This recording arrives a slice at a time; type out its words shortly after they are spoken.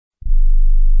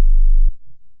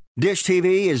Dish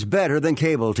TV is better than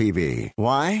cable TV.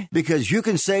 Why? Because you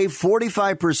can save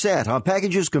 45% on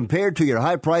packages compared to your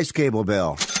high-priced cable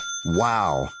bill.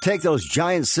 Wow. Take those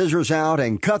giant scissors out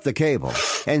and cut the cable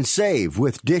and save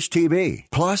with Dish TV.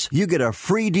 Plus, you get a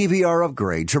free DVR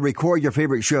upgrade to record your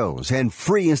favorite shows and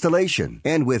free installation.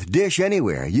 And with Dish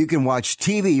Anywhere, you can watch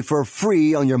TV for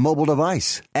free on your mobile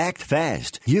device. Act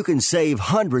fast. You can save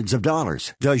hundreds of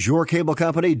dollars. Does your cable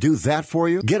company do that for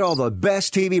you? Get all the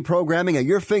best TV programming at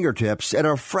your fingertips at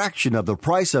a fraction of the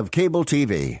price of cable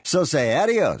TV. So say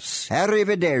adios,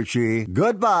 arrivederci,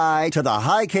 goodbye to the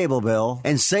high cable bill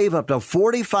and save up to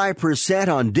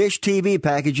 45% on Dish TV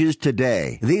packages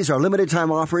today. These are limited time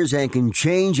offers and can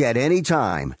change at any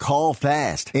time. Call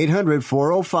fast.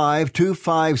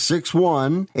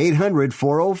 800-405-2561.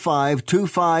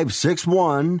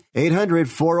 800-405-2561.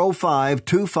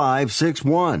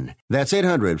 800-405-2561. That's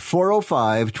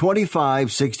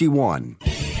 800-405-2561.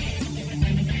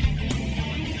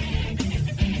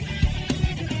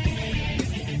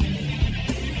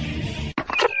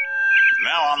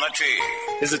 Now on the tee.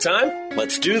 Is it time?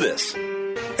 Let's do this.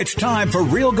 It's time for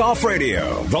Real Golf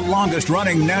Radio, the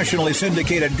longest-running nationally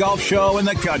syndicated golf show in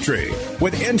the country,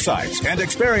 with insights and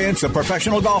experience of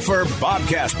professional golfer Bob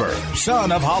Casper,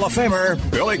 son of Hall of Famer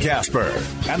Billy Casper,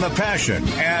 and the passion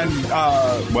and,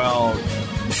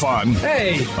 fun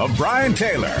of Brian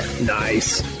Taylor.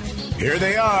 Nice. Here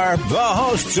they are, the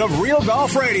hosts of Real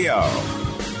Golf Radio,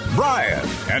 Brian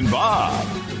and Bob.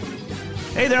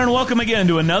 Hey there, and welcome again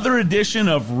to another edition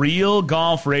of Real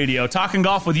Golf Radio. Talking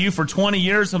golf with you for 20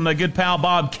 years. I'm my good pal,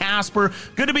 Bob Casper.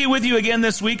 Good to be with you again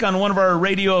this week on one of our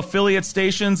radio affiliate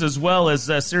stations, as well as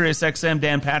Sirius XM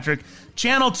Dan Patrick,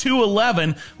 Channel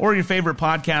 211, or your favorite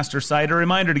podcaster site. A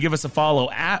reminder to give us a follow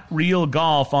at Real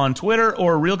Golf on Twitter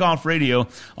or Real Golf Radio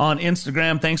on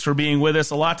Instagram. Thanks for being with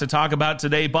us. A lot to talk about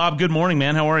today. Bob, good morning,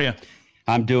 man. How are you?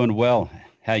 I'm doing well.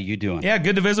 How you doing? Yeah,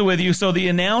 good to visit with you. So the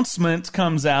announcement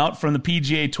comes out from the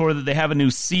PGA Tour that they have a new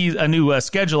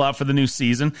schedule out for the new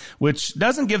season, which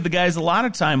doesn't give the guys a lot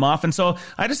of time off. And so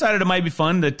I decided it might be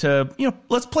fun that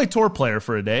let's play Tour Player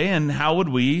for a day. And how would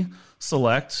we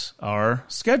select our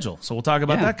schedule? So we'll talk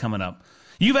about that coming up.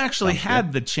 You've actually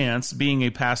had the chance, being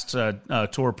a past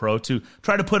Tour Pro, to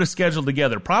try to put a schedule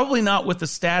together. Probably not with the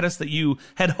status that you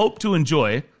had hoped to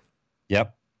enjoy.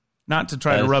 Yep. Not to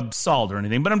try to rub salt or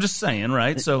anything, but I'm just saying,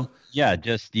 right? So yeah,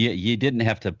 just you didn't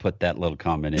have to put that little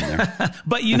comment in there.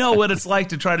 But you know what it's like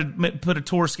to try to put a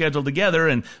tour schedule together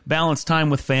and balance time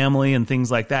with family and things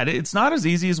like that. It's not as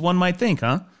easy as one might think,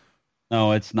 huh?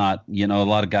 No, it's not. You know, a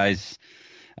lot of guys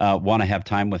want to have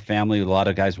time with family. A lot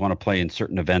of guys want to play in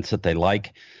certain events that they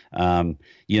like.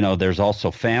 There's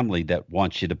also family that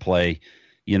wants you to play,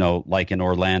 like in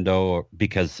Orlando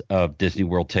because of Disney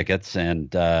World tickets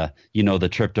and, the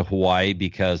trip to Hawaii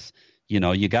because,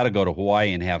 you got to go to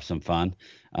Hawaii and have some fun.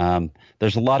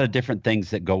 There's a lot of different things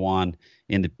that go on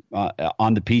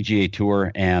on the PGA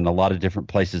Tour and a lot of different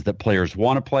places that players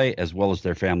want to play as well as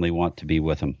their family want to be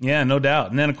with them. Yeah, no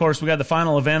doubt. And then, of course, we got the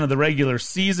final event of the regular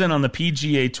season on the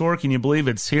PGA Tour. Can you believe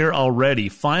it's here already?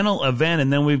 Final event,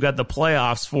 and then we've got the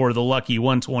playoffs for the lucky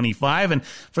 125. And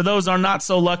for those who are not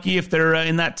so lucky, if they're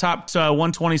in that top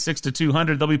 126 to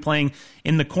 200, they'll be playing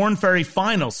in the Korn Ferry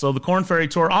Finals. So the Korn Ferry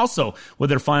Tour also with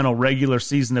their final regular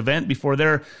season event before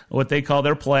their what they call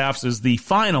their playoffs is the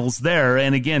finals there.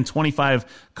 And again, 25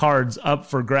 cards up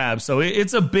for grabs. So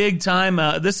it's a big time.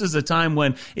 This is a time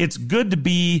when it's good to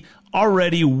be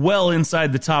already well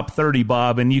inside the top 30,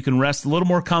 Bob, and you can rest a little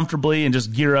more comfortably and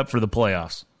just gear up for the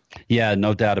playoffs. Yeah,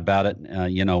 no doubt about it.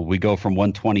 We go from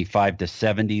 125 to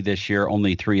 70 this year,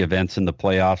 only 3 events in the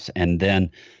playoffs, and then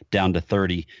down to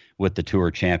 30 with the Tour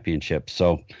Championship.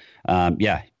 So,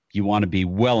 you want to be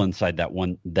well inside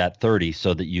that 30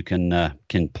 so that you can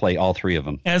play all 3 of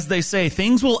them. As they say,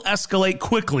 things will escalate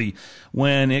quickly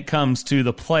when it comes to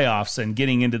the playoffs and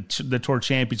getting into the Tour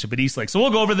Championship at East Lake. So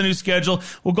we'll go over the new schedule.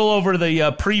 We'll go over the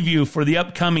preview for the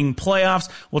upcoming playoffs.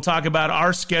 We'll talk about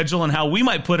our schedule and how we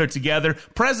might put it together.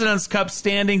 President's Cup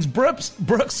standings. Brooks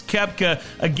Koepka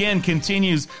again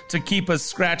continues to keep us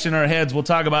scratching our heads. We'll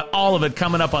talk about all of it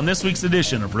coming up on this week's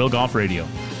edition of Real Golf Radio.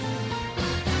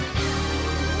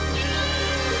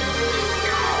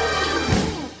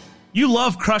 You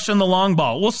love crushing the long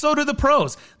ball. Well, so do the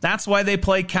pros. That's why they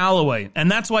play Callaway.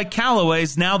 And that's why Callaway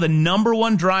is now the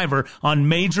 #1 driver on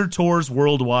major tours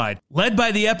worldwide. Led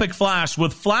by the Epic Flash,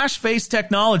 with Flash Face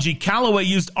technology, Callaway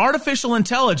used artificial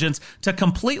intelligence to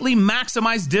completely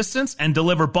maximize distance and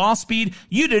deliver ball speed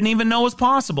you didn't even know was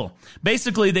possible.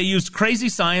 Basically, they used crazy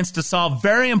science to solve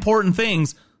very important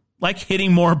things like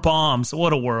hitting more bombs.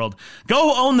 What a world.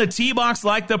 Go own the tee box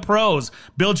like the pros.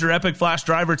 Build your Epic Flash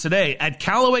driver today at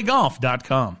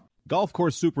CallawayGolf.com. Golf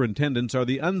course superintendents are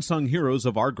the unsung heroes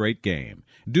of our great game.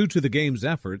 Due to the game's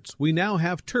efforts, we now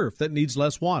have turf that needs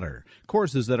less water,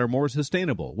 courses that are more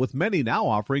sustainable, with many now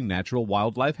offering natural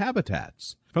wildlife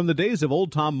habitats. From the days of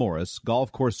old Tom Morris,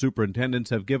 golf course superintendents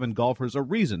have given golfers a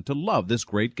reason to love this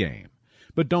great game.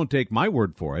 But don't take my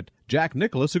word for it. Jack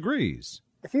Nicklaus agrees.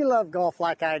 If you love golf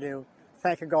like I do,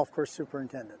 thank a golf course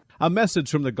superintendent. A message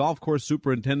from the Golf Course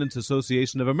Superintendents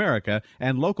Association of America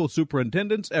and local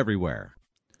superintendents everywhere.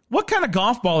 What kind of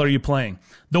golf ball are you playing?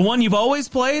 The one you've always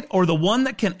played or the one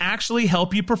that can actually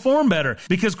help you perform better?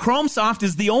 Because Chrome Soft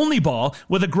is the only ball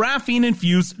with a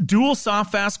graphene-infused dual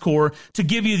soft fast core to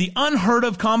give you the unheard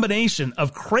of combination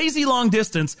of crazy long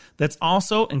distance that's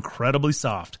also incredibly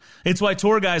soft. It's why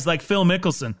tour guys like Phil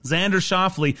Mickelson, Xander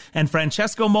Schauffele, and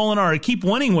Francesco Molinari keep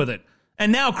winning with it.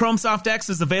 And now Chrome Soft X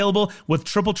is available with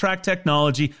triple track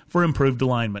technology for improved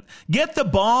alignment. Get the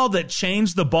ball that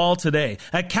changed the ball today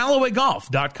at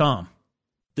CallawayGolf.com.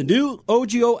 The new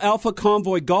OGIO Alpha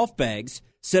Convoy golf bags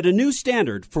set a new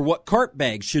standard for what cart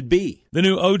bags should be. The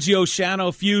new OGIO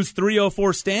Shadow Fuse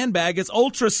 304 stand bag is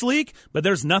ultra sleek, but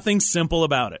there's nothing simple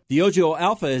about it. The OGIO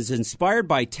Alpha is inspired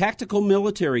by tactical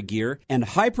military gear and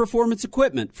high-performance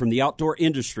equipment from the outdoor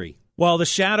industry. While the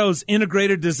Shadow's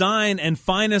integrated design and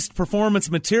finest performance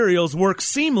materials work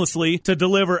seamlessly to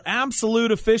deliver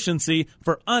absolute efficiency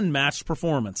for unmatched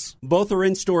performance. Both are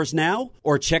in stores now,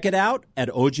 or check it out at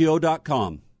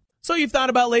OGIO.com. So you've thought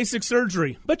about LASIK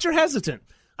surgery, but you're hesitant.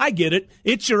 I get it.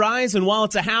 It's your eyes, and while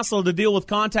it's a hassle to deal with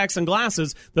contacts and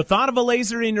glasses, the thought of a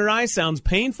laser in your eye sounds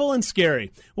painful and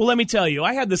scary. Well, let me tell you,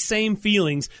 I had the same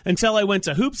feelings until I went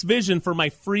to Hoops Vision for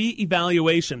my free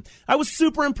evaluation. I was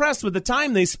super impressed with the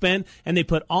time they spent, and they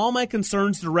put all my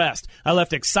concerns to rest. I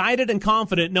left excited and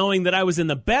confident knowing that I was in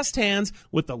the best hands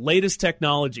with the latest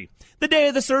technology. The day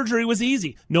of the surgery was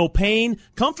easy. No pain,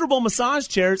 comfortable massage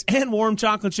chairs, and warm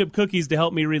chocolate chip cookies to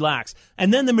help me relax.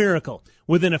 And then the miracle.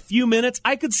 Within a few minutes,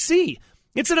 I could see.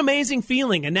 It's an amazing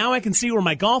feeling, and now I can see where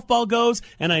my golf ball goes,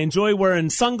 and I enjoy wearing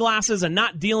sunglasses and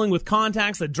not dealing with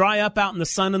contacts that dry up out in the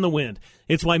sun and the wind.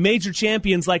 It's why major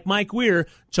champions like Mike Weir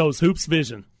chose Hoops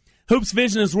Vision. Hoops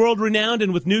Vision is world-renowned,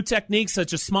 and with new techniques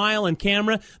such as Smile and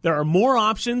Camera, there are more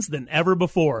options than ever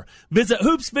before. Visit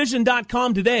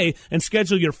hoopsvision.com today and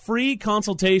schedule your free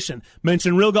consultation.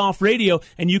 Mention Real Golf Radio,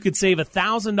 and you could save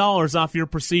 $1,000 off your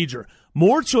procedure.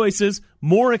 More choices,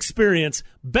 more experience,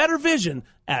 better vision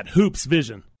at Hoops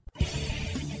Vision.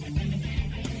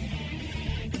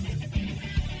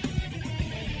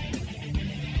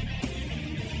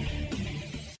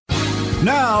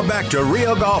 Now back to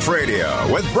Real Golf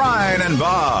Radio with Brian and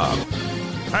Bob.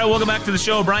 All right, welcome back to the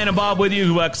show. Brian and Bob with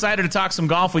you. Excited to talk some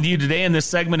golf with you today. And this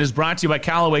segment is brought to you by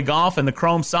Callaway Golf and the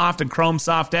Chrome Soft and Chrome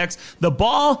Soft X, the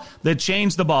ball that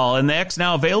changed the ball. And the X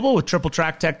now available with triple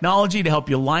track technology to help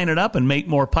you line it up and make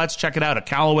more putts. Check it out at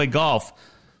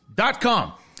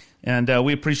CallawayGolf.com. And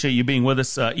we appreciate you being with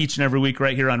us each and every week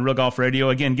right here on Real Golf Radio.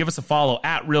 Again, give us a follow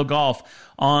at Real Golf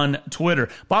on Twitter.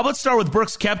 Bob, let's start with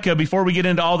Brooks Koepka before we get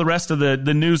into all the rest of the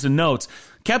news and notes.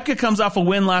 Koepka comes off a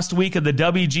win last week at the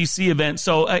WGC event.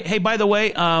 So, hey, by the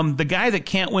way, the guy that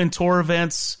can't win tour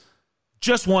events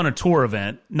just won a tour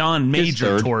event,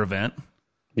 non-major tour event.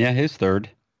 Yeah, his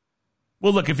third.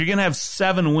 Well, look, if you're going to have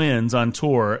 7 wins on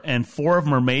tour and 4 of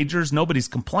them are majors, nobody's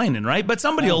complaining, right? But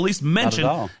somebody will at least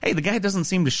mention, hey, the guy doesn't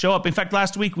seem to show up. In fact,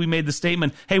 last week we made the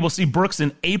statement, hey, we'll see Brooks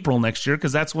in April next year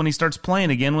because that's when he starts playing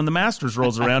again when the Masters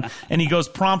rolls around. And he goes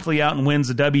promptly out and wins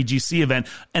the WGC event.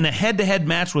 And a head-to-head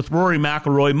match with Rory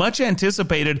McIlroy, much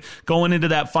anticipated going into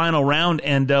that final round.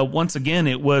 And once again,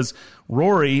 it was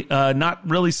Rory not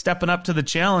really stepping up to the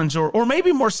challenge, or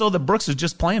maybe more so that Brooks is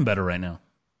just playing better right now.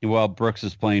 Well, Brooks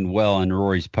is playing well, and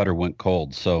Rory's putter went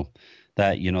cold. So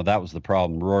that was the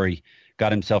problem. Rory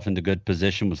got himself into good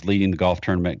position, was leading the golf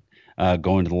tournament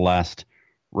going to the last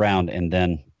round, and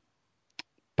then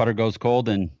putter goes cold,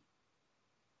 and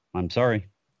I'm sorry.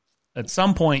 At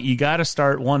some point, you got to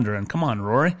start wondering, come on,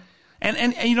 Rory.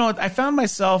 And you know, I found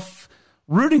myself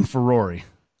rooting for Rory.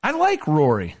 I like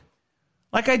Rory.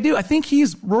 Like I do. I think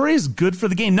Rory is good for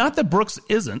the game. Not that Brooks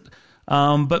isn't.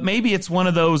 But maybe it's one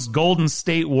of those Golden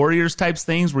State Warriors types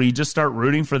things where you just start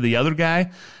rooting for the other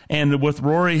guy. And with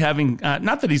Rory having,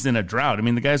 not that he's in a drought. I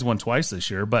mean, the guy's won twice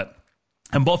this year, but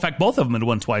And in fact, both of them had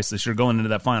won twice this year going into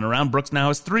that final round. Brooks now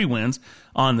has 3 wins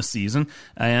on the season,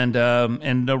 and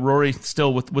Rory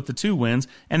still with the 2 wins.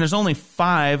 And there's only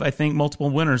 5, I think, multiple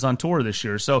winners on tour this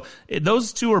year. So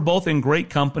those 2 are both in great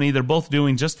company. They're both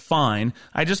doing just fine.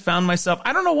 I just found myself,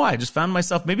 I don't know why,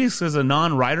 maybe it's because a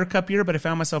non-Ryder Cup year, but I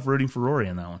found myself rooting for Rory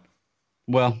in that one.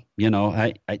 Well,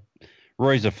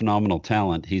 Rory's a phenomenal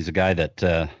talent. He's a guy that,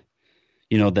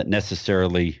 that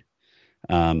necessarily,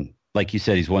 like you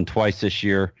said, he's won twice this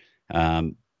year.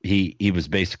 He was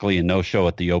basically a no-show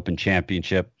at the Open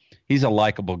Championship. He's a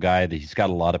likable guy. That he's got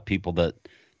a lot of people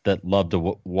that love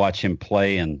to watch him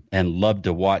play and love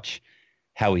to watch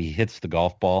how he hits the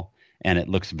golf ball, and it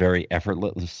looks very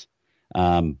effortless.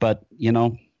 But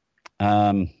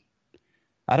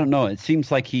I don't know. It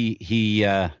seems like he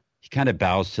kind of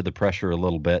bows to the pressure a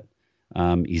little bit.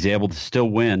 He's able to still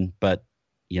win, but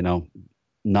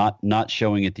not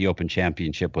showing at the Open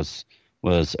Championship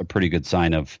was a pretty good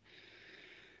sign of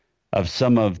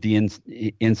some of the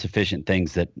insufficient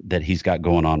things that he's got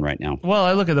going on right now. Well,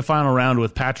 I look at the final round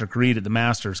with Patrick Reed at the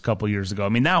Masters a couple years ago. I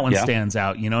mean, that one stands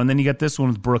out, and then you got this one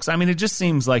with Brooks. I mean, it just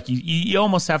seems like you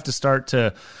almost have to start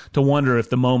to wonder if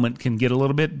the moment can get a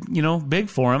little bit, big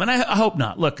for him. And I hope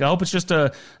not. Look, I hope it's just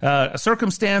a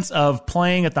circumstance of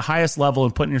playing at the highest level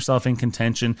and putting yourself in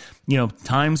contention.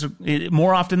 Times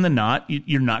more often than not,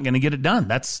 you're not going to get it done.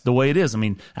 That's the way it is. I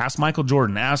mean, ask Michael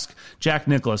Jordan, ask Jack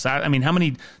Nicklaus. I mean, how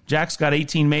many Jack's got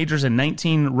 18 majors and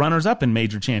 19 runners-up in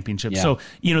major championships. Yeah. So,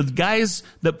 the guys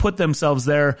that put themselves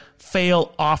there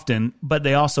fail often, but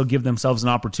they also give themselves an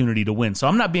opportunity to win. So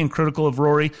I'm not being critical of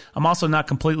Rory. I'm also not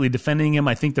completely defending him.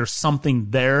 I think there's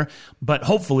something there, but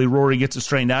hopefully Rory gets it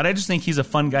straightened out. I just think he's a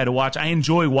fun guy to watch. I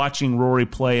enjoy watching Rory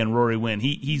play and Rory win.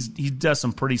 He does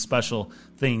some pretty special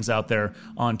things out there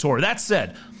on tour. That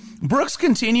said, Brooks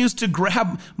continues to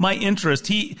grab my interest.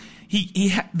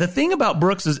 The thing about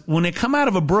Brooks is when they come out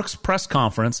of a Brooks press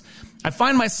conference, I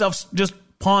find myself just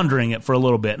pondering it for a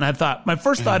little bit. And I thought, my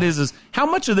first thought is how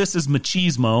much of this is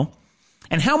machismo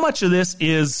and how much of this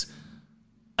is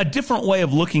a different way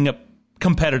of looking at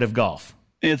competitive golf?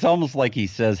 It's almost like he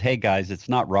says, hey guys, it's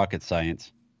not rocket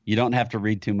science. You don't have to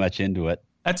read too much into it.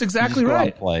 That's exactly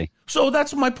right. Play. So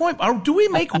that's my point. Do we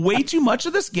make way too much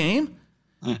of this game?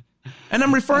 And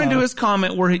I'm referring to his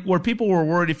comment where people were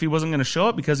worried if he wasn't going to show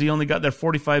up because he only got there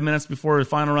 45 minutes before the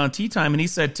final round tee time. And he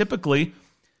said typically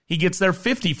he gets there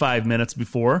 55 minutes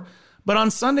before. But on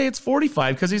Sunday it's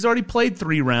 45 because he's already played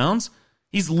 3 rounds.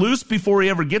 He's loose before he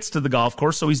ever gets to the golf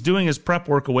course. So he's doing his prep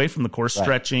work away from the course,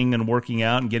 stretching and working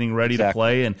out and getting ready to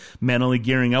play and mentally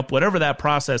gearing up. Whatever that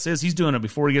process is, he's doing it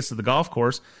before he gets to the golf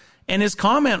course. And his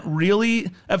comment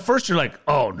really, at first you're like,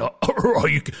 oh, no,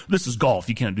 this is golf.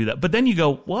 You can't do that. But then you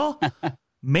go, well,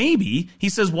 maybe. He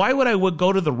says, why would I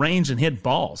go to the range and hit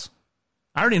balls?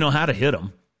 I already know how to hit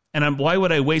them. And why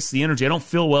would I waste the energy? I don't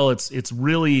feel well. It's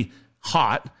really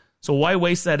hot. So why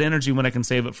waste that energy when I can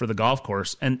save it for the golf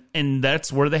course? And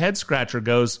that's where the head scratcher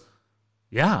goes,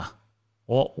 yeah,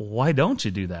 well, why don't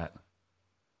you do that?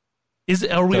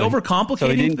 Are we overcomplicating so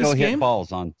he didn't this go game? Hit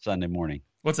balls on Sunday morning.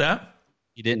 What's that?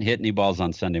 You didn't hit any balls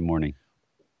on Sunday morning.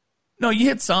 No, you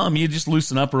hit some. You just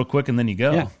loosen up real quick and then you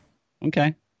go. Yeah.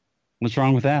 Okay. What's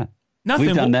wrong with that? Nothing.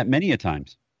 We've done that many a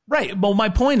times. Right. Well, my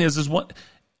point is what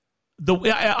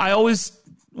I always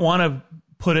want to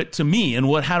put it to me and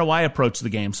how do I approach the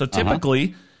game? So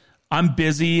typically I'm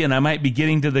busy and I might be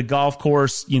getting to the golf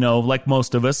course, like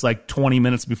most of us, like 20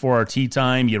 minutes before our tee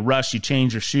time. You rush, you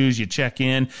change your shoes, you check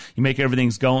in, you make sure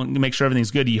everything's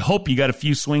good. You hope you got a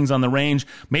few swings on the range,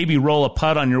 maybe roll a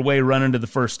putt on your way running to the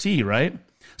first tee, right?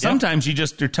 Sometimes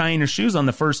you're tying your shoes on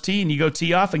the first tee and you go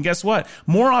tee off, and guess what?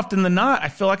 More often than not, I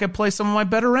feel like I play some of my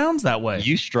better rounds that way.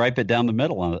 You stripe it down the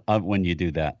middle when you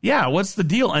do that. Yeah, what's the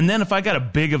deal? And then if I got a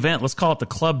big event, let's call it the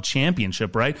club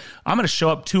championship, right? I'm going to show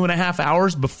up 2.5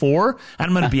 hours before, and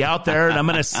I'm going to be out there, and I'm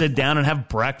going to sit down and have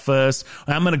breakfast.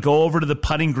 And I'm going to go over to the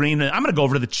putting green, and I'm going to go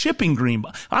over to the chipping green.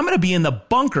 I'm going to be in the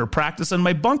bunker practicing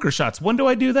my bunker shots. When do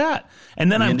I do that?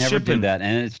 And then I'm never chipping. Do that,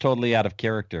 and it's totally out of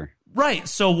character. Right.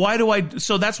 So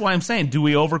so that's why I'm saying, do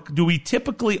we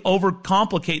typically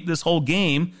overcomplicate this whole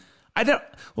game?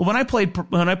 When I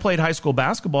played high school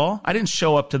basketball, I didn't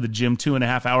show up to the gym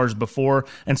 2.5 hours before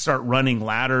and start running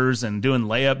ladders and doing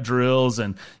layup drills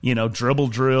and, dribble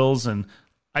drills. And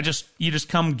you just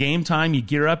come game time, you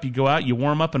gear up, you go out, you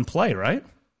warm up and play, right?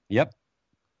 Yep.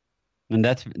 And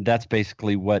that's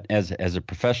basically what, as a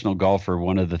professional golfer,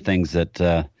 one of the things that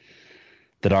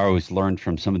I always learned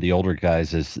from some of the older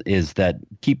guys is that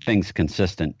keep things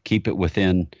consistent, keep it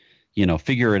within,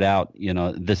 figure it out,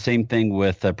 the same thing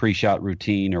with a pre-shot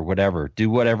routine or whatever.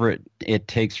 Do whatever it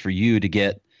takes for you to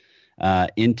get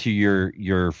into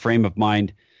your frame of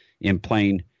mind in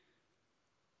playing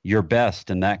your best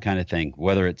and that kind of thing,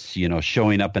 whether it's,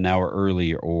 showing up an hour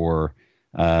early or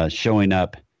showing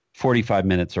up 45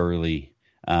 minutes early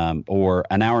or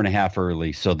an hour and a half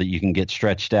early so that you can get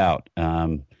stretched out,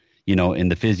 in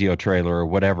the physio trailer or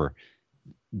whatever.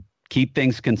 Keep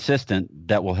things consistent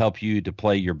that will help you to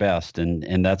play your best.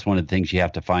 And that's one of the things you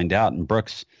have to find out. And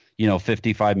Brooks,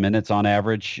 55 minutes on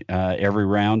average every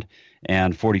round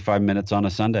and 45 minutes on a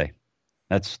Sunday.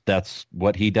 That's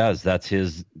what he does. That's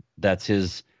his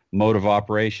mode of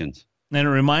operations. And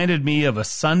it reminded me of a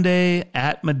Sunday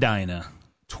at Medina,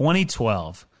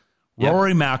 2012. Yep.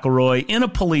 Rory McIlroy in a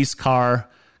police car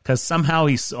because somehow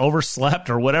he overslept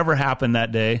or whatever happened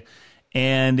that day.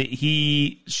 And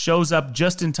he shows up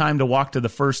just in time to walk to the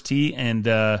first tee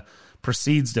and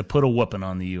proceeds to put a whooping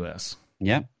on the U.S.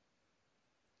 Yeah,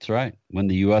 that's right. When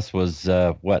the U.S. was, had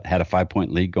a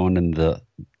 5-point lead going into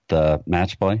the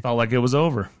match play. Felt like it was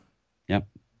over. Yep.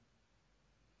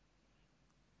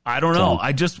 I don't know.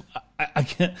 I just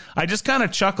kind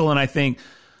of chuckle and I think,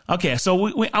 okay, so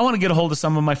I want to get a hold of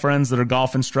some of my friends that are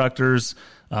golf instructors,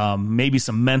 maybe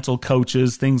some mental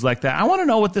coaches, things like that. I want to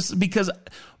know what this is because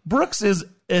Brooks is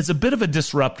a bit of a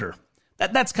disruptor.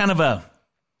 That's kind of a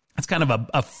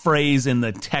phrase in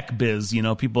the tech biz.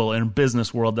 People in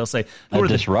business world, they'll say a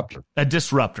disruptor. A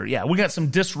disruptor. Yeah, we got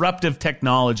some disruptive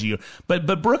technology,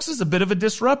 but Brooks is a bit of a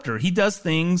disruptor. He does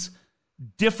things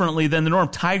differently than the norm.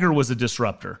 Tiger was a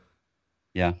disruptor.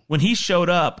 Yeah. When he showed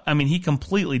up, he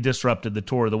completely disrupted the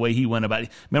tour, the way he went about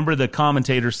it. Remember the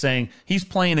commentators saying he's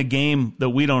playing a game that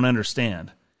we don't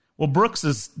understand. Well, Brooks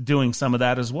is doing some of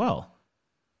that as well.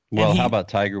 Well, how about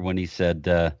Tiger when he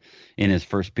said in his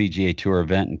first PGA Tour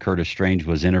event and Curtis Strange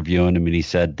was interviewing him and he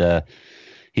said, what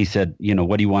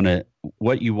do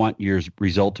you want your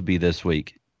result to be this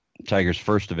week? Tiger's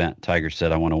first event. Tiger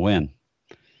said, I want to win.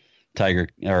 Tiger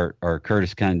or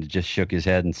Curtis kind of just shook his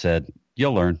head and said,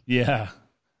 you'll learn. Yeah.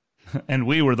 And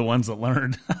we were the ones that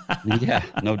learned. Yeah,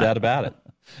 no doubt about it.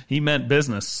 He meant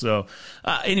business. So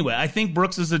anyway, I think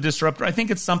Brooks is a disruptor. I think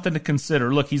it's something to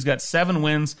consider. Look, he's got 7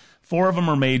 wins. 4 of them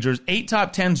are majors. 8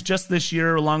 top 10s just this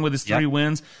year, along with his 3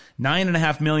 wins.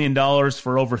 $9.5 million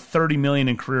for over $30 million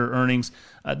in career earnings.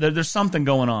 There's something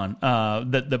going on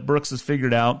that Brooks has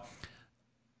figured out.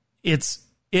 It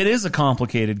is a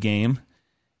complicated game.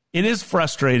 It is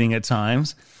frustrating at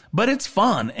times, but it's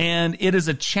fun, and it is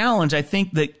a challenge, I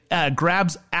think, that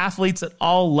grabs athletes at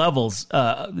all levels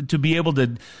to be able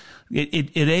to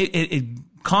it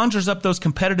conjures up those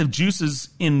competitive juices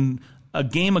in a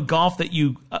game of golf that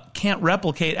you can't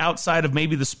replicate outside of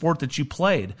maybe the sport that you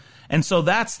played. And so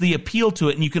that's the appeal to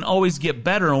it, and you can always get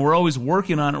better, and we're always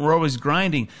working on it, we're always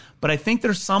grinding. But I think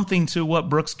there's something to what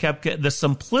Brooks Koepka, the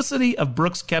simplicity of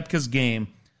Brooks Koepka's game,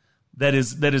 that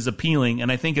is appealing, and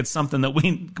I think it's something that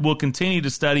we will continue to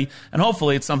study, and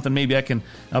hopefully it's something maybe I can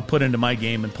put into my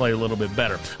game and play a little bit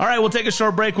better. All right, we'll take a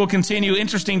short break. We'll continue.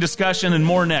 Interesting discussion and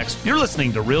more next. You're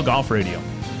listening to Real Golf Radio.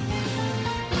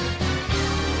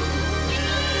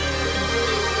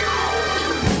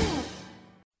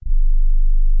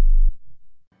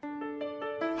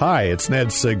 Hi, it's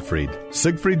Ned Siegfried.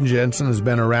 Siegfried & Jensen has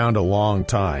been around a long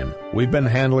time. We've been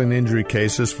handling injury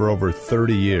cases for over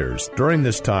 30 years. During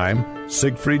this time,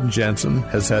 Siegfried & Jensen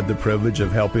has had the privilege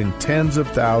of helping tens of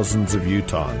thousands of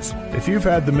Utahns. If you've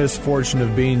had the misfortune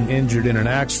of being injured in an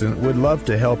accident, we'd love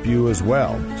to help you as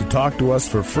well. To talk to us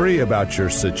for free about your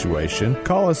situation,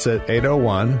 call us at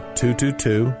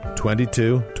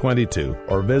 801-222-2222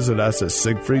 or visit us at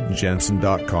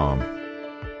siegfriedjensen.com.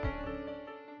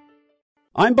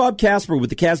 I'm Bob Casper with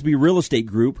the Casby Real Estate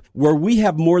Group, where we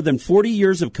have more than 40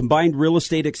 years of combined real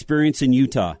estate experience in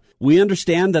Utah. We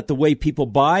understand that the way people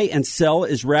buy and sell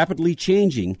is rapidly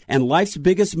changing, and life's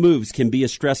biggest moves can be a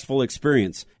stressful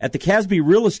experience. At the Casby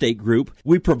Real Estate Group,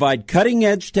 we provide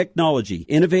cutting-edge technology,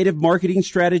 innovative marketing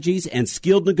strategies, and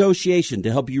skilled negotiation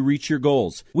to help you reach your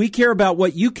goals. We care about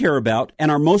what you care about, and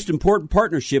our most important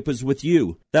partnership is with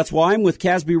you. That's why I'm with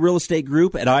Casby Real Estate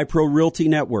Group at iPro Realty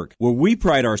Network, where we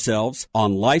pride ourselves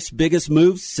on life's biggest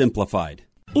moves simplified.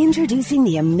 Introducing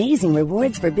the Amazing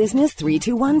Rewards for Business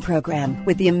 3-2-1 program.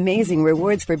 With the Amazing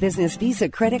Rewards for Business Visa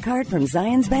credit card from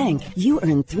Zions Bank, you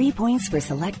earn 3 points for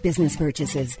select business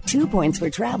purchases, 2 points for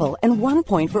travel, and 1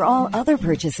 point for all other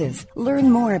purchases. Learn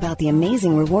more about the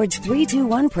Amazing Rewards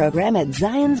 3-2-1 program at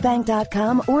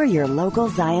zionsbank.com or your local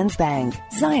Zions Bank.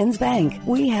 Zions Bank,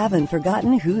 we haven't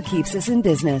forgotten who keeps us in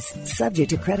business. Subject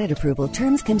to credit approval,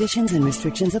 terms, conditions, and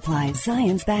restrictions apply.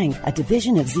 Zions Bank, a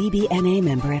division of ZBNA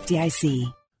member FDIC.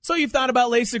 So you've thought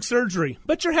about LASIK surgery,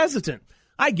 but you're hesitant.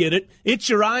 I get it. It's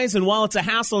your eyes, and while it's a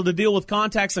hassle to deal with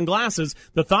contacts and glasses,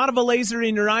 the thought of a laser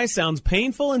in your eye sounds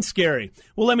painful and scary.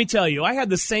 Well, let me tell you, I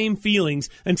had the same feelings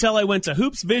until I went to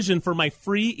Hoops Vision for my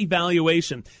free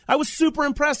evaluation. I was super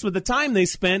impressed with the time they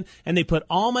spent, and they put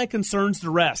all my concerns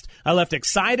to rest. I left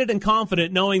excited and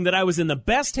confident knowing that I was in the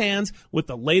best hands with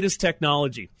the latest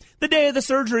technology. The day of the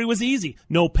surgery was easy.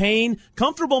 No pain,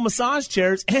 comfortable massage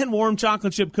chairs, and warm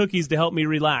chocolate chip cookies to help me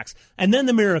relax. And then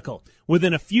the miracle.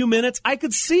 Within a few minutes, I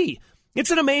could see.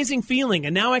 It's an amazing feeling,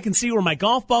 and now I can see where my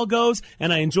golf ball goes,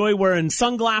 and I enjoy wearing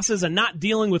sunglasses and not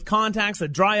dealing with contacts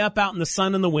that dry up out in the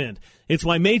sun and the wind. It's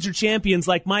why major champions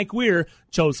like Mike Weir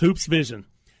chose Hoops Vision.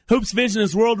 Hoops Vision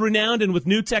is world-renowned, and with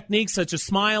new techniques such as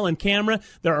Smile and Camera,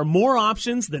 there are more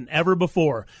options than ever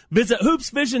before. Visit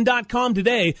hoopsvision.com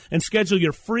today and schedule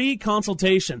your free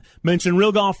consultation. Mention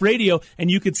Real Golf Radio,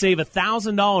 and you could save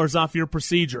 $1,000 off your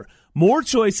procedure. More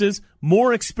choices,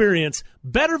 more experience,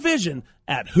 better vision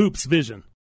at Hoops Vision.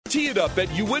 Tee it up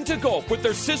at Uinta Golf with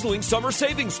their sizzling summer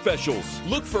savings specials.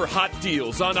 Look for hot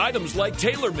deals on items like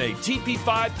TaylorMade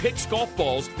TP5 Picks golf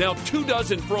balls, now 2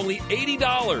 dozen for only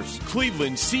 $80.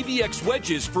 Cleveland CVX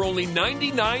wedges for only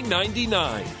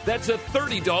 $99.99. That's a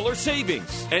 $30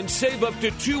 savings. And save up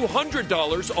to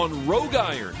 $200 on Rogue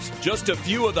irons. Just a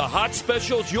few of the hot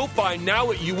specials you'll find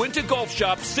now at Uinta Golf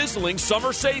Shop's sizzling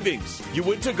summer savings.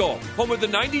 Uinta Golf, home of the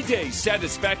 90-day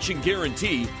satisfaction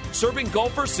guarantee, serving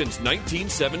golfers since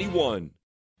 1971.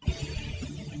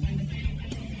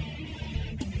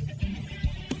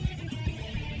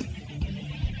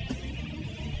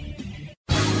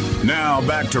 Now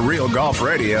back to Real Golf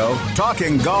Radio,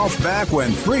 talking golf back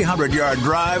when 300-yard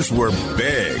drives were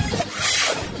big.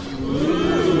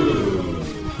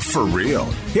 For real.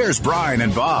 Here's Brian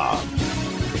and Bob.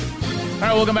 All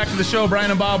right, welcome back to the show.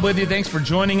 Brian and Bob with you. Thanks for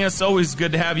joining us. Always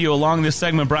good to have you along. This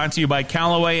segment brought to you by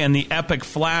Callaway and the Epic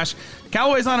Flash.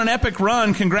 Callaway's on an epic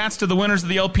run. Congrats to the winners of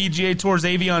the LPGA Tour's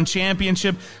Avion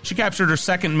Championship. She captured her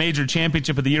second major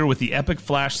championship of the year with the Epic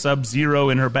Flash Sub-Zero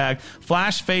in her bag.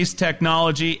 Flash face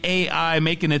technology, AI,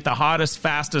 making it the hottest,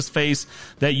 fastest face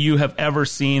that you have ever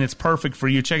seen. It's perfect for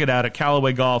you. Check it out at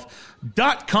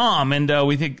CallawayGolf.com. And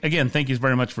we think, again, thank you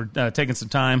very much for taking some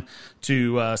time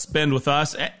to spend with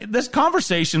us. This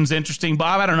conversation's interesting,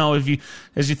 Bob. I don't know if you,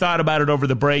 as you thought about it over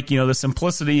the break, you know, the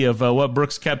simplicity of what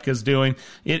Brooks Koepka's doing.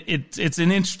 It's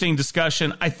an interesting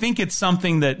discussion. I think it's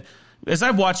something that, as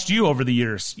I've watched you over the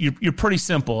years, you're pretty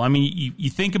simple. I mean, you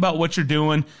think about what you're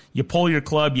doing, you pull your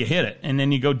club, you hit it, and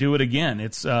then you go do it again.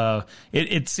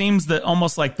 It seems that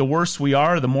almost like the worse we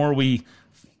are, the more we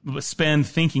spend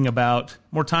thinking about,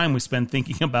 more time we spend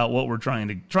thinking about what we're trying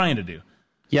to do.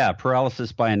 Yeah,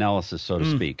 paralysis by analysis, so to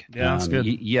speak. Yeah, that's good.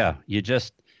 You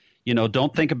just,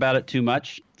 don't think about it too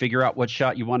much. Figure out what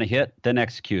shot you want to hit, then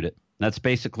execute it. That's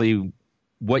basically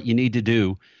what you need to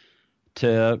do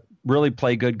to really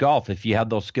play good golf, if you have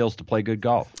those skills to play good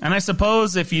golf. And I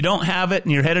suppose if you don't have it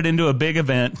and you're headed into a big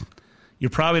event, you're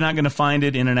probably not going to find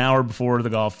it in an hour before the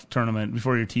golf tournament,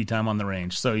 before your tee time on the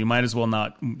range. So you might as well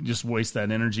not just waste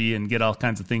that energy and get all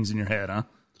kinds of things in your head, huh?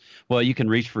 Well, you can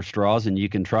reach for straws and you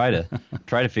can try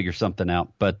to figure something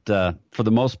out. But for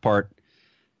the most part,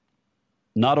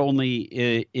 not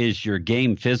only is your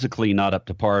game physically not up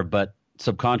to par, but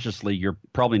subconsciously you're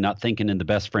probably not thinking in the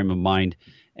best frame of mind.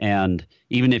 And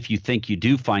even if you think you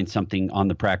do find something on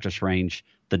the practice range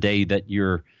the day that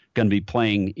you're going to be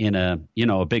playing in a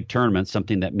big tournament,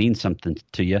 something that means something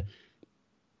to you,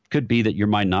 could be that your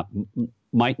mind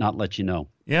might not let you know.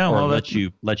 Yeah, or well, let you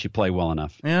play well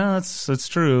enough. Yeah, that's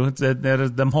true.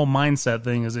 The whole mindset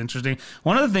thing is interesting.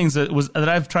 One of the things that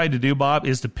I've tried to do, Bob,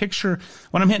 is to picture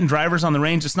when I'm hitting drivers on the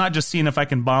range. It's not just seeing if I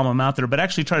can bomb them out there, but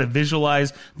actually try to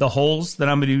visualize the holes that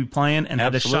I'm going to be playing and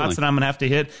the shots that I'm going to have to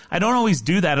hit. I don't always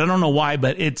do that. I don't know why,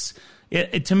 but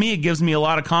to me, it gives me a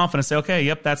lot of confidence. Say, okay,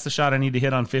 yep, that's the shot I need to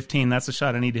hit on 15. That's the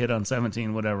shot I need to hit on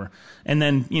 17, whatever. And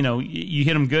then, you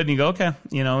hit them good and you go, okay,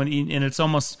 and it's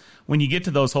almost, when you get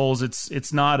to those holes,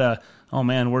 it's not oh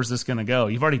man, where's this going to go?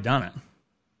 You've already done it.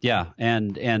 Yeah.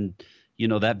 And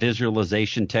that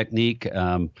visualization technique,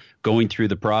 going through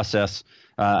the process,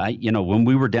 when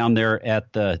we were down there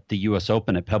at the U.S.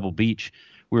 Open at Pebble Beach,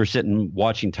 we were sitting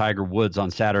watching Tiger Woods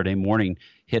on Saturday morning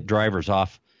hit drivers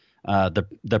off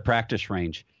the practice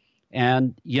range,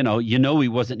 and he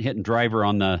wasn't hitting driver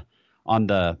on the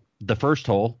first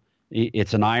hole.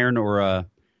 It's an iron or a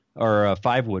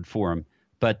 5-wood for him,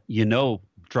 but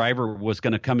driver was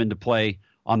going to come into play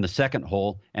on the second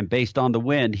hole, and based on the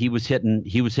wind, he was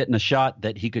hitting a shot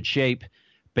that he could shape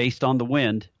based on the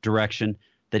wind direction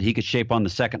that he could shape on the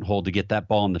second hole to get that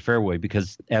ball in the fairway,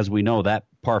 because as we know, that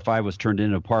par 5 was turned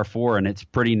into a par 4, and it's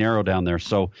pretty narrow down there.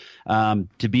 So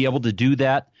to be able to do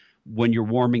that when you're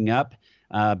warming up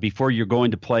before you're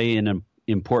going to play in an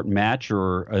important match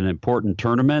or an important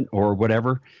tournament or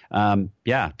whatever,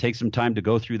 take some time to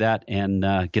go through that and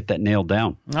get that nailed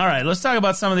down. All right, let's talk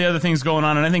about some of the other things going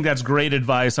on, and I think that's great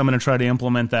advice. I'm going to try to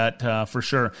implement that for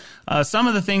sure. Some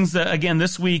of the things that, again,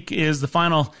 this week is the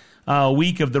final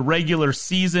week of the regular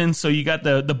season. So you got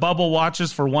the bubble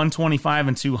watches for 125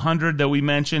 and 200 that we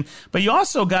mentioned, but you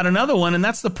also got another one, and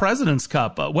that's the President's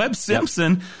Cup. Webb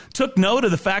Simpson took note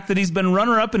of the fact that he's been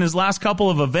runner-up in his last couple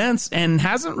of events and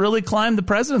hasn't really climbed the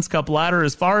President's Cup ladder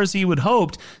as far as he would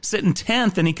hoped, sitting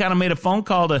 10th, and he kind of made a phone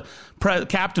call to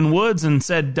Captain Woods and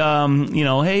said,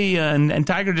 hey, and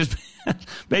Tiger just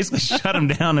basically shut him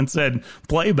down and said,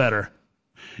 play better.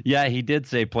 Yeah, he did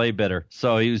say play better.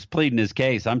 So he was pleading his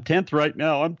case. I'm 10th right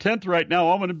now. I'm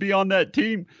going to be on that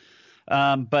team.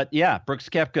 But yeah, Brooks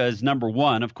Koepka is number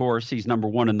 1. Of course, he's number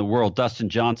 1 in the world. Dustin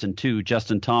Johnson 2,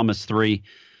 Justin Thomas 3,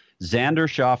 Xander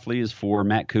Schauffele is 4,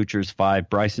 Matt Kuchar is 5,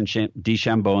 Bryson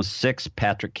DeChambeau is 6,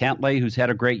 Patrick Cantlay, who's had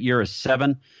a great year, is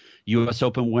 7. U.S.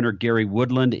 Open winner Gary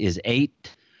Woodland is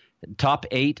 8. Top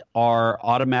 8 are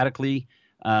automatically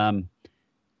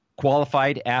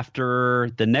qualified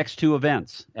after the next 2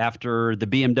 events, after the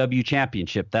BMW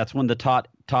Championship. That's when the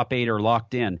top 8 are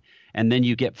locked in. And then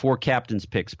you get 4 captains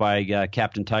picks by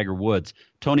Captain Tiger Woods.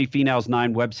 Tony Finau's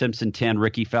 9, Webb Simpson 10,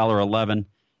 Ricky Fowler 11,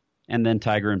 and then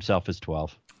Tiger himself is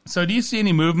 12. So do you see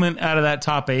any movement out of that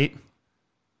top 8?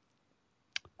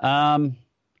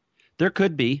 There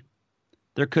could be.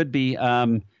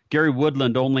 Gary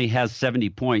Woodland only has 70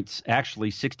 points, actually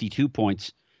 62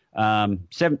 points,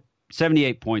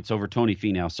 78 points over Tony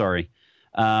Finau. Sorry.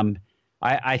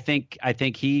 I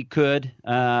think he could.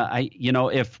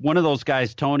 If one of those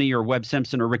guys, Tony or Webb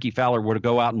Simpson or Ricky Fowler, were to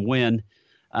go out and win,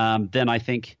 then I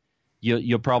think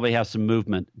you'll probably have some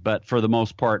movement. But for the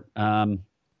most part, I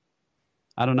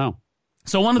don't know.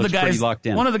 So one of the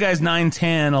guys 9,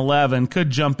 10, 11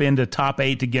 could jump into top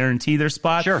 8 to guarantee their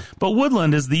spot. Sure. But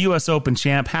Woodland, as the U.S. Open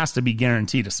champ, has to be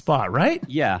guaranteed a spot, right?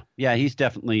 Yeah, he's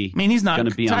definitely. I mean, he's not going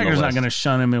to be. Tiger's on the not going to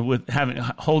shun him with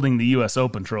holding the U.S.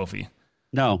 Open trophy.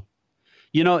 No,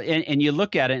 and you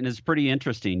look at it, and it's pretty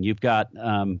interesting. You've got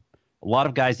a lot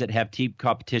of guys that have team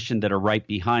competition that are right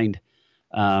behind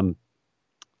Tiger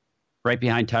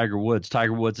Woods.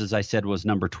 Tiger Woods, as I said, was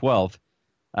number 12.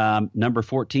 Number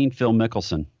 14, Phil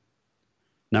Mickelson.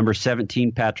 Number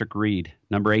 17, Patrick Reed.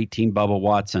 Number 18, Bubba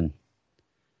Watson.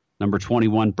 Number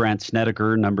 21, Brandt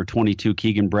Snedeker. Number 22,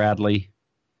 Keegan Bradley.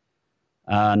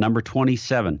 Number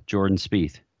 27, Jordan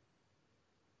Spieth.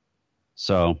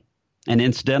 So, and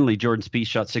incidentally, Jordan Spieth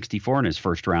shot 64 in his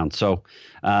first round. So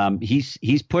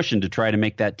he's pushing to try to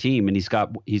make that team, and he's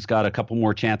got a couple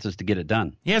more chances to get it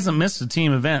done. He hasn't missed a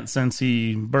team event since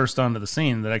he burst onto the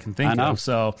scene that I can think of.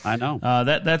 So I know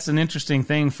that's an interesting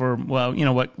thing for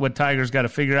what Tiger's got to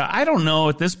figure out. I don't know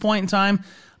at this point in time.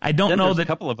 I don't know that a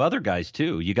couple of other guys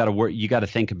too. You got to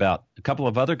think about a couple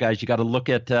of other guys. You got to look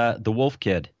at the Wolf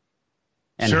kid.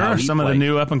 Sure, some of the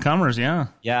new up-and-comers, yeah.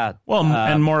 Yeah. Well,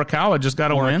 and Morikawa just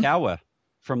got a win. Morikawa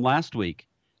from last week.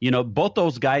 Both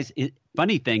those guys,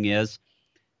 funny thing is,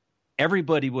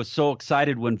 everybody was so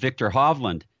excited when Victor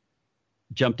Hovland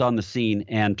jumped on the scene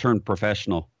and turned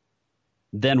professional.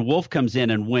 Then Wolf comes in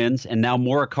and wins, and now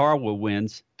Morikawa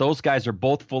wins. Those guys are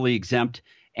both fully exempt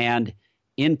and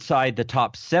inside the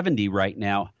top 70 right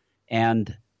now,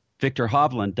 and Victor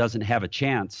Hovland doesn't have a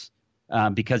chance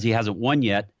because he hasn't won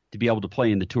yet to be able to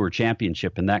play in the Tour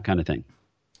Championship and that kind of thing.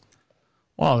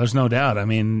 Well, there's no doubt. I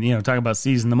mean, talk about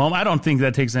seizing the moment. I don't think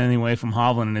that takes anything away from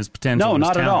Hovland and his potential. No, and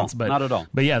his not talents, at all. Not at all.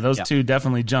 But yeah, those two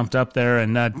definitely jumped up there.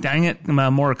 And dang it,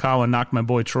 Morikawa knocked my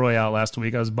boy Troy out last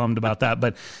week. I was bummed about that.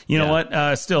 But you know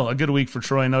what? Still a good week for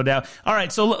Troy, no doubt. All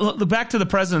right, so back to the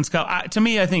President's Cup. To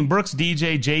me, I think Brooks,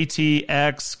 DJ, JT,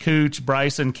 X, Cooch,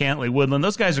 Bryson, Cantlay, Woodland,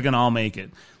 those guys are going to all make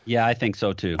it. Yeah, I think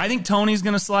so too. I think Tony's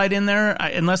going to slide in there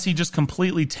unless he just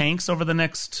completely tanks over the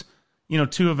next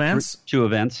 2 events. 2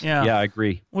 events. Yeah, I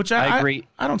agree. Which I agree.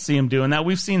 I don't see him doing that.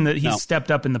 We've seen that he's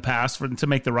stepped up in the past to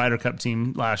make the Ryder Cup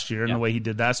team last year and the way he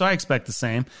did that. So I expect the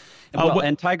same.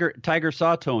 And Tiger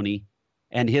saw Tony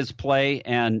and his play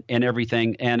and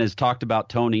everything, and has talked about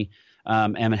Tony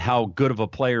and how good of a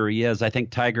player he is. I think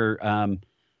Tiger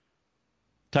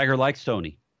likes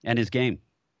Tony and his game.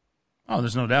 Oh,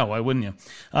 there's no doubt. Why wouldn't you?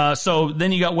 So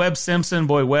then you got Webb Simpson.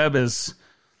 Boy, Webb is...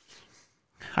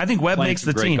 I think Webb makes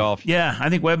the team. Golf. Yeah, I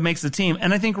think Webb makes the team,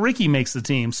 and I think Ricky makes the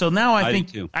team. So now I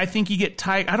think you get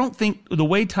Tiger. I don't think the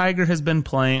way Tiger has been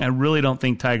playing, I really don't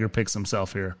think Tiger picks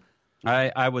himself here.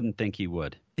 I wouldn't think he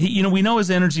would. We know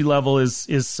his energy level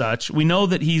is such. We know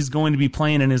that he's going to be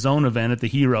playing in his own event at the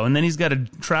Hero, and then he's got to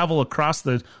travel across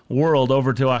the world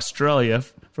over to Australia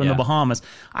from the Bahamas.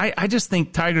 I just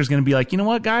think Tiger's going to be like, you know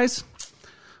what, guys?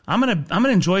 I'm gonna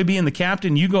enjoy being the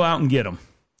captain. You go out and get him.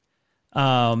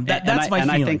 That's my feeling.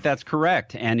 I think that's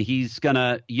correct. And he's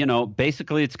gonna,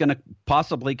 basically it's gonna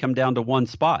possibly come down to one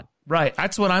spot. Right.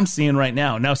 That's what I'm seeing right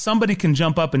now. Now, somebody can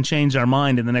jump up and change our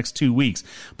mind in the next 2 weeks,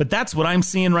 but that's what I'm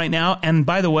seeing right now. And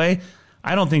by the way,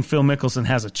 I don't think Phil Mickelson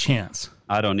has a chance.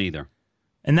 I don't either.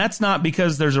 And that's not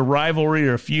because there's a rivalry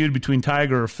or a feud between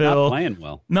Tiger or Phil. Not playing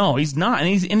well. No, he's not.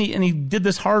 And he did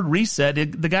this hard reset.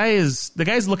 The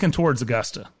guy's looking towards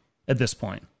Augusta at this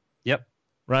point. Yep.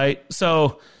 Right.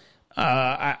 So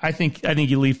I think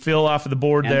you leave Phil off of the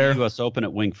board and there. The U.S. Open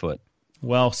at Winged Foot.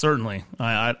 Well, certainly.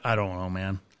 I don't know,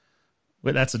 man.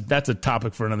 But that's a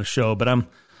topic for another show. But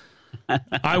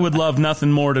I would love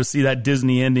nothing more to see that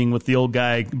Disney ending with the old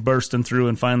guy bursting through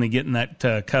and finally getting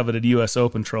that coveted U.S.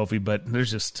 Open trophy. But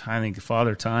I think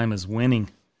Father Time is winning.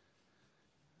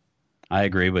 I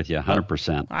agree with you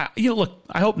 100%. Look,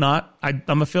 I hope not.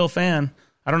 I'm a Phil fan.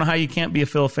 I don't know how you can't be a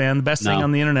Phil fan. The best thing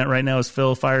on the internet right now is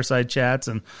Phil Fireside Chats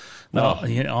and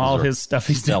all his stuff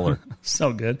he's doing.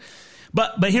 So good.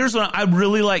 But here's what I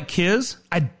really like Kiz.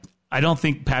 I don't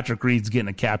think Patrick Reed's getting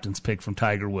a captain's pick from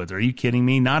Tiger Woods. Are you kidding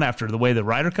me? Not after the way the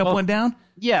Ryder Cup went down?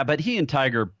 Yeah, but he and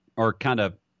Tiger are kind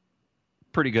of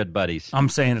pretty good buddies. I'm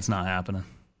saying it's not happening.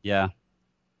 Yeah.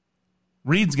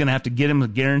 Reed's going to have to get him a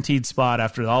guaranteed spot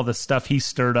after all the stuff he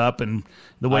stirred up and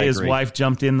the way his wife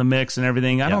jumped in the mix and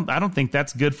everything. I don't think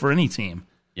that's good for any team.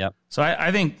 Yep. So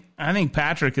I think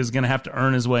Patrick is going to have to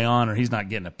earn his way on or he's not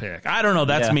getting a pick. I don't know.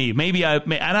 That's me. Maybe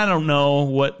and I don't know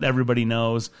what everybody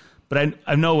knows. But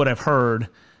I know what I've heard,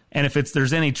 and if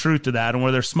there's any truth to that, and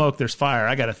where there's smoke, there's fire,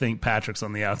 I got to think Patrick's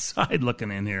on the outside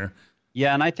looking in here.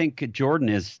 Yeah, and I think Jordan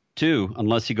is too,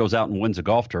 unless he goes out and wins a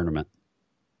golf tournament.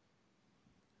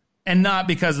 And not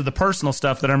because of the personal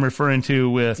stuff that I'm referring to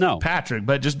with Patrick,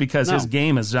 but just because his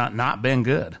game has not been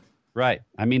good. Right.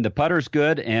 I mean, the putter's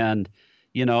good, and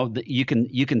you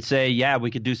can say, yeah, we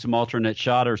could do some alternate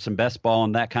shot or some best ball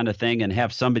and that kind of thing, and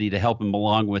have somebody to help him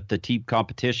along with the team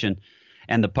competition.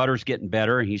 And the putter's getting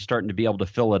better, and he's starting to be able to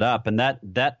fill it up. And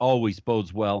that always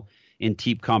bodes well in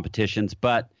team competitions,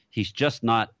 but he's just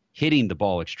not hitting the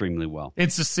ball extremely well.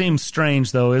 It just seems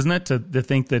strange, though, isn't it, to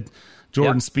think that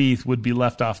Jordan Spieth would be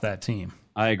left off that team?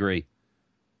 I agree.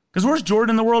 Because where's Jordan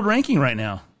in the world ranking right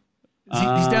now?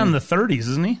 He's down in the 30s,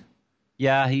 isn't he?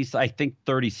 Yeah, he's, I think,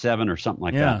 37 or something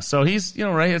like that. Yeah, so he's,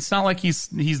 right, it's not like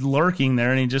he's lurking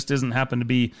there and he just doesn't happen to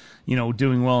be,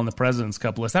 doing well in the President's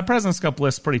Cup list. That President's Cup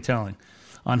list is pretty telling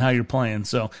on how you're playing.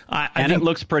 So I think it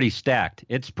looks pretty stacked.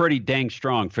 It's pretty dang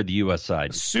strong for the U.S.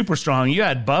 side. Super strong. You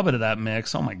add Bubba to that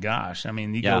mix. Oh, my gosh. I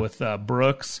mean, you go with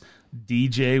Brooks,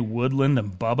 DJ, Woodland,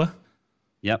 and Bubba.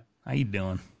 Yep. How you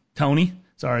doing? Tony?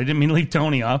 Sorry, I didn't mean to leave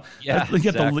Tony off. Yeah,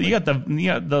 you got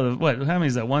the what? How many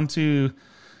is that? 1, 2,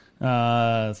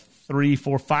 3,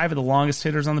 4, 5 of the longest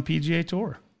hitters on the PGA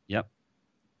Tour. Yep.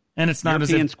 And it's not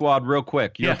European squad, real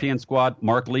quick. European squad: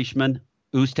 Mark Leishman,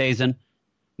 Oosthuizen,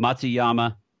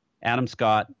 Matsuyama, Adam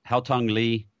Scott, Haotong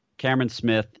Li, Cameron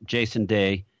Smith, Jason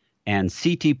Day, and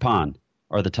C.T. Pan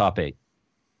are the top 8.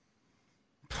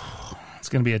 It's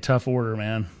going to be a tough order,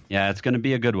 man. Yeah, it's going to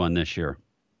be a good one this year.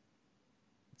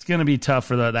 It's going to be tough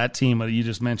for that team that you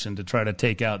just mentioned to try to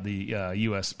take out the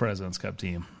U.S. President's Cup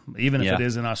team, even if it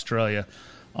is in Australia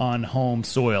on home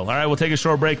soil. All right, we'll take a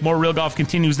short break. More Real Golf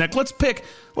continues next. Let's pick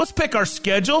our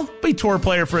schedule. Be tour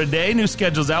player for a day. New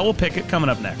schedule's out. We'll pick it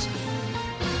coming up next.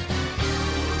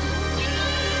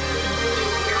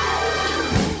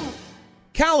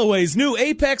 Callaway's new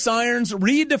Apex irons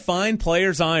redefine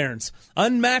players' irons.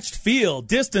 Unmatched feel,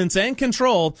 distance, and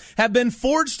control have been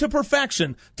forged to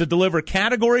perfection to deliver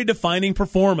category-defining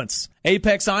performance.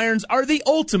 Apex irons are the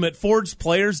ultimate forged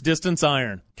player's distance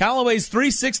iron. Callaway's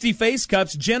 360 face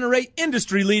cups generate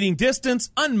industry-leading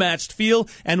distance, unmatched feel,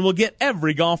 and will get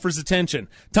every golfer's attention.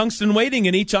 Tungsten weighting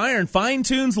in each iron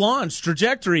fine-tunes launch,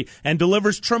 trajectory, and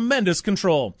delivers tremendous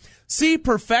control. See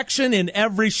perfection in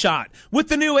every shot with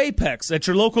the new Apex at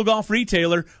your local golf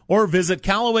retailer or visit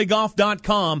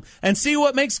CallawayGolf.com and see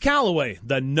what makes Callaway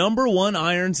the #1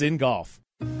 irons in golf.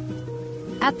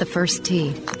 At the first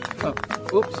tee. Oh,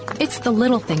 oops. It's the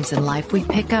little things in life we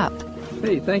pick up.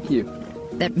 Hey, thank you.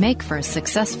 That make for a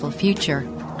successful future.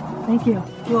 Thank you.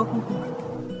 You're welcome.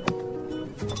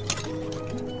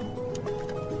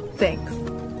 Thanks.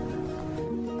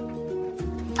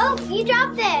 Oh, you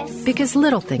dropped this. Because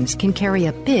little things can carry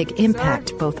a big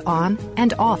impact both on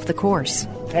and off the course.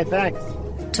 Hey, thanks.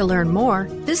 To learn more,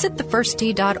 visit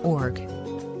thefirsttee.org.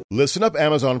 Listen up,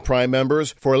 Amazon Prime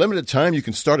members. For a limited time, you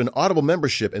can start an Audible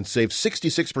membership and save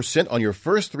 66% on your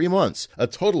first 3 months, a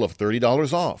total of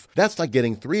 $30 off. That's like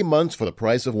getting 3 months for the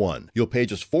price of one. You'll pay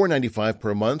just $4.95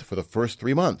 per month for the first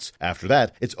 3 months. After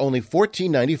that, it's only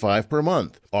 $14.95 per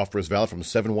month. Offer is valid from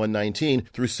 7/1/19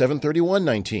 through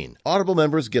 7/31/19. Audible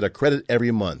members get a credit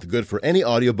every month, good for any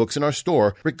audiobooks in our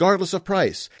store, regardless of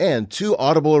price. And 2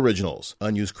 Audible originals.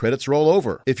 Unused credits roll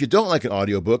over. If you don't like an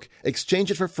audiobook,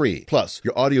 exchange it for free. Plus,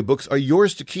 your audiobooks are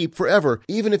yours to keep forever,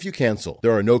 even if you cancel.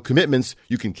 There are no commitments.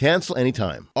 You can cancel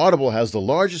anytime. Audible has the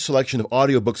largest selection of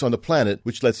audiobooks on the planet,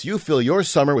 which lets you fill your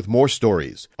summer with more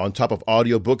stories. On top of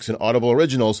audiobooks and Audible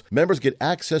originals, members get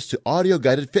access to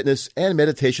audio-guided fitness and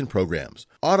meditation programs.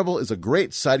 Audible is a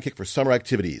great sidekick for summer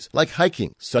activities like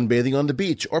hiking, sunbathing on the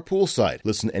beach, or poolside.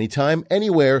 Listen anytime,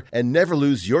 anywhere, and never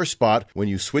lose your spot when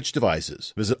you switch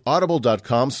devices. Visit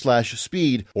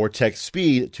audible.com/speed or text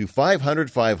SPEED to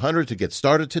 500-500 to get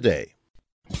started today.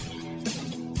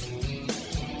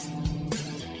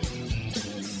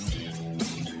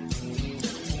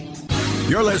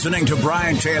 You're listening to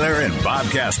Brian Taylor and Bob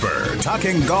Casper,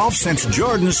 talking golf since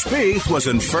Jordan Spieth was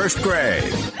in first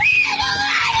grade.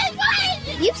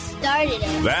 You started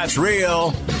it. That's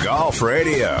Real Golf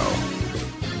Radio.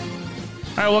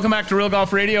 All right, welcome back to Real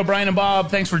Golf Radio. Brian and Bob,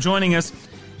 thanks for joining us.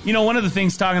 You know, one of the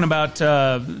things talking about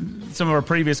some of our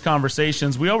previous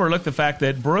conversations, we overlooked the fact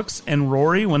that Brooks and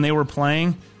Rory, when they were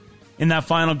playing in that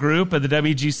final group at the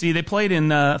WGC, they played in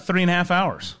 3.5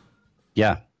 hours.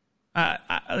 Yeah.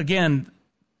 Again,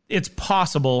 it's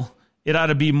possible. It ought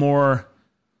to be more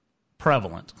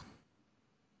prevalent.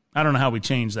 I don't know how we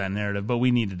change that narrative, but we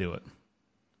need to do it.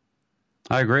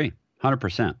 I agree,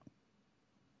 100%.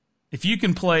 If you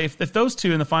can play, if those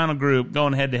two in the final group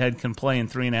going head-to-head can play in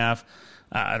 3.5,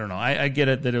 I don't know. I get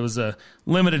it that it was a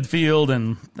limited field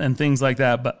and things like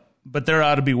that, but there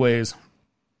ought to be ways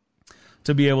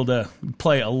to be able to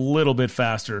play a little bit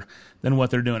faster than what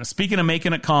they're doing. Speaking of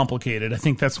making it complicated, I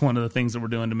think that's one of the things that we're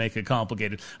doing to make it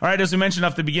complicated. All right, as we mentioned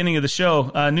off the beginning of the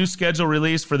show, new schedule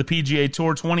released for the PGA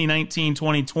Tour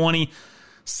 2019-2020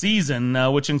 season,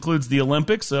 which includes the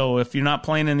Olympics. So if you're not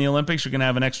playing in the Olympics, you're going to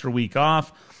have an extra week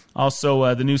off.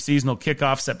 Also, the new season will kick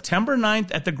off September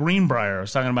 9th at the Greenbrier. I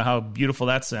was talking about how beautiful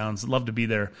that sounds. I'd love to be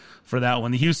there for that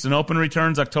one. The Houston Open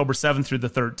returns October 7th through the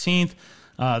 13th.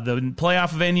 The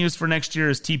playoff venues for next year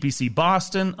is TPC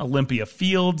Boston, Olympia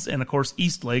Fields, and, of course,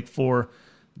 Eastlake for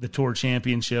the Tour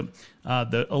Championship.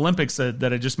 The Olympics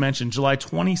that I just mentioned, July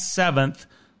 27th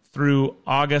through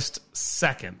August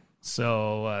 2nd.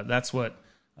 So that's what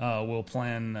we'll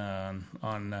plan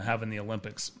on having the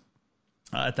Olympics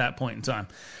at that point in time.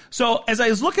 So as I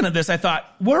was looking at this, I thought,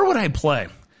 where would I play?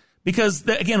 Because,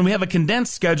 again, we have a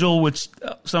condensed schedule, which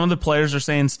some of the players are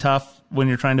saying is tough when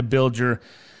you're trying to build your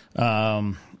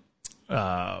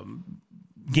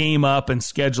game up and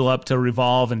schedule up to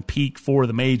revolve and peak for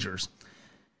the majors.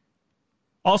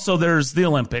 Also, there's the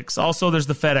Olympics. Also, there's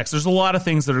the FedEx. There's a lot of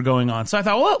things that are going on. So I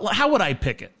thought, well, how would I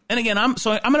pick it? And again, I'm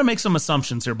going to make some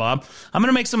assumptions here, Bob. I'm going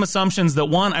to make some assumptions that,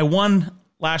 one, I won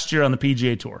last year on the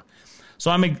PGA Tour. So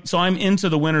I'm into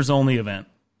the winners only event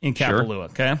in Kapalua. Sure.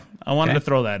 Okay, I wanted to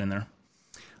throw that in there.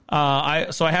 I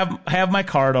have my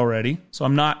card already, so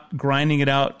I'm not grinding it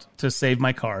out to save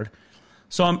my card.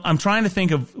 So I'm trying to think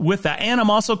of with that, and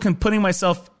I'm also putting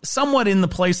myself somewhat in the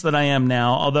place that I am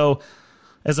now. Although,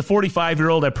 as a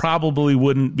 45-year-old, I probably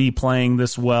wouldn't be playing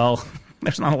this well.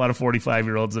 There's not a lot of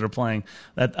 45-year-olds that are playing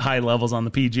at high levels on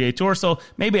the PGA Tour, so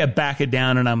maybe I back it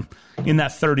down and I'm in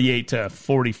that 38 to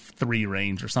 43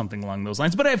 range or something along those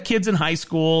lines. But I have kids in high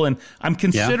school, and I'm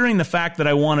considering the fact that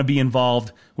I want to be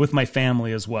involved with my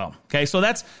family as well. Okay, so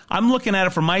I'm looking at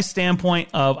it from my standpoint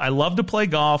of I love to play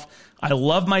golf. I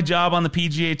love my job on the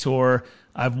PGA Tour.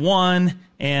 I've won,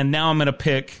 and now I'm going to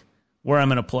pick where I'm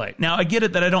going to play. Now, I get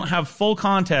it that I don't have full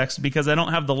context because I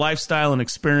don't have the lifestyle and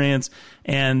experience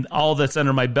and all that's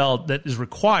under my belt that is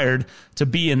required to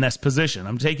be in this position.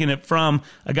 I'm taking it from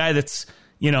a guy that's,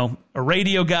 a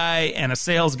radio guy and a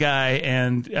sales guy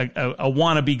and a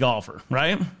wannabe golfer,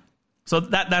 right? So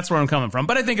that's where I'm coming from.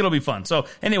 But I think it'll be fun. So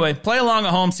anyway, play along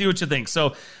at home, see what you think.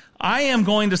 So I am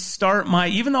going to start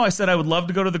even though I said I would love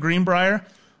to go to the Greenbrier,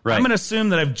 right, I'm going to assume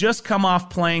that I've just come off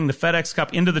playing the FedEx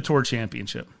Cup into the Tour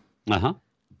Championship. Uh-huh.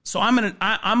 So I'm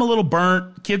a little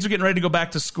burnt. Kids are getting ready to go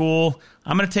back to school.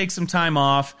 I'm going to take some time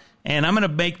off, and I'm going to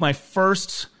make my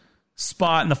first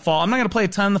spot in the fall. I'm not going to play a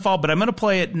ton in the fall, but I'm going to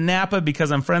play at Napa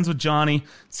because I'm friends with Johnny.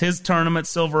 It's his tournament,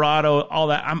 Silverado, all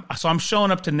that. I'm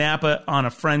showing up to Napa on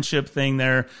a friendship thing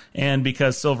there, and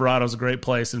because Silverado is a great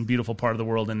place and beautiful part of the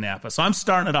world in Napa. So I'm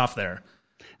starting it off there.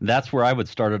 That's where I would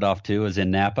start it off too, is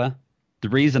in Napa. The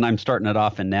reason I'm starting it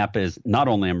off in Napa is not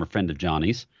only I'm a friend of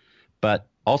Johnny's, but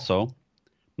also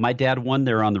my dad won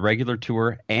there on the regular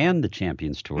tour and the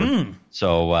Champions Tour.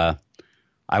 So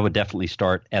I would definitely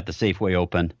start at the Safeway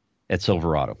Open at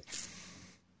Silverado.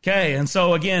 Okay, and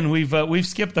so again, we've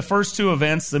skipped the first two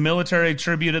events: the military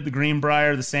tribute at the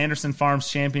Greenbrier, the Sanderson Farms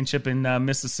Championship in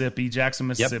Mississippi, Jackson,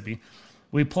 Mississippi. Yep.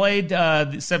 We played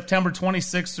September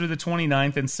 26th through the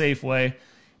 29th in Safeway,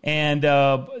 and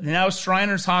now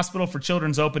Shriners Hospital for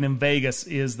Children's Open in Vegas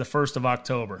is the 1st of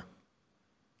October.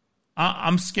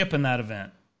 I'm skipping that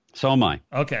event. So am I.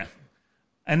 Okay,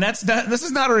 and this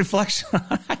is not a reflection.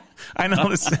 I know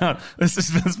this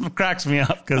cracks me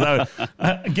up because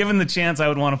given the chance, I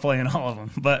would want to play in all of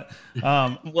them. But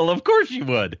well, of course you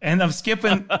would. And I'm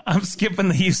skipping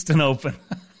the Houston Open.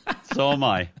 So am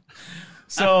I.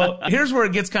 So here's where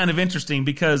it gets kind of interesting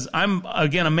because I'm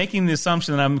making the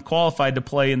assumption that I'm qualified to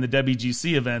play in the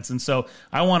WGC events. And so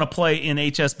I want to play in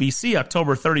HSBC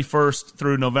October 31st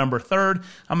through November 3rd.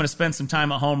 I'm going to spend some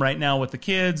time at home right now with the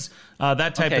kids,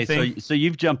 that type of thing. So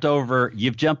you've jumped over a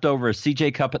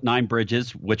CJ Cup at Nine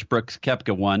Bridges, which Brooks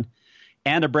Koepka won,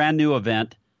 and a brand new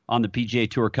event on the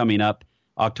PGA Tour coming up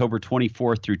October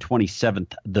 24th through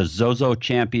 27th, the Zozo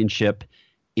Championship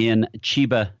in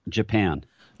Chiba, Japan.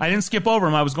 I didn't skip over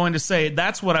them. I was going to say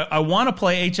that's what I want to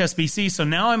play HSBC. So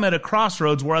now I'm at a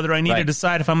crossroads whether I need to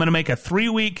decide if I'm going to make a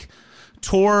 3-week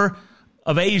tour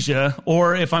of Asia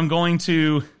or if I'm going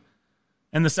to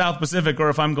in the South Pacific or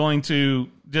if I'm going to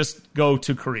just go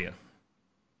to Korea.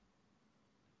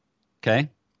 Okay.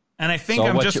 And I think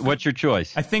what's your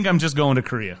choice? I think I'm just going to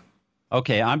Korea.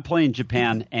 Okay, I'm playing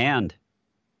Japan and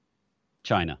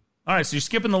China. All right, so you're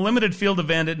skipping the limited field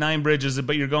event at Nine Bridges,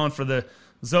 but you're going for the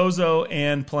Zozo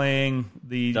and playing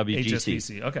the WGC.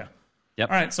 HSBC. Okay. Yep.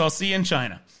 All right, so I'll see you in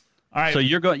China. All right. So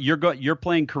you're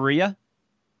playing Korea?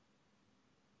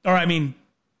 Or I mean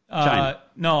China.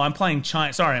 No, I'm playing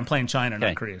China. Sorry, I'm playing China,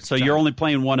 not Korea. So China. you're only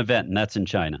playing one event, and that's in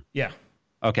China. Yeah.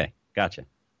 Okay, gotcha.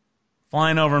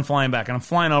 Flying over and flying back, and I'm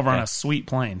flying over on a sweet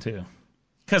plane too,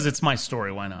 because it's my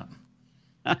story. Why not?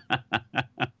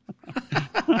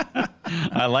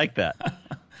 I like that.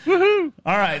 Woohoo!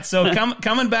 All right, so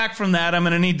coming back from that, I'm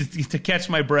going to need to catch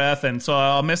my breath, and so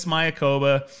I'll miss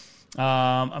Mayakoba.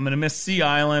 I'm going to miss Sea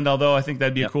Island, although I think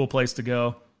that'd be a cool place to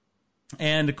go.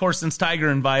 And, of course, since Tiger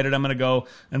invited, I'm going to go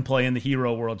and play in the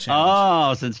Hero World Challenge.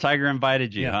 Oh, since Tiger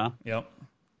invited you, huh? Yep.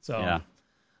 So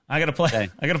I got to play. Okay.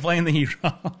 I got to play in the Hero.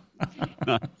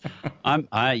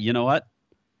 You know what?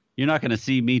 You're not going to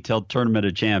see me till Tournament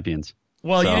of Champions.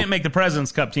 Well, you didn't make the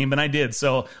President's Cup team, but I did.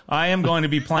 So I am going to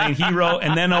be playing Hero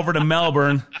and then over to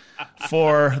Melbourne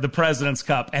for the President's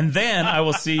Cup. And then I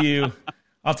will see you.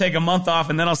 I'll take a month off,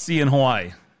 and then I'll see you in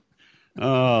Hawaii.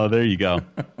 Oh, there you go.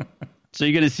 So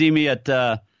you're going to see me at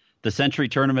the Century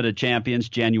Tournament of Champions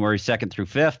January 2nd through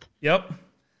 5th? Yep.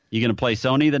 You going to play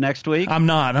Sony the next week? I'm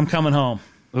not. I'm coming home.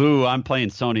 Ooh, I'm playing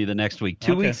Sony the next week.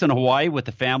 2 weeks in Hawaii with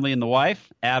the family and the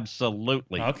wife?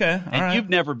 Absolutely. Okay. And you've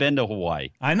never been to Hawaii.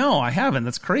 I know. I haven't.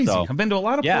 That's crazy. So, I've been to a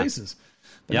lot of places,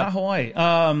 but not Hawaii.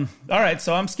 All right.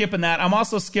 So I'm skipping that. I'm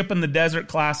also skipping the Desert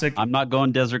Classic. I'm not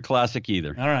going Desert Classic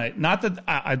either. All right. Not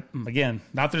that,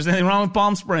 not there's anything wrong with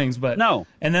Palm Springs, but. No.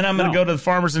 And then I'm going to go to the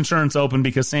Farmers Insurance Open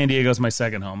because San Diego's my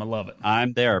second home. I love it.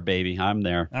 I'm there, baby. I'm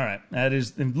there. All right. That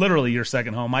is literally your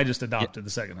second home. I just adopted the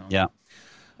second home. Yeah.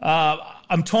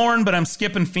 I'm torn, but I'm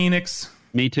skipping Phoenix.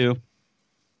 Me too.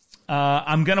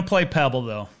 I'm going to play Pebble,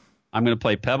 though. I'm going to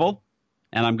play Pebble,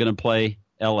 and I'm going to play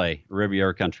L.A.,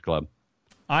 Riviera Country Club.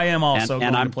 I am also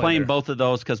and I'm to play playing there. both of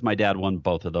those because my dad won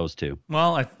both of those too.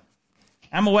 Well,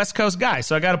 I'm a West Coast guy,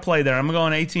 so I got to play there. I'm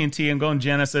going AT&T, I'm going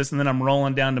Genesis, and then I'm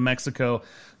rolling down to Mexico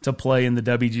to play in the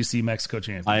WGC Mexico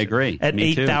Championship. I agree. At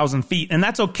 8,000 feet. And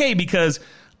that's okay because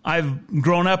I've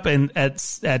grown up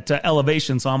at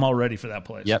elevation, so I'm all ready for that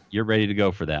place. Yep, you're ready to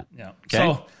go for that. Yeah. Okay.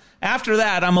 So after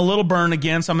that, I'm a little burned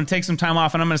again, so I'm going to take some time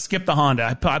off, and I'm going to skip the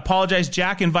Honda. I apologize.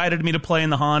 Jack invited me to play in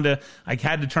the Honda. I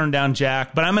had to turn down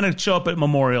Jack, but I'm going to show up at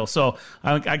Memorial. So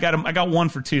I got 1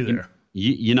 for 2 there.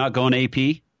 You're not going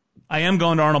AP? I am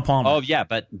going to Arnold Palmer. Oh, yeah,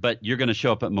 but you're going to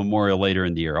show up at Memorial later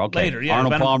in the year. Okay. Later, yeah.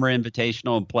 Arnold Palmer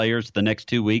Invitational and Players the next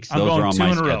 2 weeks. Those are on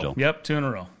my schedule. Yep, 2 in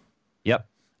a row. Yep.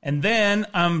 And then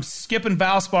I'm skipping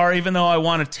Valspar, even though I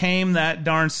want to tame that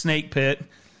darn snake pit.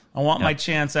 I want my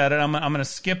chance at it. I'm going to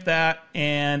skip that,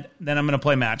 and then I'm going to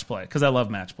play match play because I love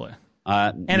match play.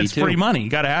 And it's free money. You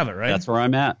got to have it, right? That's where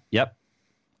I'm at. Yep.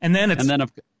 And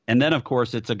then of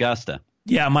course it's Augusta.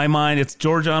 Yeah, my mind. It's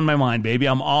Georgia on my mind, baby.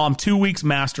 I'm 2 weeks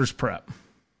Masters prep.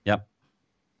 Yep.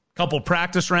 couple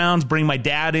practice rounds, bring my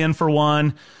dad in for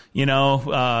one, get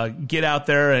out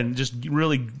there and just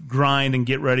really grind and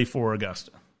get ready for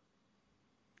Augusta.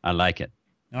 I like it.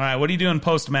 All right, what are you doing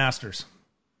post-Masters?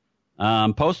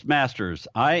 Post-Masters,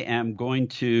 I am going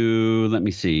to, let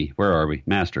me see, where are we?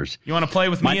 Masters. You want to play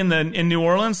with me in New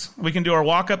Orleans? We can do our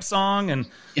walk-up song and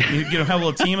have a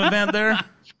little team event there.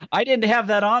 I didn't have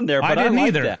that on there, but I didn't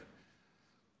either. That.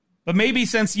 But maybe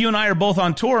since you and I are both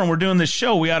on tour and we're doing this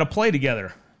show, we ought to play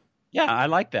together. Yeah, I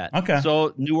like that. Okay.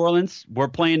 So New Orleans, we're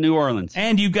playing New Orleans.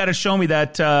 And you've got to show me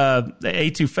that the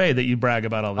etouffee that you brag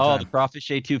about all the time. Oh, the crawfish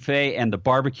etouffee and the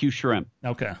barbecue shrimp.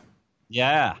 Okay.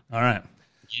 Yeah. All right.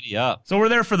 Giddy up. So we're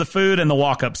there for the food and the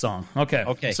walk-up song.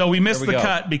 Okay. So we missed the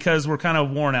cut because we're kind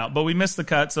of worn out. But we missed the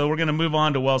cut, so we're going to move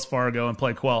on to Wells Fargo and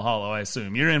play Quail Hollow, I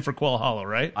assume. You're in for Quail Hollow,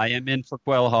 right? I am in for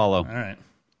Quail Hollow. All right.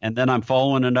 And then I'm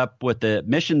following it up with the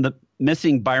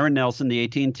missing Byron Nelson, the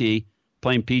AT&T,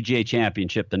 playing PGA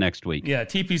Championship the next week. Yeah,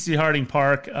 TPC Harding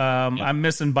Park. I'm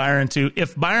missing Byron, too.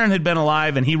 If Byron had been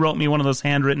alive and he wrote me one of those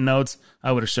handwritten notes,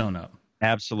 I would have shown up.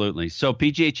 Absolutely. So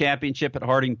PGA Championship at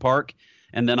Harding Park.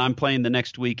 And then I'm playing the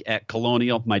next week at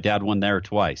Colonial. My dad won there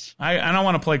twice. I don't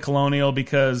want to play Colonial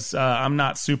because I'm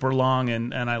not super long,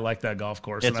 and I like that golf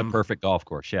course. It's a perfect golf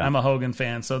course, yeah. I'm a Hogan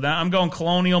fan, so I'm going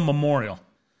Colonial Memorial.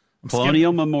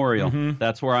 Memorial. Mm-hmm.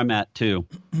 That's where I'm at, too.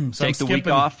 So Take the week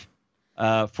off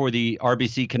for the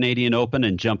RBC Canadian Open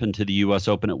and jump into the U.S.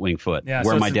 Open at Winged Foot,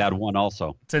 where my dad won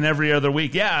also. It's in every other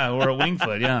week. Yeah, or at Winged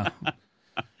Foot, yeah.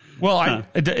 Well,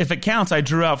 if it counts, I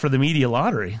drew out for the media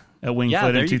lottery at Winged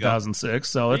Foot in 2006,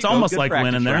 so it's almost like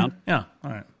winning there. Round. Yeah,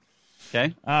 all right.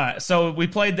 Okay. All right, so we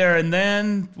played there, and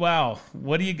then, wow,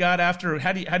 what do you got after?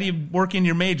 How do you work in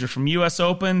your major from U.S.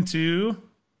 Open to?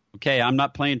 Okay, I'm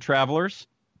not playing Travelers,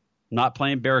 not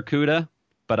playing Barracuda,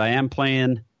 but I am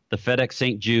playing the FedEx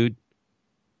St. Jude.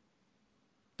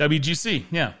 WGC,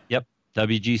 yeah. Yep,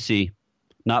 WGC.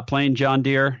 Not playing John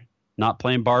Deere, not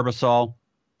playing Barbasol,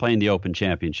 playing the Open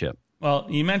Championship. Well,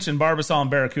 you mentioned Barbasol and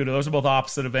Barracuda. Those are both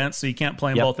opposite events, so you can't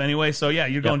play them both anyway. So, yeah,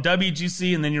 you're going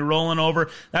WGC, and then you're rolling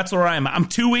over. That's where I am. I'm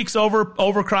 2 weeks over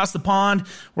across the pond.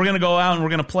 We're going to go out, and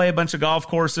we're going to play a bunch of golf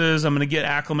courses. I'm going to get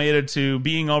acclimated to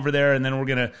being over there, and then we're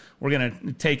going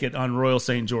to take it on Royal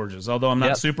St. George's, although I'm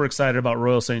not super excited about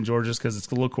Royal St. George's because it's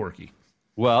a little quirky.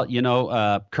 Well,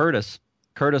 Curtis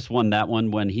won that one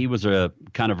when he was a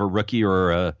kind of a rookie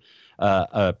or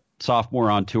a sophomore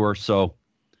on tour, so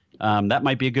that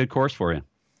might be a good course for you.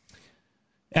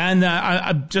 And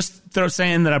I'm just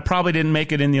saying that I probably didn't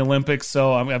make it in the Olympics,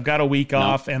 so I've got a week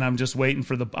off, and I'm just waiting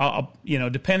for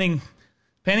depending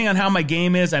on how my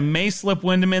game is, I may slip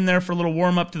Wyndham in there for a little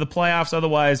warm-up to the playoffs.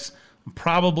 Otherwise, I'm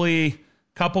probably a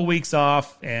couple weeks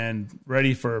off and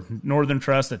ready for Northern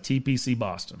Trust at TPC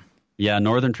Boston. Yeah,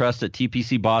 Northern Trust at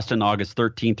TPC Boston, August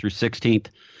 13th through 16th.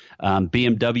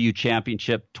 BMW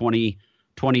Championship, 20th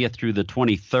through the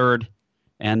 23rd.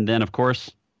 And then, of course,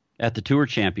 at the Tour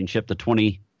Championship, the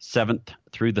 27th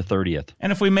through the 30th.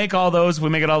 And if we make all those, if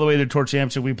we make it all the way to the Tour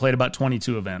Championship, we played about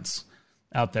 22 events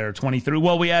out there. 23.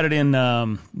 Well, we added in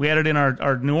our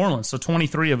New Orleans, so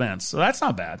 23 events. So that's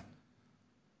not bad.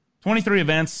 23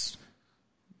 events.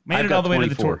 Made it all the way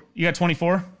 24. To the Tour. You got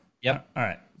 24? Yep. All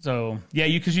right. So, yeah,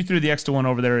 because you threw the extra one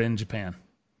over there in Japan.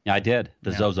 Yeah, I did.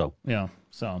 The Zozo. Yeah.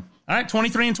 So, all right,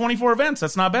 23 and 24 events.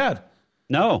 That's not bad.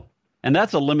 No. And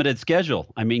that's a limited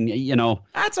schedule. I mean,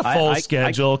 that's a full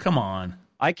schedule. Come on.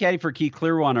 I caddied for Keith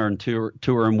Clearwater on tour,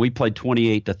 and we played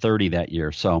 28 to 30 that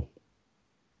year. So,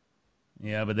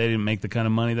 yeah, but they didn't make the kind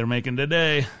of money they're making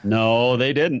today. No,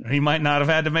 they didn't. He might not have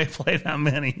had to play that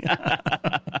many.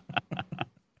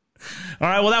 All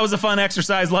right, well, that was a fun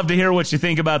exercise. Love to hear what you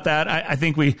think about that. I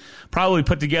think we probably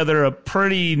put together a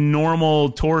pretty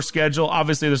normal tour schedule.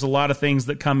 Obviously, there's a lot of things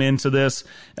that come into this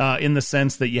in the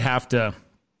sense that you have to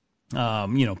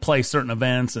play certain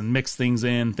events and mix things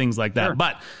in, things like that. Sure.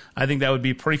 But I think that would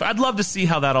be pretty fun. I'd love to see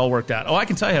how that all worked out. Oh, I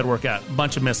can tell you how it worked out. A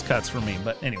bunch of missed cuts for me.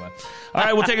 But anyway. All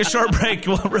right, we'll take a short break.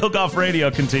 Real Golf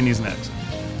Radio continues next.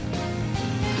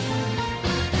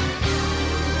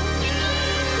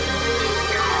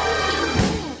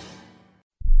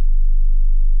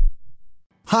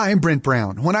 Hi, I'm Brent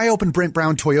Brown. When I opened Brent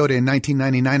Brown Toyota in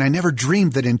 1999, I never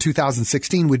dreamed that in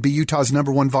 2016 would be Utah's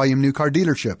 #1 volume new car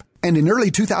dealership. And in early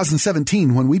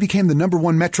 2017, when we became the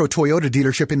 #1 Metro Toyota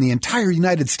dealership in the entire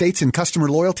United States in customer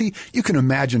loyalty, you can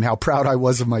imagine how proud I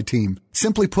was of my team.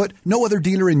 Simply put, no other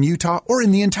dealer in Utah, or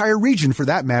in the entire region for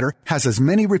that matter, has as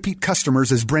many repeat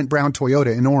customers as Brent Brown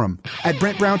Toyota in Orem. At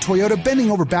Brent Brown Toyota, bending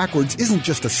over backwards isn't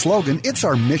just a slogan, it's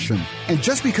our mission. And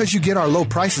just because you get our low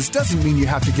prices doesn't mean you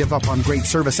have to give up on great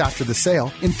service after the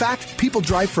sale. In fact, people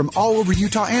drive from all over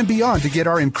Utah and beyond to get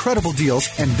our incredible deals,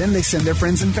 and then they send their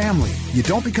friends and family. You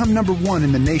don't become #1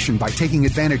 in the nation by taking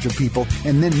advantage of people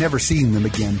and then never seeing them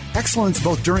again. Excellence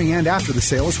both during and after the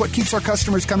sale is what keeps our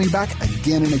customers coming back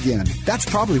again and again. That's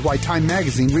probably why Time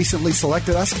Magazine recently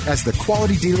selected us as the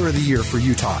Quality Dealer of the Year for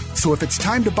Utah. So if it's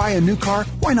time to buy a new car,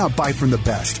 why not buy from the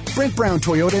best? Brent Brown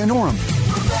Toyota in Orem.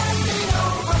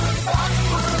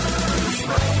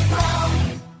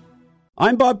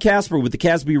 I'm Bob Casper with the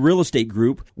Casby Real Estate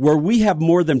Group, where we have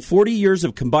more than 40 years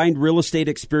of combined real estate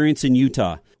experience in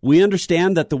Utah. We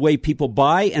understand that the way people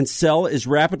buy and sell is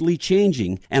rapidly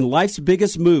changing, and life's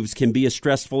biggest moves can be a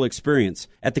stressful experience.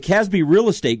 At the Casby Real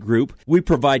Estate Group, we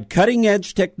provide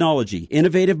cutting-edge technology,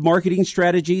 innovative marketing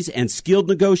strategies, and skilled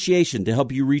negotiation to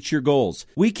help you reach your goals.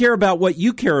 We care about what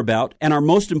you care about, and our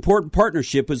most important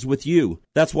partnership is with you.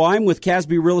 That's why I'm with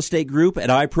Casby Real Estate Group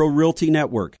at iPro Realty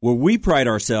Network, where we pride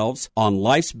ourselves on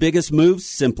life's biggest moves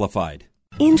simplified.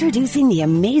 Introducing the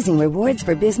Amazing Rewards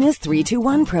for Business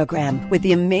 3-2-1 program. With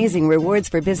the Amazing Rewards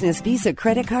for Business Visa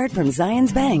credit card from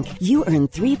Zions Bank, you earn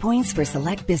 3 points for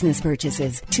select business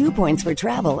purchases, 2 points for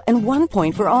travel, and 1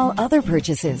 point for all other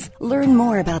purchases. Learn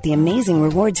more about the Amazing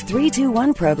Rewards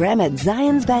 3-2-1 program at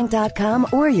zionsbank.com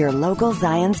or your local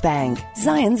Zions Bank.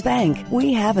 Zions Bank,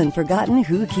 we haven't forgotten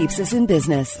who keeps us in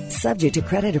business. Subject to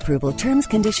credit approval, terms,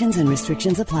 conditions, and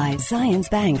restrictions apply. Zions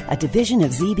Bank, a division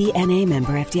of ZBNA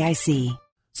member FDIC.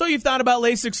 So you've thought about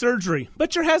LASIK surgery,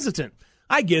 but you're hesitant.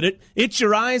 I get it. It's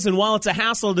your eyes, and while it's a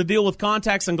hassle to deal with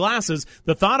contacts and glasses,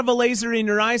 the thought of a laser in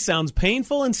your eye sounds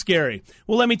painful and scary.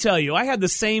 Well, let me tell you, I had the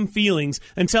same feelings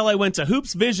until I went to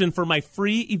Hoops Vision for my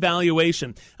free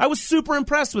evaluation. I was super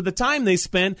impressed with the time they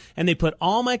spent, and they put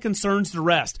all my concerns to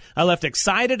rest. I left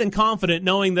excited and confident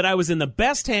knowing that I was in the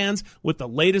best hands with the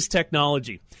latest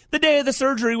technology. The day of the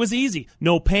surgery was easy.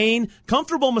 No pain,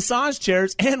 comfortable massage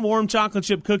chairs, and warm chocolate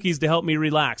chip cookies to help me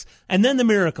relax. And then the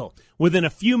miracle. Within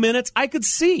a few minutes, I could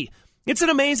see. It's an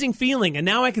amazing feeling, and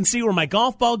now I can see where my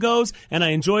golf ball goes, and I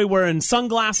enjoy wearing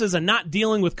sunglasses and not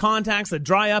dealing with contacts that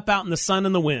dry up out in the sun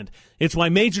and the wind. It's why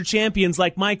major champions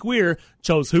like Mike Weir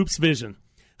chose Hoops Vision.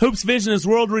 Hoops Vision is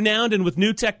world-renowned, and with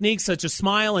new techniques such as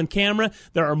Smile and Camera,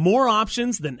 there are more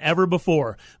options than ever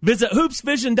before. Visit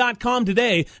hoopsvision.com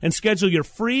today and schedule your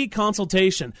free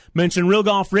consultation. Mention Real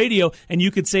Golf Radio, and you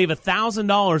could save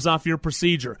 $1,000 off your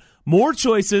procedure. More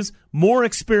choices, more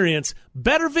experience,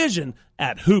 better vision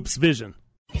at Hoops Vision.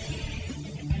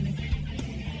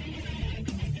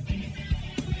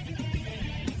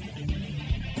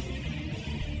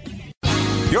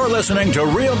 You're listening to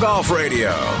Real Golf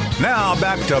Radio. Now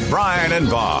back to Brian and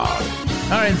Bob.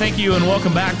 All right, thank you, and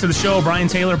welcome back to the show. Brian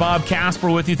Taylor, Bob Casper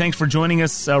with you. Thanks for joining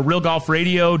us.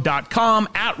 RealGolfRadio.com.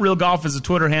 At Real Golf is a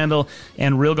Twitter handle,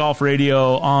 and Real Golf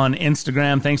Radio on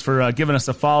Instagram. Thanks for giving us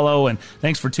a follow, and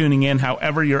thanks for tuning in.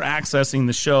 However you're accessing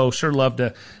the show, sure love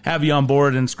to have you on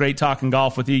board, and it's great talking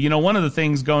golf with you. You know, one of the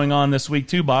things going on this week,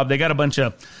 too, Bob, they got a bunch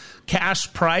of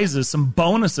cash prizes, some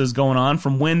bonuses going on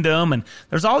from Wyndham, and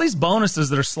there's all these bonuses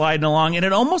that are sliding along, and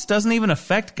it almost doesn't even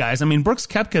affect guys. I mean, Brooks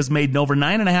Koepka's made over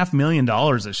 $9.5 million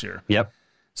this year. Yep.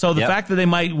 So the fact that they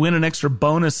might win an extra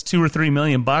bonus $2 or $3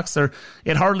 million,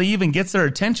 it hardly even gets their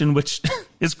attention, which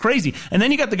is crazy. And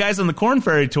then you got the guys on the Korn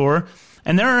Ferry Tour,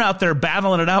 and they're out there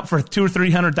battling it out for $200,000 or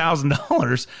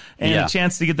 $300,000 and a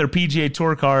chance to get their PGA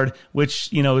Tour card,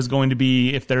 which, you know, is going to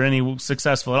be, if they're any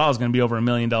successful at all, is going to be over $1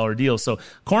 million deal. So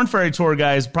Korn Ferry Tour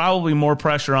guys, probably more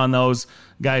pressure on those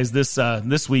guys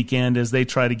this weekend as they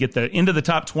try to get into the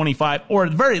top 25, or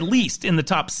at the very least in the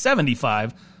top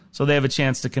 75, so they have a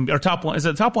chance to compete. Or top one, is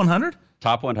it top 100?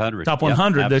 Top 100. Top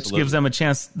 100. That gives them a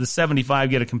chance. The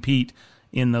 75 get to compete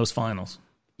in those finals.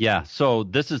 Yeah, so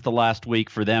this is the last week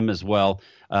for them as well,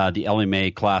 the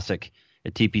LMA Classic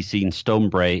at TPC in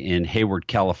Stonebrae in Hayward,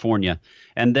 California.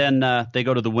 And then they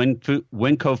go to the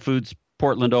Winco Foods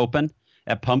Portland Open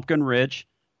at Pumpkin Ridge,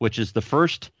 which is the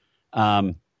first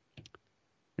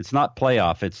it's not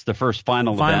playoff, it's the first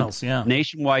finals event. Yeah.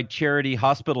 Nationwide Charity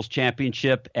Hospitals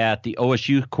Championship at the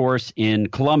OSU course in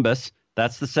Columbus.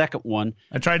 That's the second one.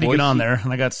 I tried to get on there,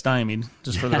 and I got stymied,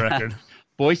 just for the record.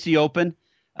 Boise Open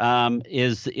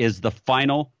is the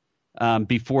final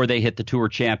before they hit the Tour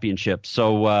Championship.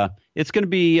 So it's going to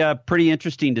be pretty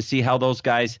interesting to see how those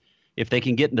guys, if they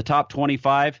can get in the top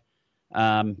 25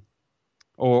 or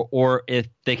or if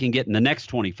they can get in the next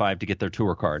 25 to get their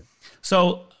tour card.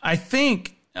 So I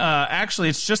think actually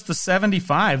it's just the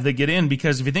 75 that get in,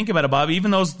 because if you think about it, Bob,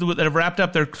 even those that have wrapped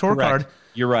up their tour card.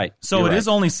 You're right. So it is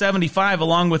only 75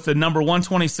 along with the number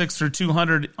 126 through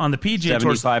 200 on the PGA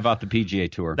Tour. 75 off the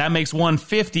PGA Tour. That makes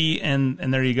 150, and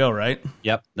there you go, right?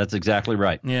 Yep, that's exactly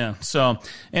right. Yeah. So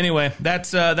anyway,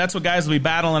 that's what guys will be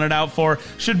battling it out for.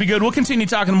 Should be good. We'll continue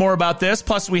talking more about this.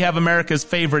 Plus, we have America's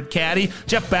favorite caddy,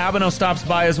 Jeff Babineau, stops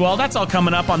by as well. That's all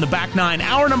coming up on the Back Nine,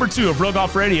 hour number 2 of Real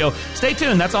Golf Radio. Stay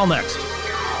tuned. That's all next.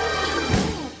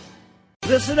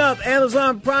 Listen up,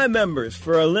 Amazon Prime members.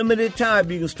 For a limited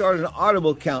time, you can start an Audible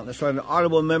account. That's right, an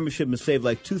Audible membership and save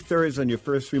like 2/3 on your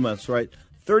first 3 months, right?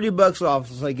 $30 off.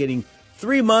 It's like getting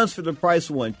 3 months for the price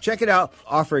of one. Check it out.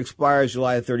 Offer expires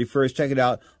July 31st. Check it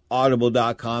out,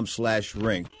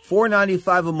 audible.com/ring.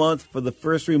 $4.95 a month for the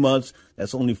first 3 months.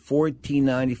 That's only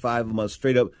 $14.95 a month.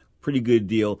 Straight up, pretty good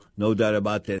deal. No doubt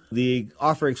about that. The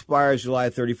offer expires July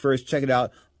 31st. Check it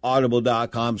out,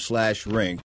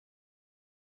 audible.com/ring.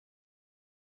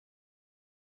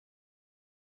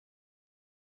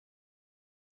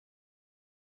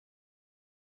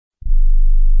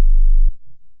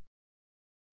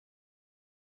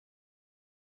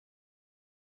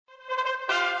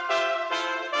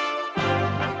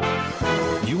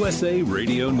 USA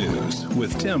Radio News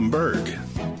with Tim Berg.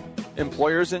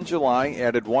 Employers in July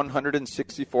added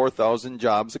 164,000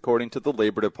 jobs, according to the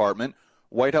Labor Department.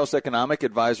 White House economic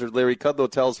advisor Larry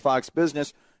Kudlow tells Fox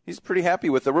Business he's pretty happy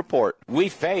with the report. We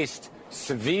faced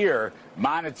severe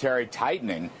monetary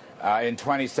tightening in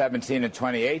 2017 and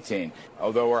 2018,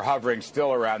 although we're hovering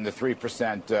still around the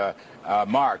 3%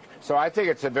 mark. So I think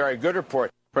it's a very good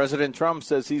report. President Trump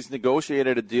says he's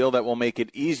negotiated a deal that will make it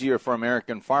easier for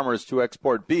American farmers to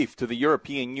export beef to the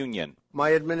European Union.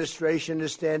 My administration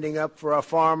is standing up for our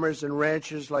farmers and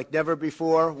ranchers like never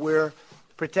before. We're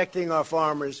protecting our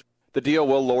farmers. The deal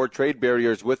will lower trade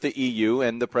barriers with the EU,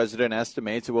 and the president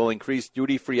estimates it will increase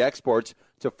duty-free exports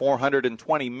to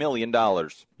 $420 million.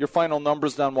 Your final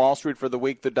numbers on Wall Street for the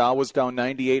week. The Dow was down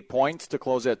 98 points to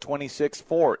close at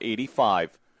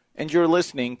 26,485. And you're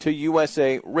listening to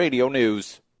USA Radio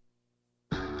News.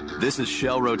 This is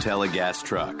Shell Rotella gas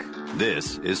truck.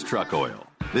 This is truck oil.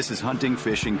 This is hunting,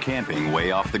 fishing, camping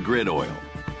way off the grid oil.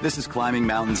 This is climbing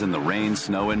mountains in the rain,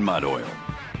 snow, and mud oil.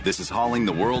 This is hauling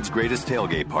the world's greatest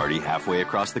tailgate party halfway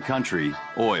across the country,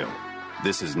 oil.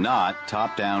 This is not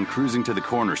top-down cruising to the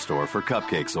corner store for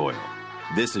cupcakes oil.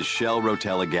 This is Shell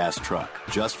Rotella gas truck,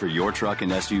 just for your truck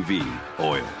and SUV,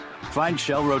 oil. Find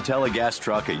Shell Rotella gas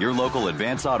truck at your local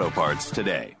Advance Auto Parts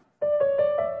today.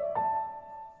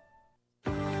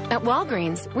 At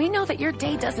Walgreens, we know that your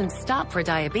day doesn't stop for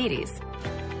diabetes.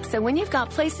 So when you've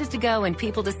got places to go and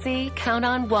people to see, count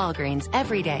on Walgreens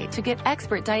every day to get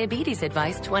expert diabetes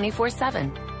advice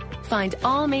 24/7. Find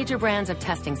all major brands of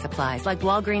testing supplies like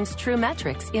Walgreens True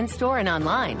Metrics in-store and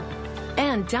online.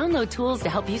 And download tools to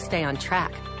help you stay on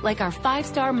track, like our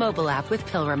 5-star mobile app with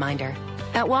Pill Reminder.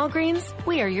 At Walgreens,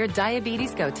 we are your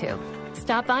diabetes go-to.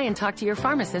 Stop by and talk to your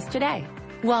pharmacist today.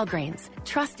 Walgreens,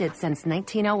 trusted since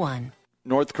 1901.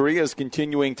 North Korea is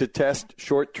continuing to test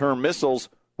short-term missiles.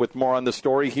 With more on the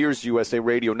story, here's USA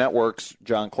Radio Network's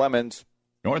John Clemens.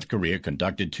 North Korea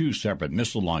conducted 2 separate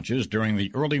missile launches during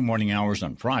the early morning hours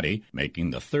on Friday, making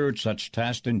the 3rd such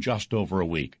test in just over a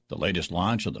week. The latest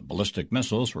launch of the ballistic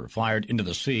missiles were fired into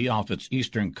the sea off its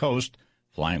eastern coast,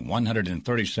 flying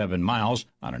 137 miles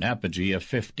on an apogee of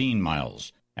 15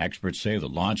 miles. Experts say the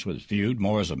launch was viewed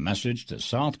more as a message to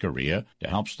South Korea to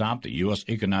help stop the U.S.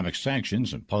 economic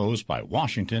sanctions imposed by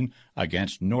Washington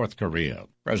against North Korea.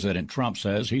 President Trump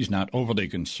says he's not overly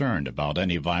concerned about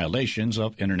any violations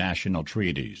of international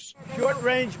treaties.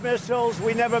 Short-range missiles,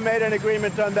 we never made an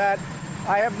agreement on that.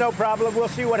 I have no problem. We'll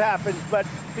see what happens. But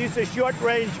these are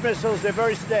short-range missiles. They're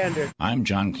very standard. I'm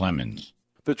John Clemens.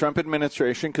 The Trump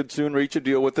administration could soon reach a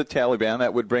deal with the Taliban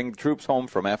that would bring troops home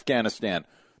from Afghanistan.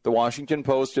 The Washington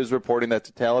Post is reporting that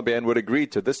the Taliban would agree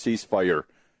to the ceasefire.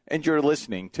 And you're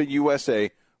listening to USA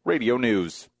Radio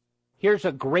News. Here's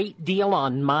a great deal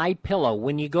on MyPillow.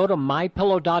 When you go to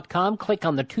MyPillow.com, click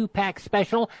on the 2-pack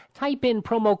special, type in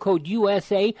promo code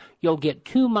USA, you'll get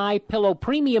 2 MyPillow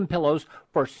premium pillows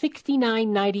for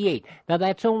 $69.98. Now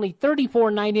that's only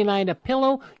 $34.99 a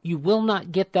pillow. You will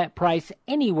not get that price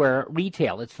anywhere at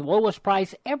retail. It's the lowest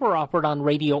price ever offered on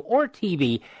radio or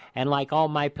TV. And like all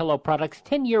MyPillow products,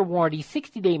 10-year warranty,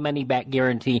 60-day money-back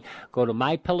guarantee. Go to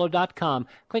MyPillow.com,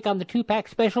 click on the 2-pack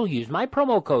special, use my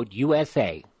promo code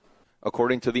USA.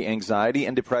 According to the Anxiety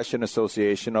and Depression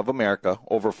Association of America,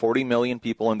 over 40 million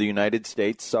people in the United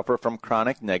States suffer from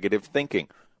chronic negative thinking.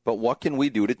 But what can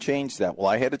we do to change that? Well,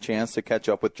 I had a chance to catch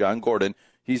up with John Gordon.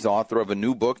 He's author of a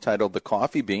new book titled The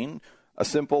Coffee Bean, A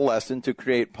Simple Lesson to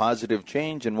Create Positive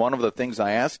Change. And one of the things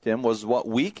I asked him was what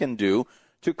we can do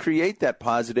to create that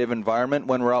positive environment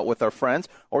when we're out with our friends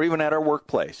or even at our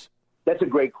workplace. That's a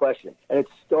great question. And it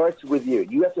starts with you.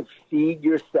 You have to feed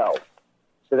yourself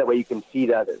so that way you can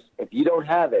feed others. If you don't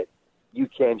have it, you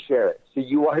can't share it. So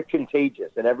you are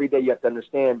contagious. And every day you have to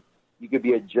understand you could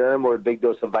be a germ or a big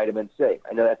dose of vitamin C.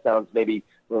 I know that sounds maybe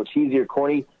a little cheesy or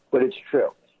corny, but it's true.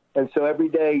 And so every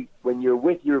day when you're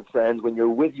with your friends, when you're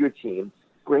with your team,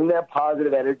 bring that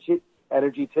positive energy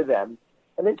to them,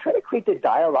 and then try to create the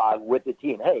dialogue with the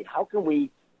team. Hey, how can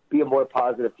we be a more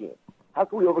positive team? How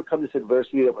can we overcome this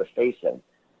adversity that we're facing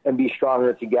and be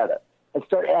stronger together? And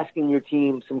start asking your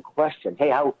team some questions. Hey,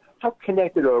 how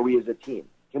connected are we as a team?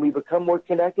 Can we become more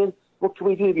connected? What can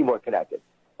we do to be more connected?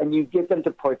 And you get them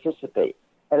to participate.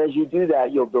 And as you do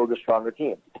that, you'll build a stronger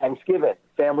team. Thanksgiving,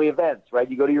 family events, right?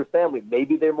 You go to your family.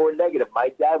 Maybe they're more negative.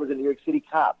 My dad was a New York City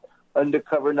cop,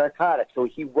 undercover narcotics, so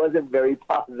he wasn't very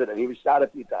positive. He was shot a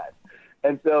few times.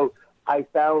 And so I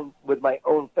found with my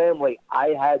own family, I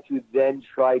had to then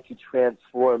try to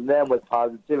transform them with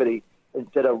positivity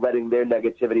instead of letting their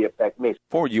negativity affect me.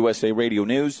 For USA Radio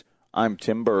News, I'm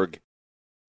Tim Berg.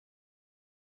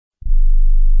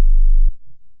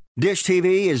 Dish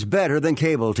TV is better than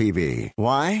cable TV.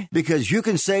 Why? Because you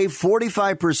can save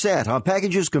 45% on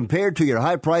packages compared to your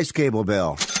high-priced cable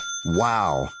bill.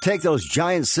 Wow. Take those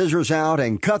giant scissors out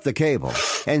and cut the cable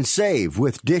and save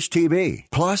with Dish TV.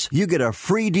 Plus, you get a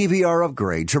free DVR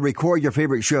upgrade to record your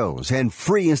favorite shows and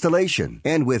free installation.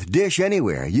 And with Dish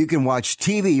Anywhere, you can watch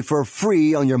TV for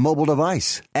free on your mobile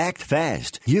device. Act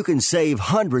fast. You can save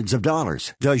hundreds of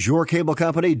dollars. Does your cable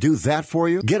company do that for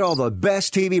you? Get all the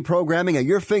best TV programming at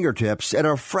your fingertips at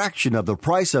a fraction of the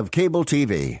price of cable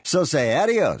TV. So say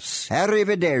adios,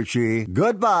 arrivederci,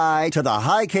 goodbye to the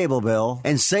high cable bill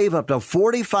and save up to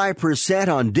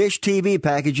 45% on Dish TV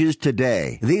packages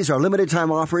today. These are limited time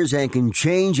offers and can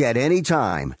change at any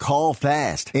time. Call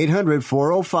fast.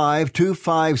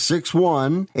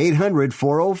 800-405-2561.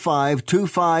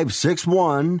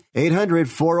 800-405-2561.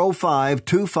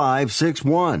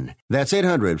 800-405-2561. That's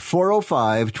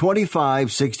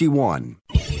 800-405-2561.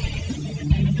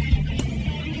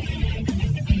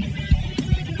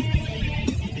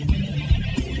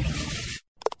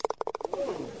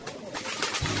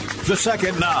 The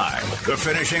second nine, the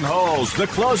finishing holes, the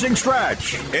closing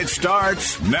stretch. It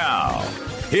starts now.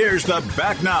 Here's the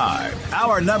back nine,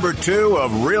 hour number 2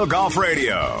 of Real Golf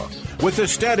Radio. With the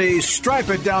steady, stripe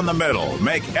it down the middle,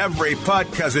 make every putt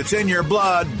because it's in your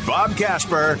blood, Bob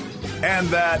Casper, and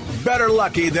that better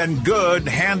lucky than good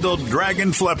handled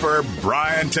dragon flipper,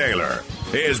 Brian Taylor.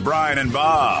 Here's Brian and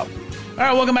Bob. All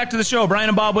right, welcome back to the show. Brian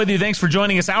and Bob with you. Thanks for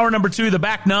joining us. Hour number 2, the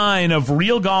back nine of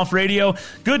Real Golf Radio.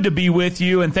 Good to be with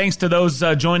you, and thanks to those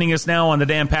joining us now on the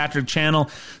Dan Patrick channel.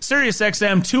 Sirius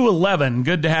XM 211,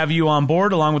 good to have you on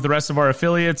board, along with the rest of our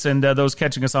affiliates and those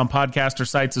catching us on podcaster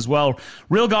sites as well.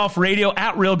 Real Golf Radio,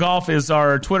 at Real Golf is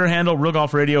our Twitter handle. Real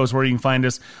Golf Radio is where you can find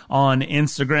us on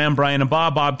Instagram. Brian and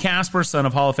Bob Casper, son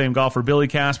of Hall of Fame golfer Billy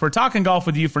Casper, talking golf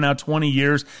with you for now 20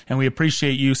 years, and we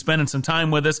appreciate you spending some time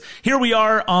with us. Here we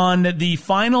are on the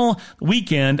final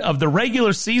weekend of the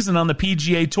regular season on the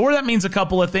PGA Tour. That means a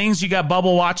couple of things. You got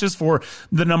bubble watches for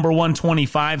the number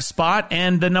 125 spot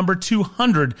and the number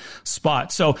 200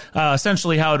 spot. So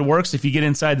essentially how it works, if you get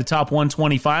inside the top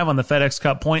 125 on the FedEx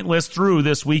Cup point list through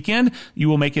this weekend, you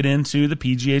will make it into the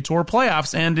PGA Tour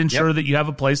playoffs and ensure that you have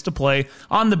a place to play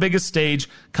on the biggest stage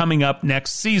coming up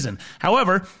next season.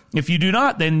 However, if you do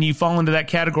not, then you fall into that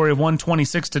category of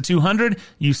 126 to 200.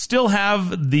 You still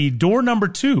have the door number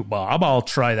 2, Bob. I'll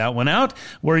try that one out,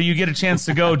 where you get a chance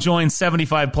to go join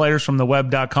 75 players from the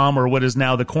web.com, or what is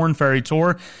now the Korn Ferry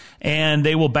Tour, and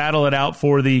they will battle it out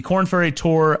for the Korn Ferry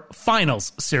Tour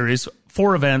Finals Series,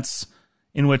 4 events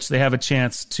in which they have a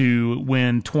chance to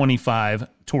win 25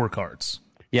 tour cards.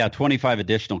 Yeah, 25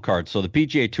 additional cards. So the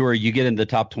PGA Tour, you get in the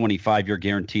top 25, you're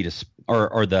guaranteed a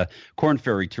or the Korn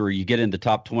Ferry Tour, you get in the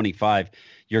top 25,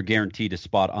 you're guaranteed a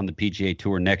spot on the PGA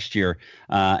Tour next year.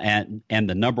 And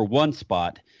the number 1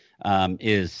 spot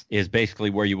is basically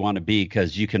where you want to be,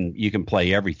 because you can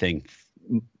play everything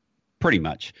pretty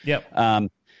much. Yep.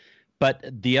 But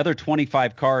the other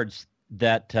 25 cards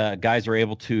that guys are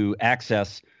able to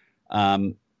access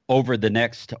over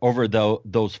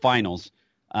those finals,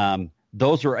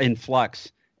 those are in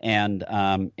flux, and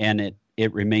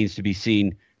it remains to be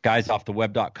seen. Guys off the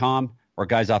web.com, or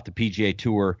guys off the PGA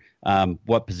Tour,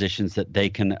 what positions that they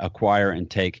can acquire and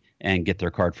take and get their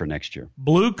card for next year.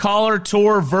 Blue Collar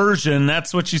Tour version,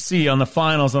 that's what you see on the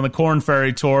finals on the Korn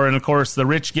Ferry Tour, and of course the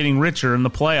rich getting richer in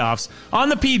the playoffs on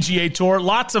the PGA Tour.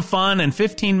 Lots of fun and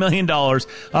 $15 million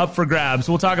up for grabs.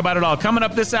 We'll talk about it all coming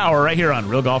up this hour right here on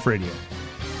Real Golf Radio.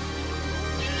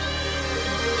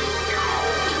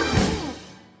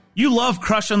 You love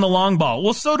crushing the long ball.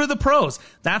 Well, so do the pros.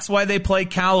 That's why they play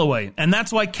Callaway. And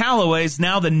that's why Callaway is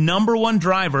now the #1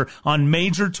 driver on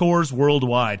major tours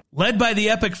worldwide. Led by the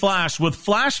Epic Flash, with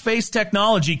Flash Face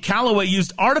technology, Callaway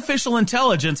used artificial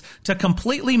intelligence to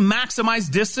completely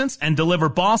maximize distance and deliver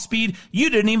ball speed you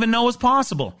didn't even know was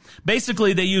possible.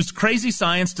 Basically, they used crazy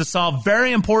science to solve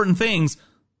very important things,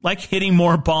 like hitting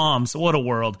more bombs. What a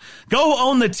world. Go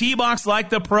own the tee box like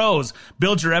the pros.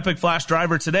 Build your Epic Flash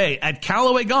driver today at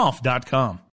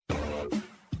CallawayGolf.com.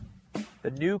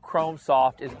 The new Chrome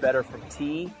Soft is better from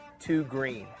tee to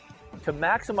green. To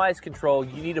maximize control,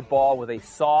 you need a ball with a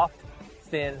soft,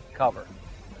 thin cover.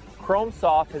 Chrome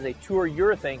Soft has a Tour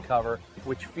urethane cover,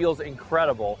 which feels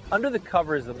incredible. Under the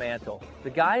cover is the mantle.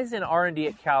 The guys in R&D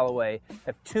at Callaway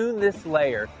have tuned this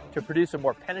layer to produce a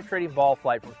more penetrating ball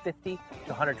flight from 50 to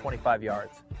 125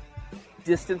 yards.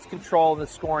 Distance control in the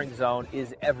scoring zone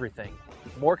is everything.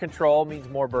 More control means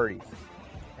more birdies.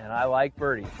 And I like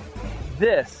birdies.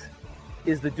 This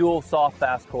is the dual soft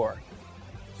fast core.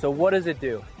 So what does it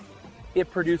do?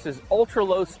 It produces ultra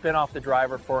low spin off the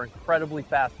driver for incredibly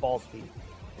fast ball speed.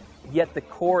 Yet the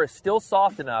core is still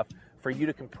soft enough for you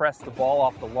to compress the ball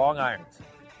off the long irons.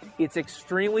 It's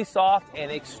extremely soft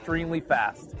and extremely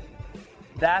fast.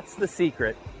 That's the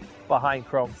secret behind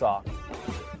Chrome Soft.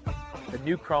 The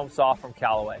new Chrome Soft from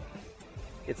Callaway.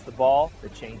 It's the ball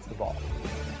that changed the ball.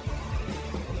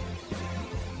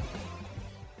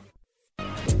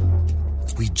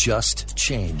 We just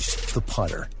changed the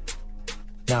putter.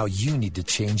 Now you need to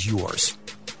change yours.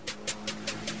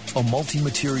 A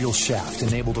multi-material shaft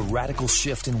enabled a radical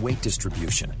shift in weight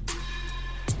distribution,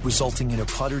 resulting in a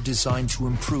putter designed to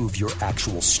improve your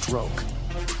actual stroke.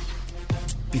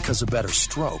 Because a better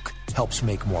stroke helps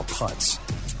make more putts.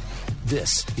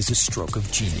 This is a stroke of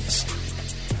genius.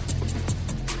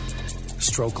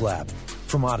 Stroke Lab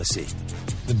from Odyssey,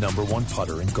 the #1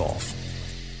 putter in golf.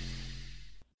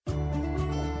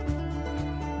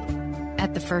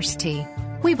 At the First Tee,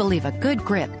 we believe a good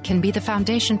grip can be the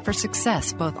foundation for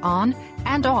success both on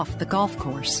and off the golf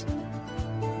course.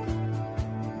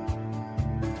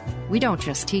 We don't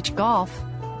just teach golf,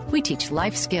 we teach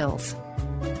life skills.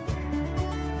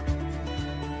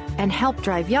 And help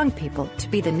drive young people to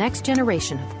be the next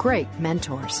generation of great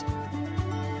mentors.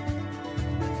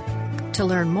 To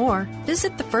learn more,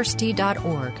 visit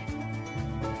thefirsttee.org.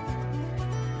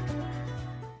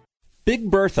 Big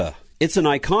Bertha. It's an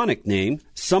iconic name,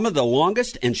 some of the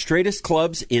longest and straightest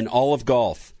clubs in all of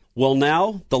golf. Well,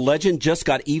 now, the legend just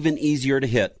got even easier to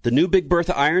hit. The new Big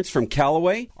Bertha irons from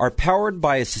Callaway are powered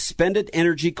by a suspended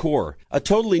energy core, a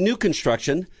totally new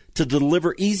construction to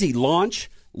deliver easy launch,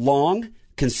 long,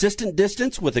 consistent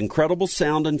distance with incredible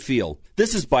sound and feel.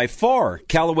 This is by far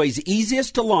Callaway's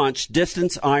easiest to launch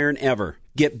distance iron ever.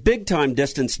 Get big time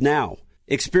distance now.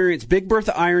 Experience Big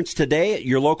Bertha irons today at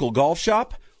your local golf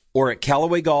shop or at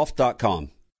CallawayGolf.com.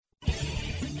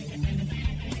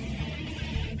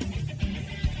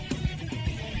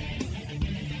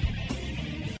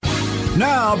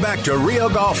 Now back to Real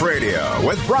Golf Radio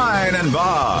with Brian and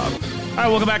Bob. All right,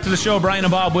 welcome back to the show. Brian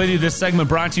and Bob with you. This segment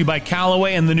brought to you by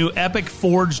Callaway and the new Epic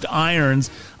Forged irons.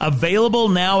 Available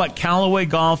now at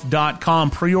CallawayGolf.com.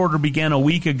 Pre-order began a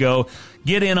week ago.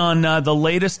 Get in on the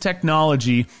latest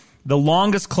technology. The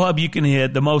longest club you can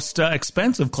hit, the most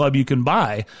expensive club you can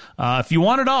buy. If you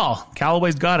want it all,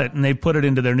 Callaway's got it, and they put it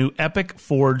into their new Epic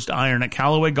Forged iron at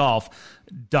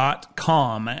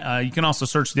CallawayGolf.com. You can also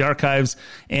search the archives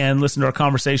and listen to our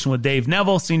conversation with Dave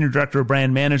Neville, Senior Director of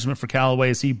Brand Management for Callaway,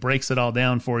 as he breaks it all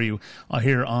down for you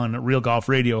here on Real Golf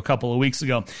Radio a couple of weeks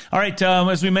ago. All right,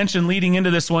 as we mentioned leading into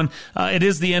this one, it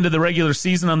is the end of the regular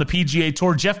season on the PGA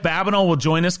Tour. Jeff Babineau will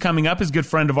join us coming up. He's a good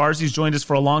friend of ours. He's joined us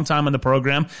for a long time on the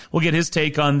program. We'll get his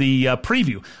take on the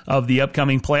preview of the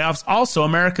upcoming playoffs. Also,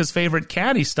 America's favorite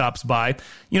caddy stops by.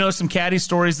 You know, some caddy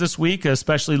stories this week,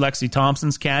 especially Lexi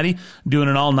Thompson's caddy doing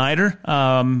an all-nighter,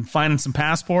 finding some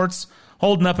passports,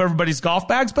 holding up everybody's golf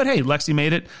bags. But, hey, Lexi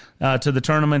made it to the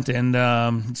tournament,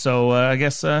 and so I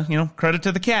guess, credit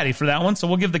to the caddy for that one. So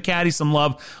we'll give the caddy some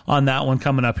love on that one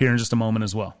coming up here in just a moment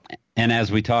as well. And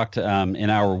as we talked in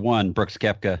hour one, Brooks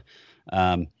Koepka,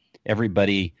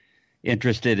 everybody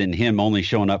interested in him only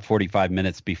showing up 45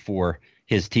 minutes before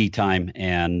his tee time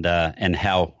and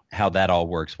how that all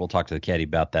works. We'll talk to the caddy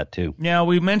about that too. Yeah,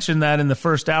 we mentioned that in the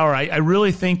first hour. I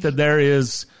really think that there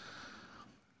is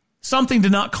something to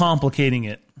not complicating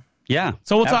it. Yeah.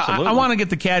 So we'll I want to get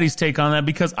the caddy's take on that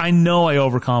because I know I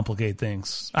overcomplicate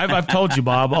things. I've told you,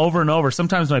 Bob, over and over.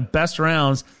 Sometimes my best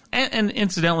rounds, and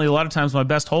incidentally, a lot of times my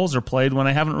best holes are played when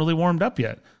I haven't really warmed up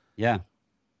yet. Yeah.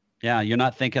 Yeah, you're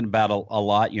not thinking about a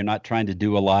lot. You're not trying to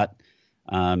do a lot.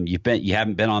 You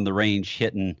haven't been on the range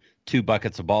hitting 2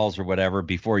 buckets of balls or whatever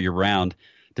before your round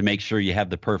to make sure you have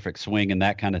the perfect swing and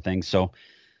that kind of thing. So,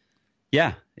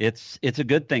 yeah, it's a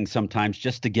good thing sometimes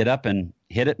just to get up and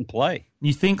hit it and play.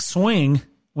 You think swing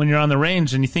when you're on the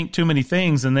range and you think too many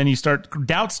things, and then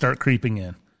doubts start creeping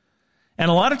in. And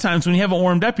a lot of times when you haven't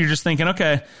warmed up, you're just thinking,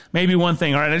 okay, maybe one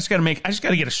thing. All right, I just got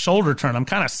to get a shoulder turn. I'm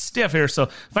kind of stiff here, so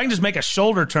if I can just make a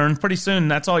shoulder turn, pretty soon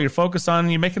that's all you're focused on.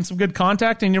 And you're making some good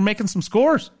contact and you're making some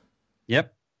scores.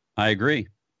 Yep, I agree.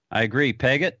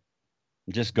 Peg it.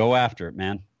 Just go after it,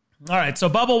 man. All right, so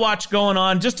bubble watch going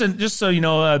on. Just so you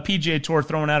know, PGA Tour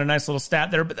throwing out a nice little stat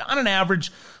there. But on an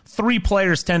average, 3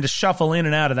 players tend to shuffle in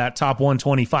and out of that top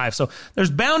 125. So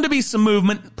there's bound to be some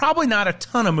movement. Probably not a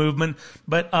ton of movement,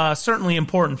 but certainly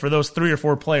important for those 3 or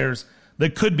 4 players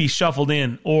that could be shuffled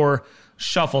in or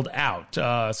shuffled out.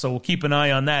 So we'll keep an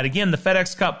eye on that. Again, the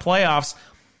FedEx Cup playoffs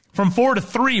from 4 to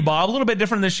 3, Bob. A little bit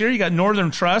different this year. You got Northern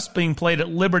Trust being played at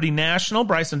Liberty National.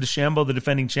 Bryson DeChambeau, the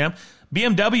defending champ.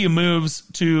 BMW moves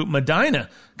to Medina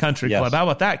Country Club. How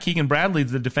about that? Keegan Bradley's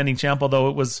the defending champ, although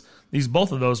it was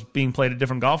both of those being played at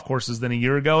different golf courses than a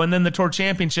year ago. And then the Tour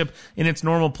Championship in its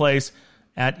normal place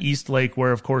at East Lake,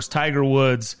 where, of course, Tiger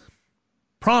Woods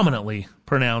prominently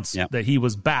pronounced that he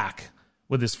was back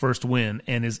with his first win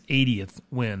and his 80th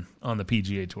win on the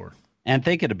PGA Tour. And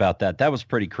thinking about that was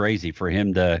pretty crazy for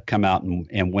him to come out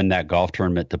and win that golf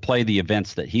tournament, to play the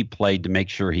events that he played, to make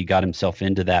sure he got himself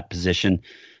into that position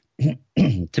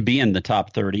to be in the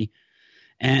top 30.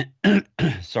 And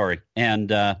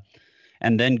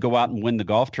and then go out and win the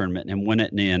golf tournament and win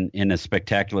it in a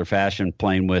spectacular fashion,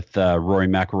 playing with Rory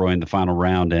McIlroy in the final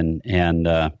round and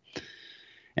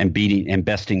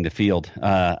besting the field.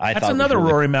 That's another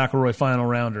Rory McIlroy final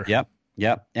rounder.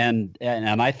 Yep. And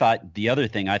I thought the other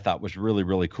thing I thought was really,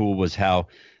 really cool was how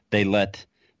they let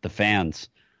the fans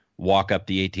walk up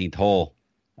the 18th hole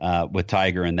with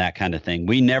Tiger and that kind of thing.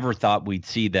 We never thought we'd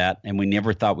see that, and we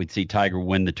never thought we'd see Tiger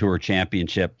win the Tour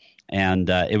Championship, and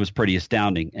it was pretty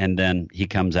astounding. And then he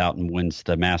comes out and wins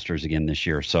the Masters again this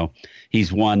year. So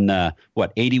he's won,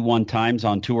 81 times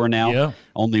on tour now,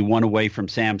 only one away from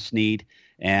Sam Snead,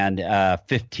 and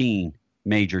 15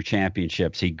 major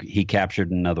championships. He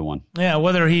captured another one. Yeah,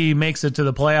 whether he makes it to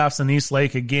the playoffs in East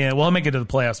Lake again, well, he'll make it to the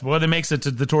playoffs, but whether he makes it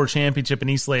to the Tour Championship in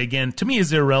East Lake again, to me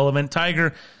is irrelevant.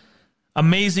 Tiger,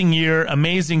 amazing year,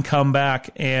 amazing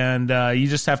comeback, and you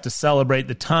just have to celebrate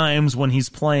the times when he's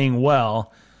playing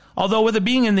well. Although with it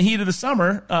being in the heat of the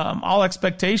summer, all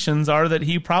expectations are that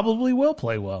he probably will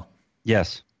play well.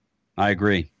 Yes, I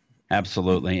agree.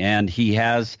 Absolutely. And he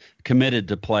has committed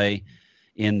to play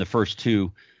in the first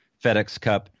 2 FedEx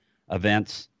Cup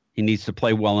events. He needs to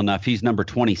play well enough. He's number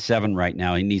 27 right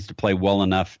now. He needs to play well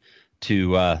enough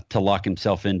to lock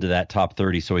himself into that top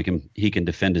 30 so he can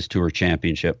defend his Tour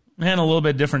Championship. And a little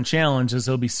bit different challenge is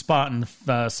he'll be spotting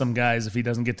some guys if he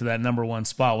doesn't get to that number 1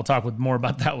 spot. We'll talk more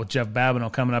about that with Jeff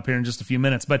Babineau coming up here in just a few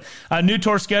minutes. But a new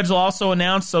tour schedule also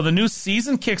announced. So the new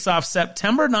season kicks off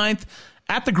September 9th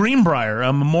at the Greenbrier,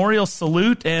 a memorial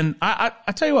salute. And I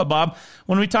tell you what, Bob,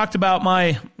 when we talked about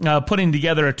my putting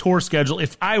together a tour schedule,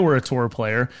 if I were a tour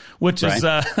player, which is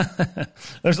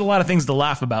there's a lot of things to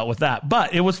laugh about with that,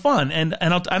 but it was fun. And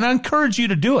I encourage you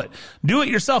to do it. Do it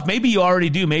yourself. Maybe you already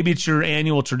do. Maybe it's your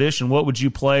annual tradition. What would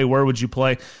you play? Where would you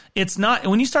play? It's not,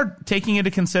 when you start taking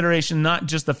into consideration not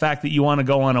just the fact that you want to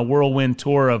go on a whirlwind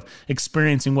tour of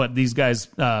experiencing what these guys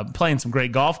playing some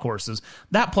great golf courses,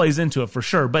 that plays into it for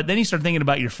sure. But then you start thinking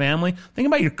about your family, think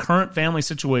about your current family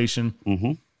situation,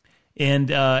 and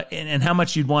how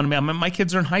much you'd want to. My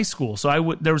kids are in high school,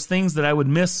 so there was things that I would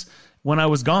miss when I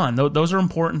was gone. Those are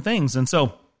important things, and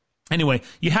so anyway,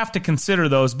 you have to consider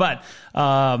those. But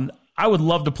I would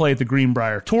love to play at the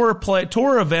Greenbrier.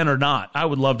 Tour event or not, I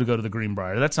would love to go to the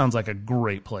Greenbrier. That sounds like a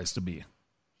great place to be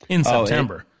in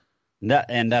September.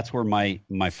 That's where my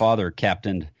father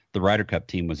captained the Ryder Cup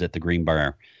team, was at the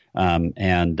Greenbrier.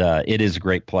 And it is a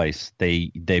great place. They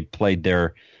played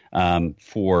there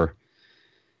for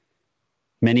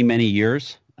many, many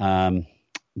years.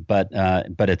 But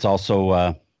it's also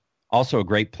a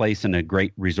great place and a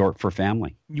great resort for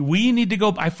family. We need to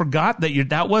go. I forgot that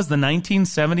that was the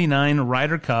 1979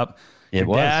 Ryder Cup.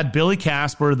 Your dad, Billy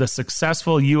Casper, the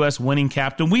successful U.S. winning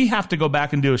captain. We have to go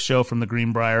back and do a show from the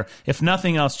Greenbrier, if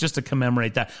nothing else, just to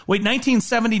commemorate that. Wait,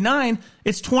 1979,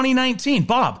 it's 2019.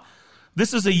 Bob,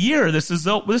 this is a year. This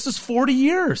is 40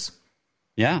 years.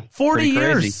 Yeah. 40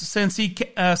 years since he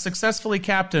successfully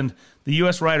captained the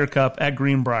U.S. Ryder Cup at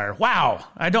Greenbrier. Wow.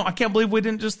 I can't believe we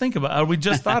didn't just think about it. We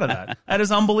just thought of that. That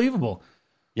is unbelievable.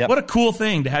 Yep. What a cool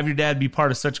thing to have your dad be part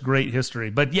of such great history.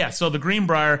 But yeah, so the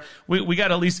Greenbrier, we got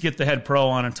to at least get the head pro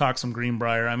on and talk some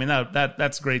Greenbrier. I mean,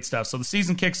 that's great stuff. So the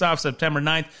season kicks off September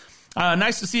 9th.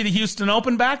 Nice to see the Houston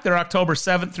Open back. They're October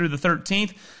 7th through the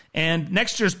 13th. And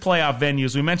next year's playoff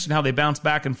venues, we mentioned how they bounce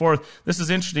back and forth. This is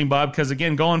interesting, Bob, because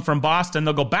again, going from Boston,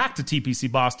 they'll go back to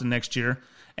TPC Boston next year.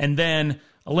 And then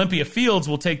Olympia Fields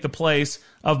will take the place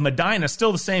of Medina,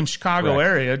 still the same Chicago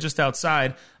area, just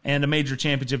outside, and a major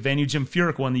championship venue. Jim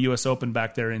Furyk won the U.S. Open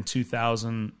back there in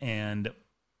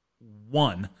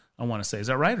 2001, I want to say. Is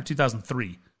that right? Or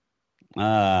 2003?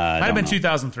 Might have been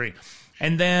 2003.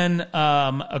 And then,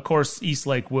 of course,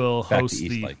 Eastlake will host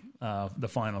the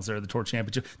finals there, the Tour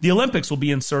Championship. The Olympics will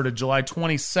be inserted July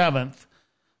 27th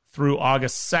through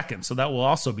August 2nd, so that will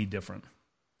also be different.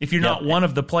 If you're not one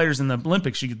of the players in the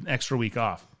Olympics, you get an extra week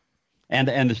off. And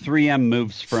the 3M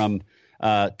moves from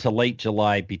to late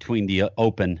July between the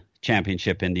Open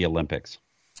Championship and the Olympics.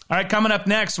 All right, coming up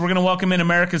next, we're going to welcome in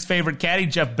America's favorite caddy.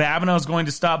 Jeff Babineau is going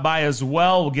to stop by as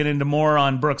well. We'll get into more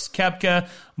on Brooks Koepka,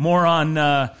 more on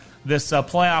this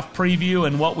playoff preview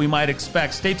and what we might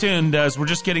expect. Stay tuned as we're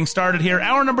just getting started here.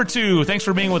 Hour number 2. Thanks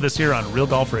for being with us here on Real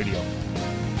Golf Radio.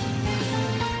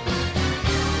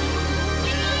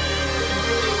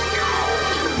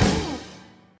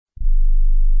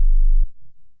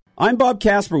 I'm Bob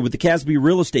Casper with the Casby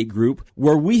Real Estate Group,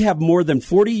 where we have more than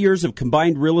 40 years of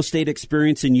combined real estate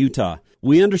experience in Utah.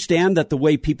 We understand that the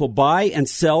way people buy and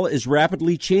sell is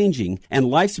rapidly changing, and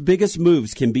life's biggest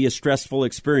moves can be a stressful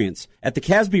experience. At the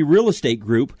Casby Real Estate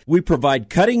Group, we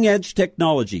provide cutting-edge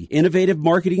technology, innovative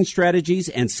marketing strategies,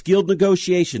 and skilled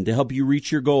negotiation to help you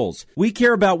reach your goals. We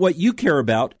care about what you care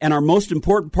about, and our most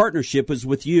important partnership is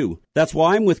with you. That's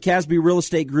why I'm with Casby Real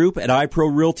Estate Group at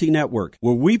iPro Realty Network,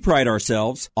 where we pride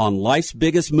ourselves on life's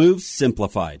biggest moves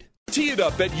simplified. Tee it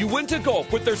up at Uinta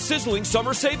Golf with their sizzling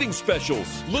summer savings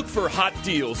specials. Look for hot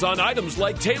deals on items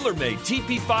like TaylorMade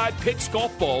TP5 Picks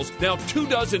golf balls, now 2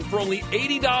 dozen for only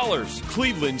 $80.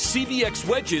 Cleveland CBX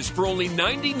wedges for only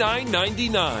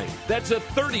 $99.99. That's a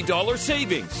 $30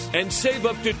 savings. And save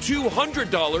up to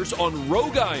 $200 on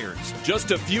Rogue irons.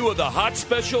 Just a few of the hot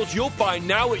specials you'll find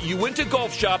now at Uinta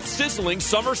Golf Shop's sizzling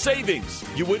summer savings.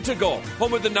 Uinta Golf,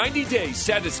 home of the 90-day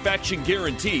satisfaction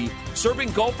guarantee,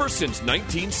 serving golfers since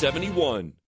 1971.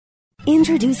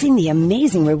 Introducing the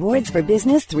Amazing Rewards for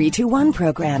Business 321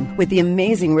 program. With the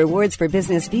Amazing Rewards for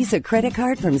Business Visa credit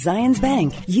card from Zions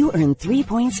Bank, you earn 3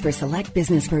 points for select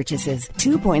business purchases,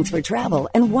 2 points for travel,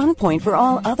 and 1 point for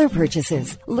all other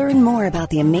purchases. Learn more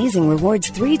about the Amazing Rewards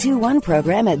 321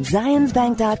 program at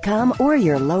zionsbank.com or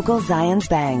your local Zions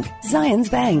Bank.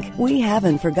 Zions Bank, we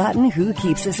haven't forgotten who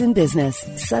keeps us in business.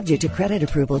 Subject to credit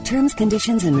approval, terms,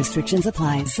 conditions, and restrictions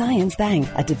apply. Zions Bank,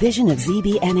 a division of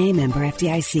ZBNA member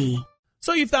FDIC.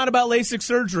 So you've thought about LASIK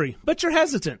surgery, but you're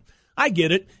hesitant. I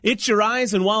get it. It's your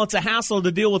eyes, and while it's a hassle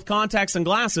to deal with contacts and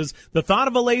glasses, the thought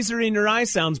of a laser in your eye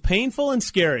sounds painful and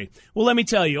scary. Well, let me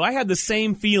tell you, I had the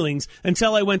same feelings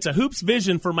until I went to Hoops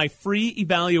Vision for my free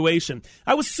evaluation.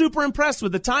 I was super impressed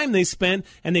with the time they spent,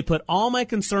 and they put all my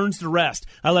concerns to rest.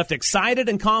 I left excited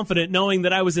and confident knowing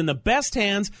that I was in the best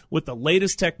hands with the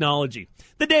latest technology.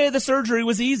 The day of the surgery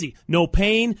was easy. No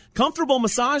pain, comfortable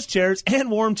massage chairs, and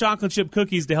warm chocolate chip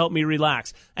cookies to help me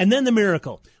relax. And then the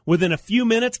miracle. Within a few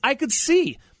minutes, I could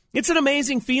see. It's an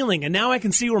amazing feeling, and now I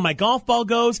can see where my golf ball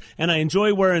goes, and I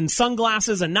enjoy wearing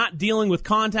sunglasses and not dealing with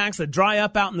contacts that dry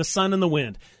up out in the sun and the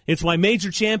wind. It's why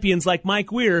major champions like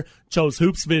Mike Weir chose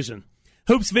Hoops Vision.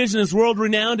 Hoops Vision is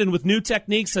world-renowned, and with new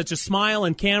techniques such as Smile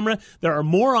and Camera, there are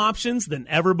more options than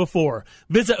ever before.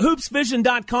 Visit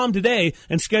hoopsvision.com today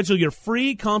and schedule your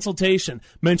free consultation.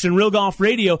 Mention Real Golf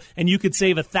Radio, and you could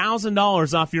save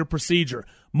 $1,000 off your procedure.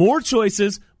 More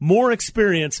choices, more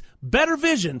experience, better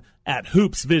vision at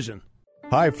Hoops Vision.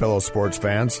 Hi, fellow sports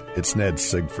fans. It's Ned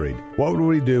Siegfried. What would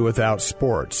we do without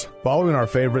sports? Following our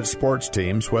favorite sports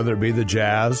teams, whether it be the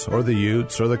Jazz or the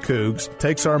Utes or the Cougs,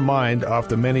 takes our mind off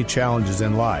the many challenges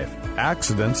in life.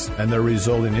 Accidents and their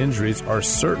resulting injuries are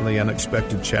certainly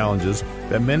unexpected challenges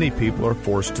that many people are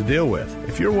forced to deal with.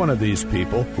 If you're one of these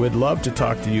people, we'd love to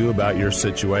talk to you about your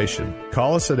situation.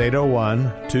 Call us at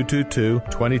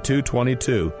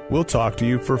 801-222-2222. We'll talk to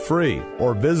you for free,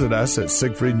 or visit us at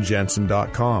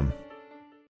siegfriedandjensen.com.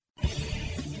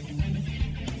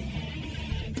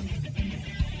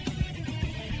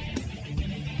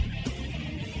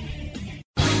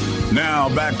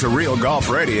 Now back to Real Golf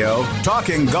Radio,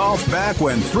 talking golf back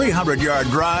when 300-yard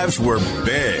drives were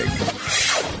big.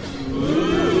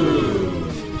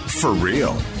 For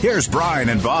real. Here's Brian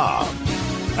and Bob.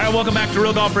 All right, welcome back to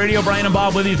Real Golf Radio. Brian and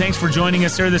Bob with you. Thanks for joining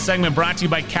us here. This segment brought to you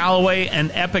by Callaway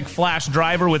and Epic Flash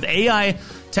Driver with AI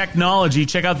technology.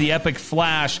 Check out the Epic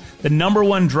Flash, the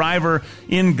 #1 driver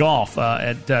in golf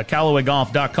at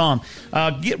CallawayGolf.com.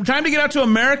 Time to get out to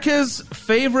America's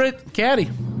favorite caddy.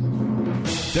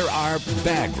 There are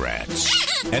bag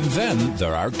rats, and then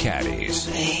there are caddies.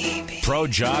 Pro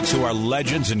jocks who are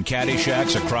legends in caddy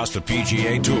shacks across the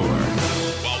PGA Tour.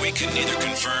 While we can neither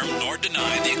confirm nor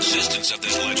deny the existence of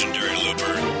this legendary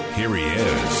looper, here he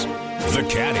is, the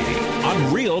Caddy,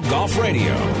 on Real Golf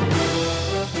Radio.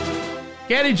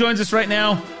 Caddy joins us right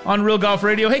now on Real Golf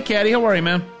Radio. Hey, Caddy, how are you,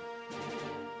 man?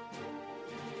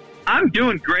 I'm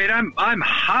doing great. I'm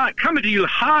high, coming to you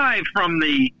high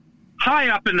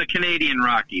up in the Canadian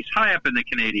Rockies. High up in the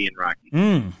Canadian Rockies.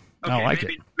 Okay, I like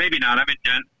it. Maybe not.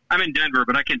 I'm in Denver,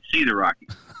 but I can see the Rockies.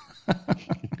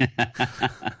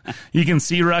 You can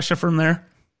see Russia from there?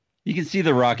 You can see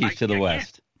the Rockies to the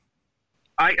west.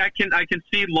 I can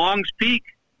see Long's Peak.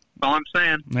 That's all I'm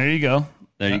saying. There you go.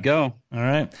 There you go. All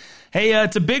right. Hey,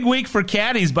 it's a big week for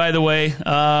caddies, by the way.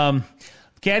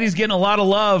 Caddies getting a lot of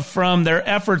love from their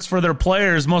efforts for their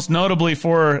players, most notably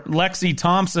for Lexi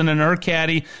Thompson and her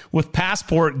caddy with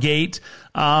Passport Gate.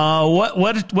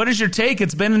 What is your take?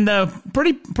 It's been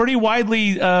pretty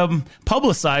widely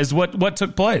publicized. What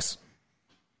took place?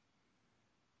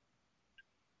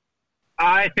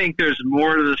 I think there's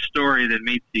more to the story than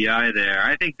meets the eye there.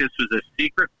 I think this was a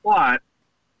secret plot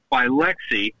by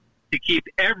Lexi to keep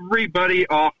everybody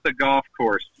off the golf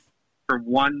course for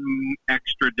one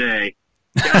extra day.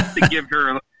 Just to give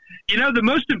her, the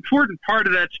most important part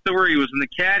of that story was when the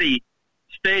caddy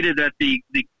stated that the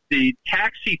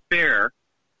taxi fare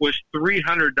was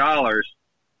 $300,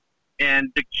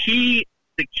 and the key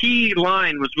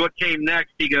line was what came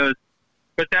next. He goes,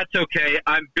 "But that's okay.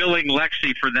 I'm billing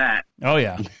Lexi for that." Oh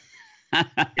yeah, yeah,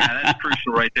 that's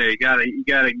crucial right there. You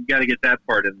gotta get that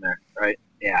part in there, right?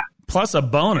 Yeah. Plus a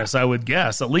bonus, I would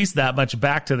guess, at least that much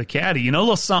back to the caddy. A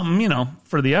little something,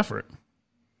 for the effort.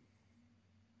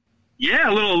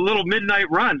 Yeah, a little midnight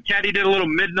run. Caddy did a little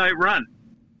midnight run.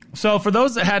 So for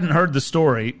those that hadn't heard the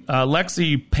story,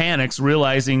 Lexi panics,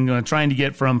 realizing trying to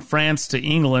get from France to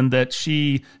England that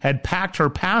she had packed her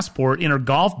passport in her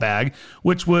golf bag,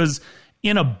 which was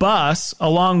in a bus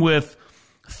along with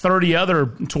 40 other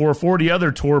tour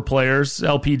players,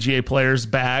 LPGA players'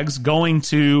 bags, going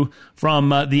from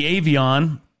the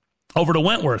Avion over to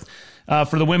Wentworth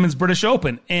for the Women's British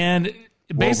Open. And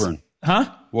Woburn.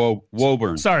 Huh?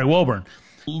 Woburn. Sorry, Woburn.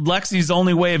 Lexi's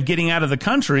only way of getting out of the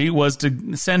country was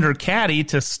to send her caddy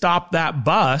to stop that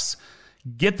bus,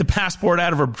 get the passport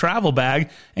out of her travel bag,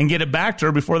 and get it back to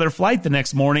her before their flight the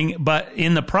next morning. But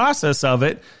in the process of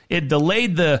it, it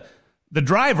delayed the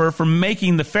driver from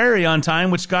making the ferry on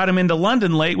time, which got him into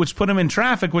London late, which put him in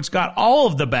traffic, which got all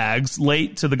of the bags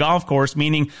late to the golf course,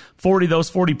 meaning 40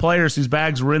 players whose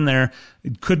bags were in there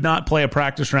could not play a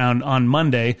practice round on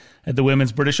Monday at the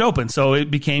Women's British Open. So it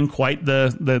became quite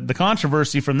the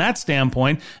controversy from that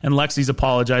standpoint, and Lexi's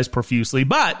apologized profusely.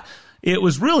 But it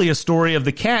was really a story of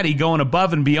the caddy going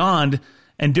above and beyond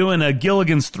and doing a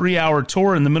Gilligan's 3-hour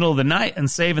tour in the middle of the night and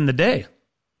saving the day.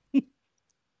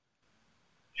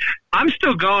 I'm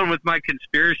still going with my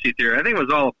conspiracy theory. I think it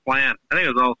was all a plan. I think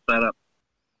it was all set up.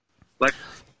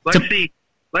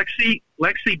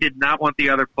 Lexi did not want the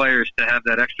other players to have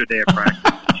that extra day of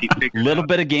practice. She figured little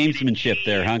bit of gamesmanship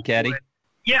there, huh, Caddy?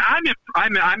 Yeah, I'm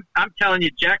telling you,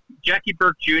 Jackie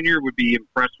Burke Jr. would be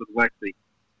impressed with Lexi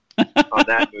on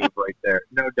that move right there.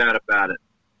 No doubt about it.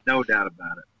 No doubt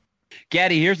about it.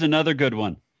 Caddy, here's another good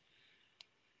one.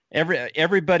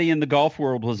 Everybody in the golf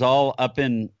world was all up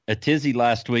in a tizzy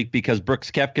last week because Brooks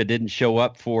Koepka didn't show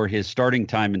up for his starting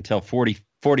time until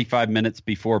 45 minutes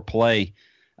before play.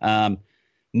 He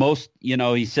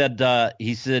said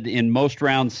in most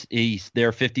rounds he's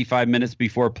there 55 minutes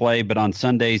before play, but on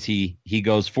Sundays he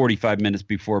goes 45 minutes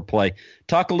before play.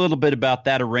 Talk a little bit about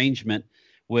that arrangement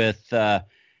with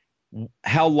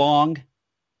how long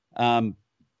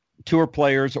tour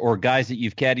players or guys that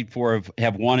you've caddied for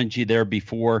have wanted you there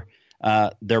before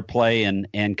their play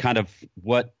and kind of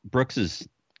what Brooks is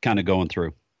kind of going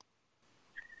through.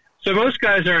 So most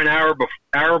guys are an hour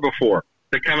before.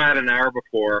 They come out an hour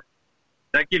before.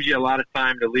 That gives you a lot of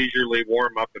time to leisurely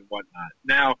warm up and whatnot.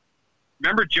 Now,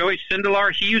 remember Joey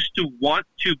Sindelar? He used to want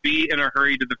to be in a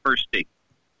hurry to the first tee.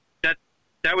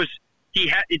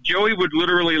 Joey would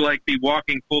literally be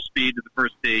walking full speed to the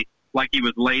first tee like he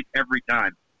was late every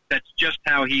time. That's just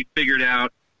how he figured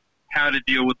out how to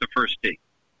deal with the first tee.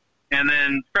 And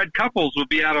then Fred Couples will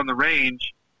be out on the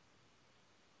range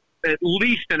at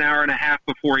least an hour and a half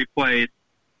before he plays.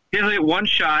 He'll hit one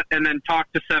shot and then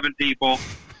talk to 7 people,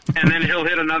 and then he'll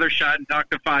hit another shot and talk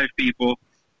to 5 people,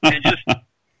 and just,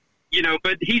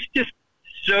 but he's just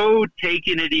so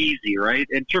taking it easy, right?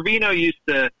 And Trevino used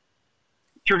to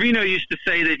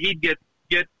say that he'd get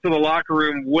to the locker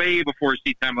room way before his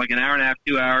tee time, like an hour and a half,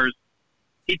 2 hours.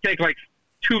 He'd take like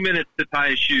 2 minutes to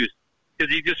tie his shoes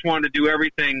because he just wanted to do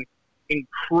everything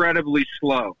incredibly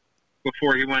slow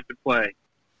before he went to play,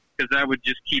 because that would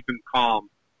just keep him calm.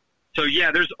 So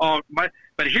yeah,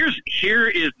 but here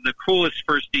is the coolest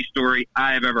first tee story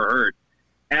I have ever heard,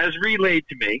 as relayed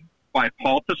to me by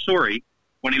Paul Tesori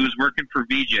when he was working for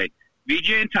VJ.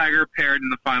 VJ and Tiger paired in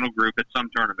the final group at some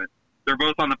tournament. They're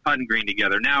both on the putting green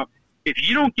together. Now, if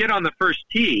you don't get on the first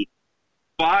tee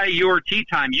by your tee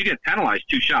time, you get penalized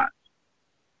 2 shots.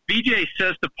 VJ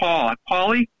says to Paul,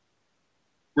 Paulie,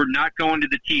 we're not going to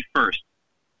the tee first.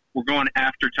 We're going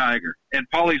after Tiger. And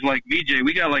Paulie's like, VJ,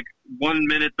 we got like 1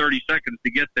 minute, 30 seconds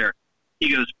to get there.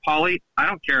 He goes, Paulie, I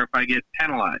don't care if I get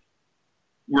penalized.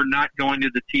 We're not going to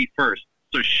the tee first.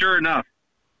 So sure enough,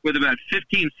 with about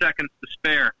 15 seconds to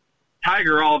spare,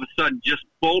 Tiger all of a sudden just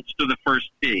bolts to the first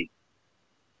tee.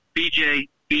 BJ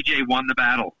won the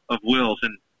battle of wills,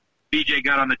 and BJ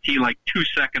got on the tee like 2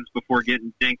 seconds before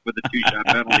getting dinked with a 2-shot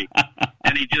penalty.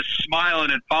 And he just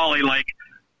smiling at Paulie like,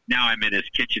 now I'm in his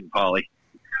kitchen, Paulie.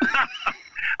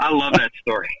 I love that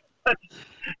story.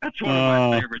 That's one of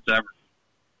my favorites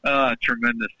ever.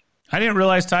 Tremendous. I didn't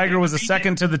realize Tiger was a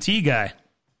second to the tee guy.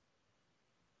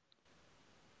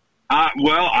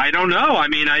 Well, I don't know. I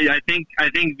mean, I think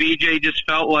VJ just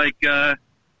felt like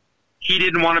he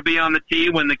didn't want to be on the tee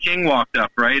when the king walked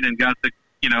up, right, and got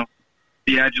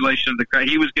the adulation of the crowd.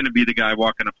 He was going to be the guy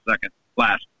walking up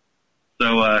last.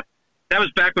 So that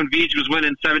was back when VJ was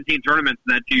winning 17 tournaments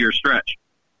in that 2-year stretch.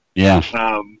 Yeah.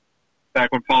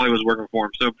 Back when Paulie was working for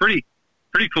him. So pretty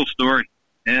cool story.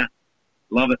 Yeah,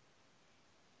 love it.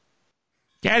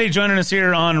 Caddy joining us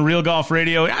here on Real Golf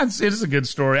Radio. It is a good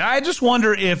story. I just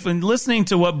wonder if, in listening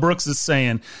to what Brooks is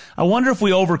saying, I wonder if we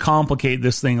overcomplicate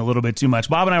this thing a little bit too much.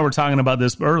 Bob and I were talking about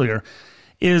this earlier.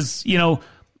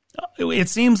 It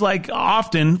seems like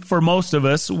often for most of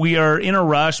us, we are in a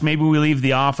rush. Maybe we leave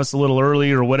the office a little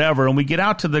early or whatever, and we get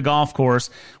out to the golf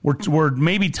course. We're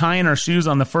maybe tying our shoes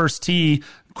on the first tee,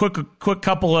 quick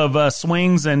couple of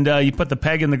swings, and you put the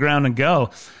peg in the ground and go.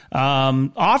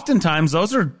 Oftentimes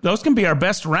those can be our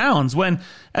best rounds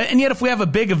and yet if we have a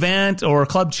big event or a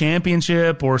club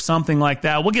championship or something like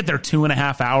that, we'll get there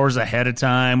 2.5 hours ahead of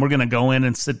time. We're going to go in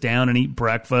and sit down and eat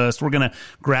breakfast. We're going to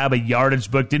grab a yardage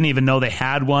book. Didn't even know they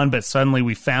had one, but suddenly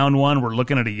we found one. We're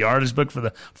looking at a yardage book for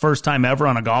the first time ever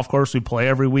on a golf course we play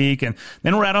every week. And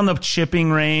then we're out on the chipping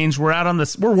range.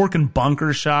 We're working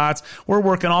bunker shots. We're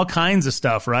working all kinds of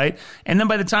stuff, right? And then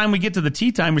by the time we get to the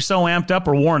tee time, you're so amped up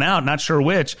or worn out, not sure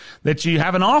which, that you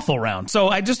have an awful round. So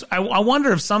I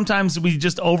wonder if sometimes we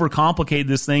just overcomplicate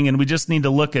this thing, and we just need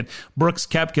to look at Brooks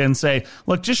Koepka and say,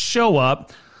 look, just show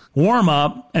up, warm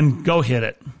up, and go hit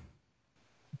it.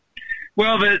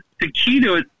 Well, the key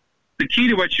to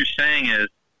what you're saying is,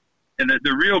 and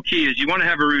the real key is, you want to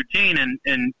have a routine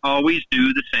and always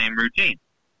do the same routine.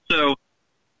 So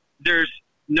there's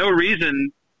no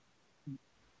reason,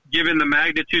 given the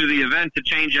magnitude of the event, to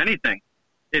change anything.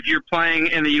 If you're playing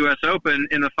in the U.S. Open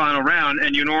in the final round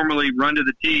and you normally run to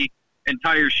the tee and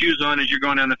tie your shoes on as you're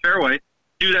going down the fairway,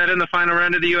 do that in the final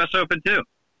round of the U.S. Open too.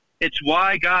 It's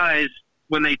why guys,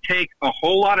 when they take a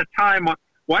whole lot of time,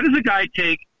 why does a guy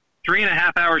take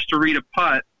 3.5 hours to read a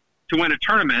putt to win a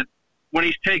tournament when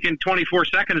he's taken 24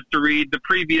 seconds to read the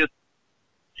previous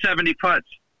 70 putts,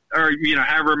 or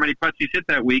however many putts he's hit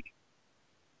that week?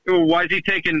 Why is he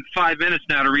taking 5 minutes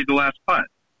now to read the last putt?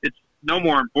 It's no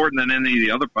more important than any of the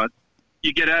other putts.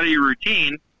 You get out of your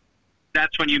routine,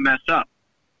 that's when you mess up.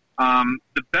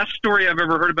 The best story I've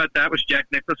ever heard about that was Jack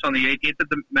Nicklaus on the 18th at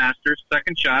the Masters,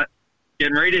 second shot,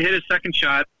 getting ready to hit his second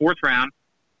shot, fourth round.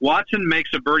 Watson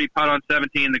makes a birdie putt on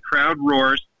 17. The crowd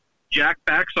roars. Jack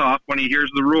backs off when he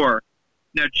hears the roar.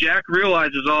 Now, Jack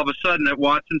realizes all of a sudden that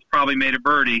Watson's probably made a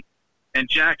birdie, and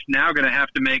Jack's now going to have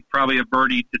to make probably a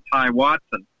birdie to tie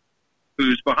Watson,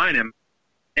 who's behind him.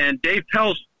 And Dave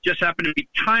Pelz just happened to be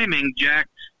timing Jack's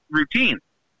routine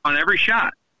on every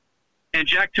shot. And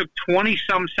Jack took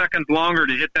 20-some seconds longer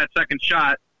to hit that second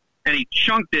shot, and he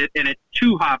chunked it, and it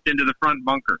two-hopped into the front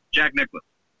bunker. Jack Nicklaus,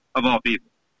 of all people.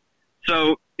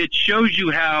 So it shows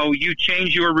you how you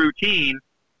change your routine,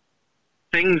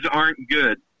 things aren't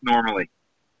good normally.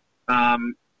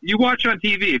 You watch on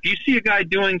TV, if you see a guy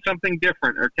doing something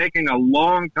different or taking a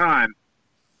long time,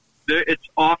 it's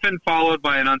often followed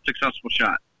by an unsuccessful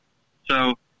shot.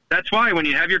 So that's why when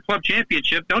you have your club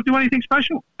championship, don't do anything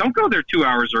special. Don't go there 2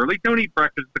 hours early. Don't eat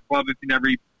breakfast at the club if you never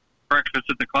eat breakfast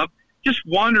at the club. Just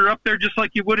wander up there just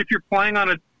like you would if you're playing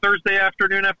on a Thursday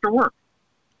afternoon after work,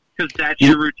 because that's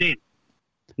your routine.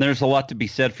 There's a lot to be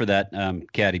said for that,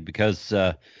 Caddy, because,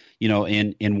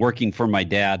 in working for my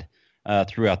dad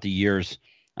throughout the years,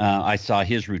 I saw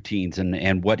his routines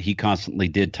and what he constantly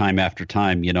did time after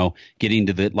time, getting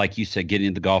to like you said, getting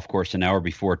to the golf course an hour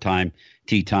before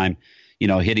tee time,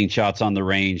 hitting shots on the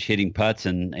range, hitting putts,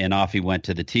 and off he went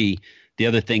to the tee. The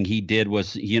other thing he did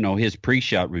was, his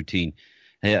pre-shot routine.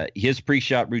 His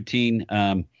pre-shot routine,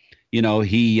 he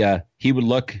would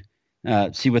look,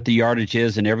 see what the yardage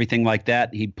is and everything like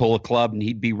that. He'd pull a club and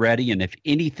he'd be ready. And if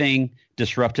anything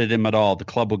disrupted him at all, the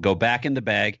club would go back in the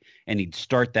bag and he'd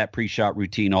start that pre-shot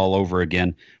routine all over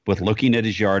again with looking at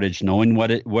his yardage, knowing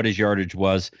what his yardage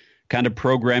was, kind of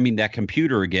programming that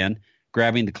computer again,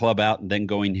 grabbing the club out and then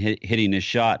going hitting his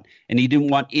shot. And he didn't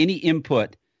want any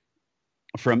input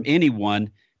from anyone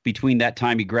between that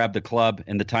time he grabbed the club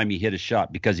and the time he hit a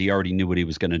shot, because he already knew what he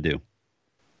was going to do.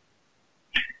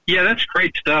 Yeah, that's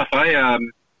great stuff. I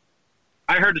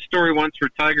heard a story once where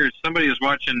somebody was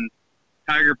watching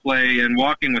Tiger play and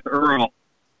walking with Earl,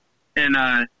 and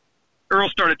Earl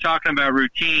started talking about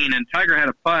routine, and Tiger had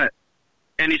a putt,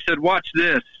 and he said, "Watch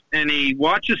this," and he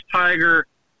watches Tiger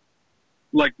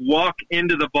like walk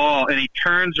into the ball, and he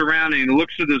turns around and he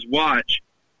looks at his watch,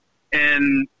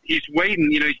 and he's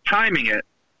waiting, he's timing it,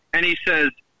 and he says,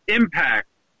 "Impact."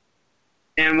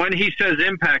 And when he says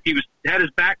impact, he had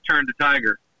his back turned to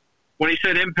Tiger. When he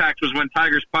said impact was when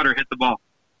Tiger's putter hit the ball.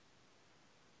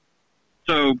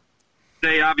 So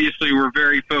they obviously were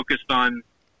very focused on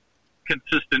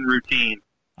consistent routine.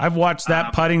 I've watched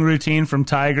that putting routine from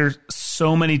Tiger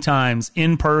so many times,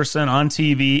 in person, on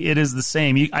TV. It is the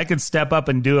same. I could step up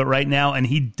and do it right now, and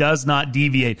he does not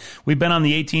deviate. We've been on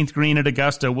the 18th green at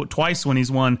Augusta twice when he's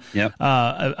won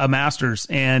a Masters,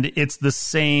 and it's the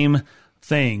same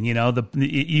thing.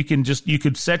 You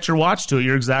could set your watch to it.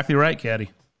 You're exactly right, Caddy.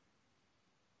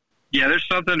 Yeah, there's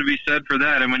something to be said for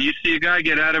that. And when you see a guy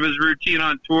get out of his routine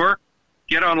on tour,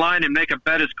 get online and make a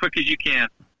bet as quick as you can.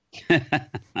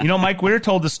 Mike Weir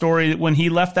told the story that when he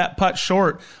left that putt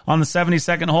short on the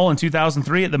 72nd hole in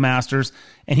 2003 at the Masters,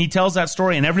 and he tells that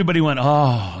story, and everybody went,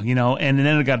 and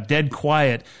then it got dead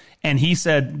quiet. And he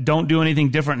said, "Don't do anything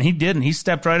different." And he didn't. He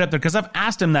stepped right up there, because I've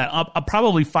asked him that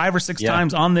probably 5 or 6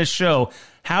 times on this show.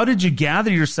 How did you gather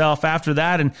yourself after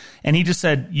that? And he just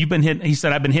said, "You've been hitting." He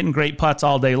said, "I've been hitting great putts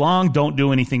all day long. Don't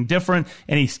do anything different."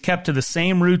 And he kept to the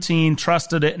same routine,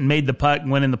 trusted it, and made the putt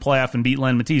and went in the playoff and beat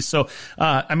Len Matisse. So,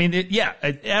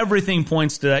 everything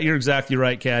points to that. You're exactly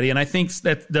right, Caddy. And I think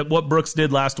that what Brooks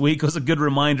did last week was a good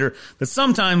reminder that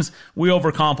sometimes we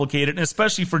overcomplicate it, and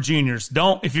especially for juniors.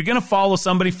 If you're going to follow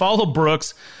somebody, follow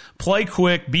Brooks. Play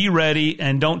quick, be ready,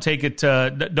 and don't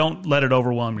don't let it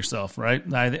overwhelm yourself. Right?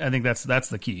 I think that's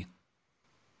the key.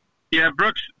 Yeah,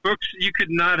 Brooks, you could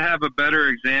not have a better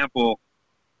example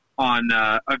on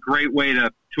a great way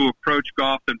to approach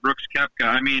golf than Brooks Koepka.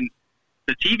 I mean,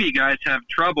 the TV guys have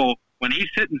trouble when he's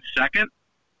hitting second.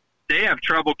 They have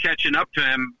trouble catching up to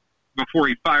him before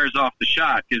he fires off the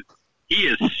shot, because he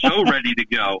is so ready to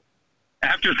go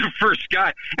after the first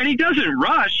guy, and he doesn't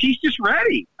rush. He's just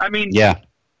ready. I mean, yeah.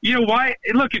 You know why?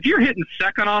 Look, if you're hitting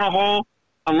second on a hole,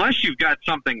 unless you've got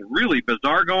something really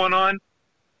bizarre going on,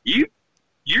 you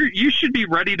should be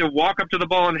ready to walk up to the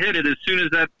ball and hit it as soon as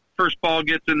that first ball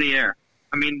gets in the air.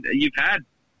 I mean, you've had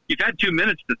 2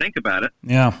 minutes to think about it.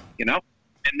 Yeah. And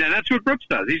that's what Brooks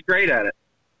does. He's great at it,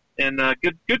 and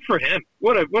good for him.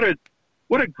 What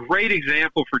a great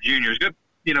example for juniors. Good,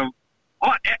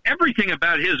 everything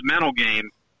about his mental game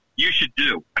you should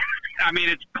do. I mean,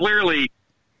 it's clearly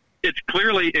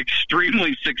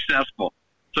extremely successful.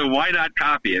 So why not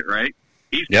copy it, right?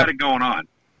 He's got it going on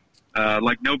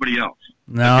like nobody else.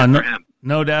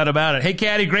 No doubt about it. Hey,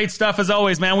 Caddy, great stuff as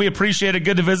always, man. We appreciate it.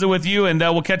 Good to visit with you, and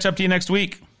we'll catch up to you next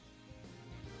week.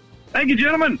 Thank you,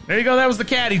 gentlemen. There you go. That was the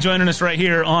Caddy joining us right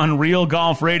here on Real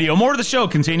Golf Radio. More of the show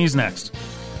continues next.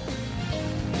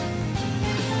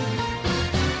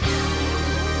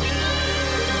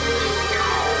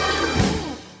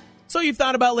 So you've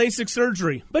thought about LASIK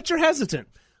surgery, but you're hesitant.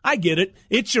 I get it.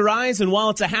 It's your eyes, and while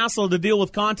it's a hassle to deal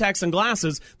with contacts and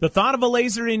glasses, the thought of a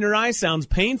laser in your eye sounds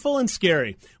painful and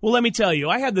scary. Well, let me tell you,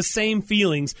 I had the same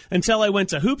feelings until I went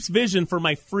to Hoops Vision for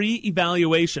my free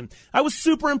evaluation. I was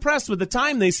super impressed with the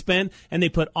time they spent, and they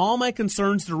put all my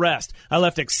concerns to rest. I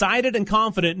left excited and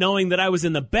confident knowing that I was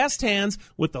in the best hands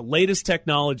with the latest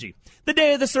technology. The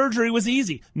day of the surgery was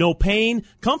easy. No pain,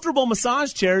 comfortable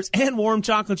massage chairs, and warm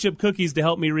chocolate chip cookies to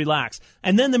help me relax.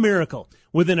 And then the miracle.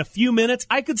 Within a few minutes,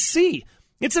 I could see.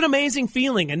 It's an amazing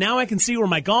feeling, and now I can see where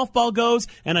my golf ball goes,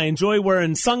 and I enjoy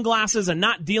wearing sunglasses and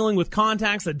not dealing with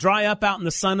contacts that dry up out in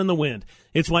the sun and the wind.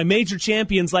 It's why major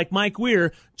champions like Mike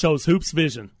Weir chose Hoops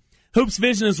Vision. Hoops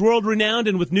Vision is world-renowned,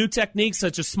 and with new techniques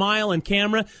such as Smile and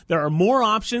Camera, there are more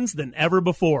options than ever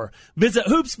before. Visit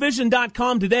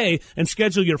hoopsvision.com today and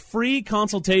schedule your free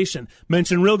consultation.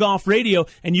 Mention Real Golf Radio,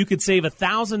 and you could save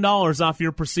 $1,000 off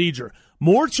your procedure.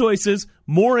 More choices,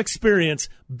 more experience,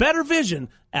 better vision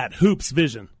at Hoops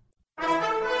Vision.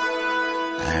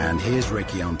 And here's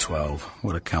Ricky on 12.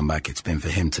 What a comeback it's been for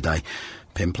him today.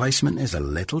 Pin placement is a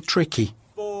little tricky.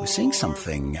 We're seeing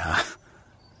something.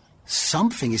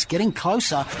 Something is getting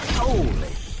closer. Holy.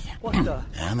 What the?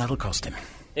 And that'll cost him.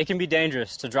 It can be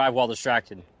dangerous to drive while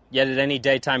distracted. Yet at any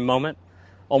daytime moment,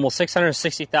 almost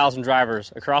 660,000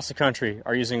 drivers across the country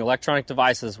are using electronic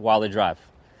devices while they drive.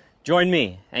 Join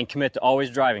me and commit to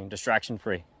always driving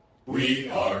distraction-free. We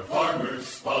are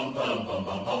farmers. Bum, bum, bum,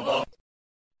 bum, bum, bum.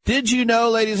 Did you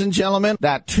know, ladies and gentlemen,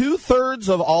 that 2/3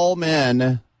 of all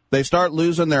men, they start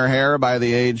losing their hair by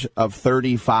the age of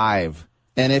 35?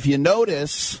 And if you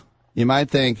notice, you might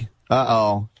think,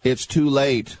 uh-oh, it's too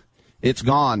late. It's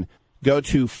gone. Go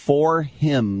to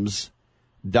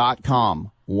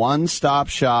 4hims.com. One-stop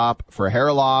shop for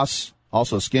hair loss,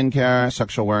 also skincare,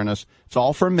 sexual awareness. It's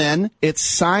all for men. It's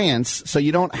science, so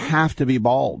you don't have to be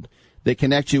bald. They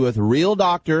connect you with real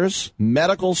doctors,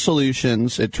 medical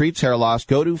solutions. It treats hair loss.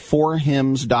 Go to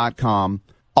 4hims.com.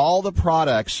 All the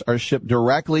products are shipped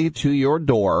directly to your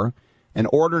door, and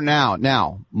order now.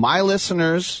 Now, my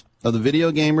listeners of the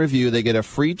Video Game Review, they get a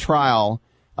free trial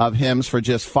of Hims for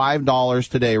just $5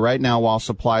 today, right now, while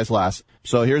supplies last.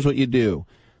 So here's what you do.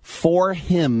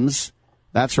 4hims,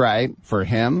 that's right, for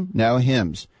him, no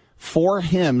Hims.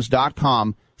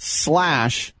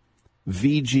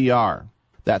 4hims.com/VGR.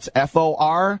 That's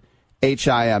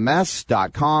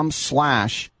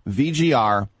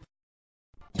FORHIMS.com/VGR.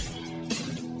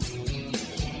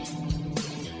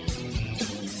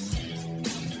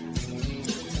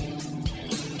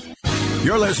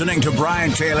 You're listening to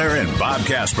Brian Taylor and Bob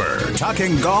Casper,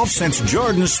 talking golf since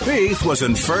Jordan Spieth was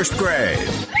in first grade.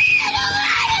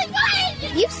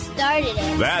 You started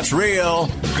it. That's Real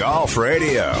Golf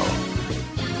Radio.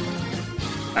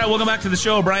 All right, welcome back to the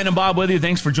show. Brian and Bob with you.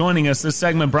 Thanks for joining us. This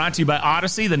segment brought to you by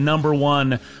Odyssey, the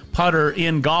 #1 putter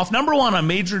in golf. #1 on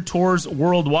major tours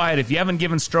worldwide. If you haven't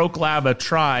given Stroke Lab a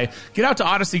try, get out to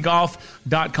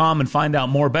odysseygolf.com and find out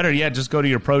more. Better yet, just go to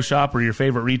your pro shop or your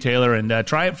favorite retailer and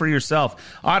try it for yourself.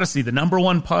 Odyssey, the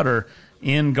 #1 putter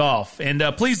in golf. And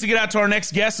pleased to get out to our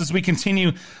next guest as we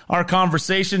continue our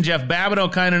conversation. Jeff Babineau,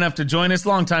 kind enough to join us,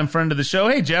 longtime friend of the show.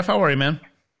 Hey, Jeff, how are you, man?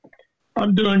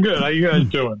 I'm doing good. How you guys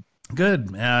doing? Good.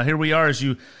 Here we are, as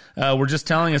you were just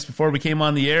telling us before we came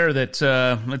on the air, that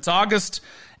it's August,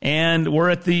 and we're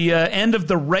at the end of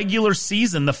the regular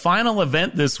season, the final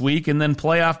event this week, and then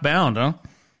playoff bound, huh?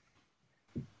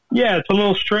 Yeah, it's a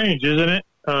little strange, isn't it?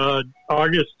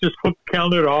 August, just flip the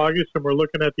calendar to August, and we're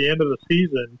looking at the end of the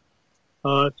season.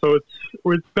 So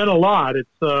it's been a lot.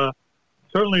 It's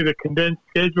certainly the condensed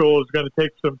schedule is going to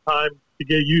take some time to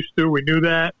get used to. We knew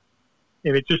that,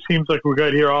 and it just seems like we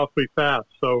got here awfully fast.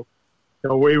 So,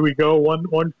 away we go.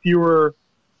 One fewer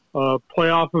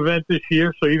playoff event this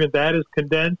year, so even that is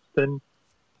condensed, and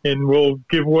we'll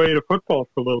give way to football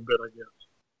for a little bit, I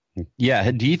guess. Yeah.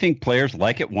 Do you think players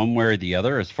like it one way or the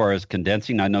other as far as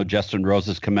condensing? I know Justin Rose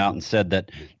has come out and said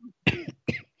that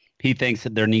he thinks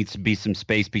that there needs to be some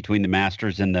space between the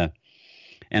Masters and the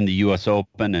U.S.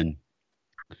 Open,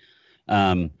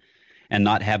 and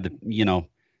not have the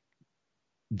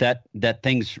that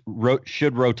things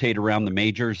should rotate around the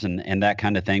majors and that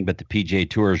kind of thing, but the PGA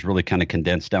Tour is really kind of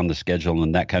condensed down the schedule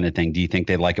and that kind of thing. Do you think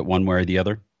they like it one way or the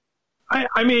other?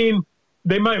 I mean,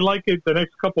 they might like it the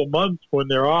next couple months when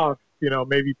they're off,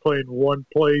 maybe playing one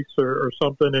place or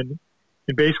something and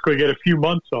basically get a few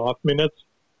months off. I mean,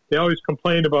 they always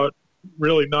complain about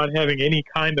really not having any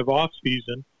kind of off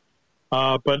season.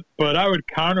 But I would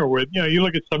counter with, you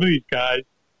look at some of these guys.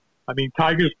 I mean,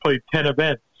 Tiger's played 10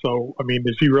 events. So, I mean,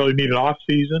 does he really need an off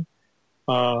season?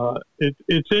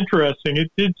 It's interesting.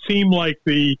 It did seem like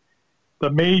the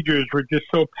majors were just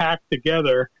so packed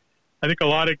together I think a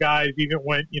lot of guys even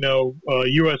went,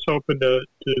 U.S. Open to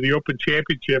the Open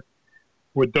Championship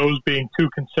with those being 2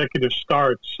 consecutive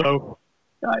starts. So,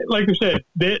 like I said,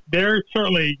 they're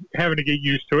certainly having to get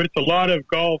used to it. It's a lot of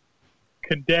golf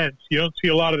condensed. You don't see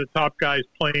a lot of the top guys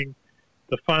playing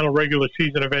the final regular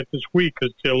season event this week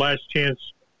because it's their last chance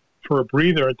for a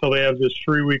breather until they have this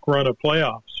 3-week run of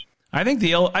playoffs. I think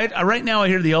right now I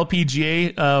hear the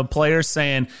LPGA players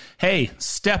saying, "Hey,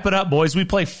 step it up, boys. We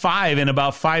play 5 in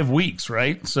about 5 weeks,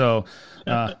 right?" So,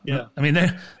 yeah. I mean,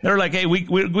 they're like, "Hey,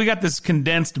 we got this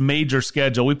condensed major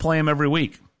schedule. We play them every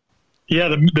week." Yeah,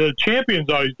 the champions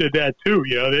always did that too.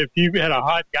 If you had a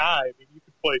hot guy, I mean, you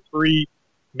could play 3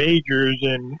 majors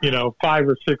in 5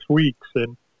 or 6 weeks,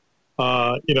 and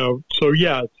so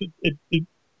yeah,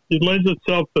 it lends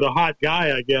itself to the hot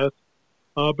guy, I guess.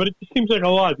 But it just seems like a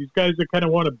lot. These guys that kind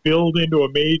of want to build into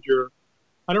a major,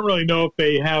 I don't really know if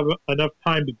they have enough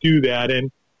time to do that.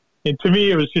 And to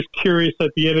me, it was just curious at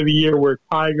the end of the year where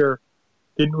Tiger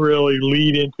didn't really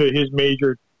lead into his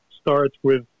major starts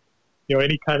with,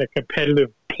 any kind of competitive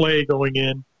play going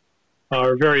in,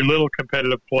 or very little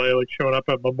competitive play, like showing up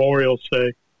at Memorial,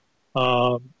 say.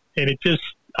 And it just,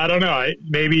 I don't know.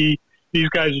 Maybe these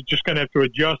guys are just going to have to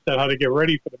adjust on how to get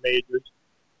ready for the majors.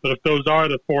 But if those are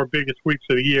the 4 biggest weeks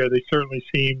of the year, they certainly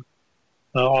seem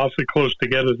awfully close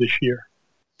together this year.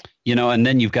 And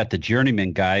then you've got the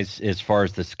journeyman guys as far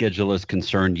as the schedule is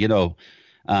concerned,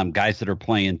 guys that are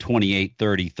playing 28,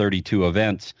 30, 32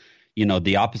 events.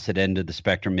 The opposite end of the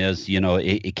spectrum is,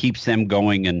 it keeps them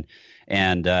going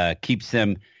and keeps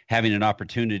them having an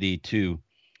opportunity to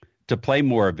play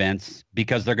more events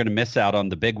because they're going to miss out on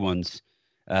the big ones,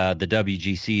 the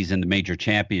WGCs and the major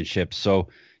championships. So,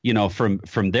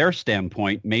 from their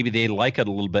standpoint, maybe they like it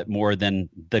a little bit more than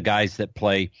the guys that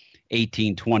play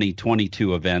 18, 20,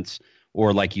 22 events.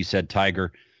 Or like you said,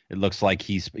 Tiger, it looks like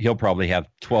he'll probably have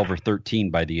 12 or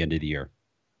 13 by the end of the year.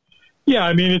 Yeah,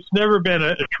 I mean, it's never been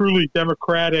a truly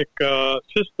democratic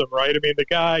system, right? I mean, the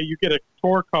guy, you get a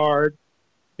tour card.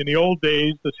 In the old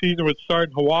days, the season would start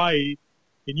in Hawaii,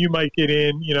 and you might get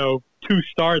in, 2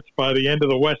 starts by the end of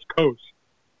the West Coast,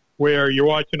 where you're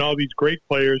watching all these great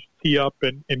players tee up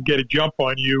and get a jump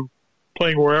on you,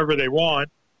 playing wherever they want,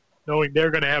 knowing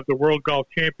they're going to have the World Golf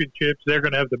Championships, they're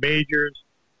going to have the majors.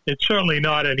 It's certainly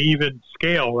not an even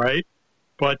scale, right?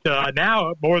 But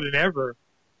now, more than ever,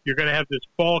 you're going to have this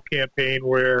fall campaign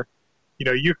where,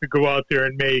 you could go out there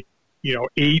and make,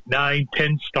 8, 9,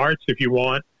 10 starts if you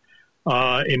want,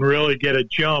 and really get a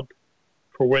jump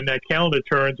for when that calendar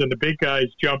turns and the big guys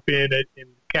jump in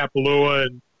Kapalua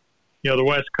and, the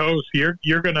West Coast.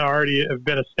 You're going to already have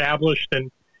been established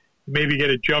and maybe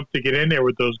get a jump to get in there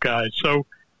with those guys. So,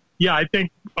 yeah, I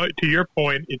think to your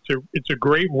point, it's a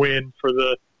great win for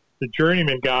the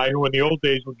journeyman guy who in the old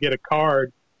days would get a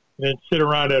card and then sit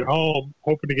around at home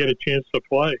hoping to get a chance to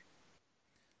play.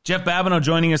 Jeff Babineau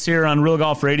joining us here on Real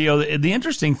Golf Radio. The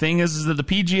interesting thing is that the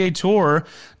PGA Tour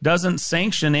doesn't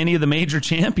sanction any of the major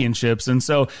championships. And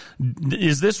so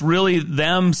is this really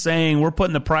them saying we're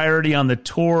putting the priority on the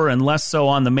tour and less so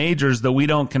on the majors that we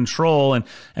don't control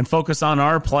and focus on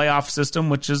our playoff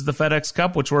system, which is the FedEx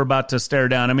Cup, which we're about to stare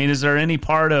down? I mean, is there any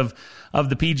part of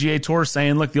the PGA Tour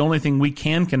saying, look, the only thing we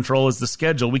can control is the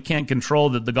schedule. We can't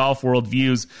control that the golf world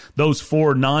views those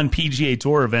 4 non-PGA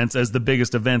Tour events as the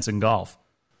biggest events in golf?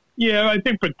 Yeah, I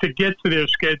think, but to get to their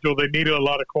schedule, they needed a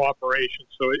lot of cooperation.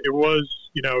 So it was,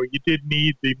 you did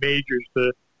need the majors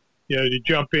to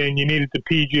jump in. You needed the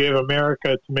PGA of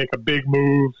America to make a big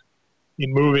move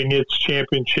in moving its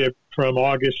championship from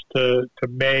August to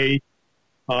May.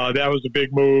 That was a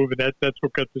big move, and that's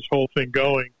what got this whole thing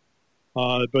going.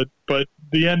 But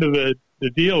the end of the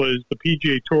deal is the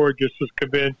PGA Tour just was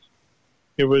convinced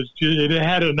it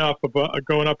had enough of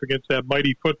going up against that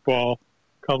mighty football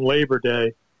come Labor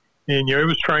Day. And, it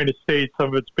was trying to stage some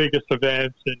of its biggest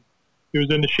events, and it was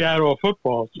in the shadow of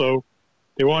football. So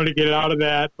they wanted to get out of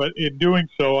that. But in doing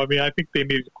so, I mean, I think they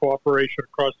needed cooperation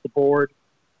across the board.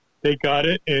 They got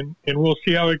it, and we'll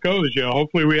see how it goes.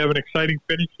 Hopefully we have an exciting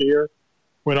finish here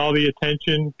when all the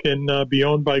attention can be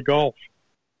owned by golf.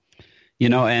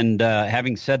 And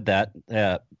having said that,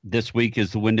 this week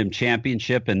is the Wyndham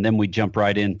Championship, and then we jump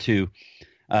right into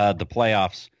the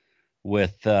playoffs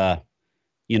with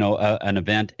an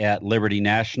event at Liberty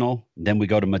National. Then we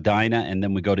go to Medina, and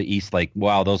then we go to East Lake.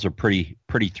 Wow, those are pretty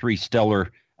 3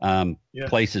 stellar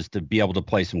places to be able to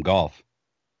play some golf.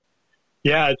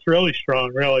 Yeah, it's really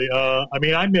strong, really. I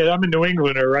mean, I'm a New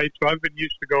Englander, right? So I've been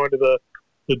used to going to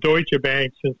the Deutsche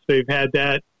Bank since they've had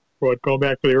that, going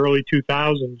back to the early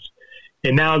 2000s.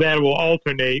 And now that will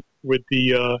alternate with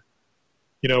the,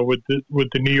 with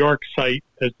the New York site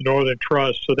as the Northern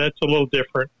Trust. So that's a little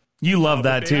different. You love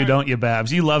that too, don't you,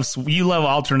 Babs? You love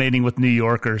alternating with New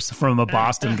Yorkers from a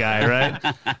Boston guy,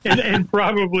 right? and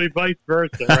probably vice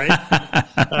versa,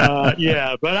 right?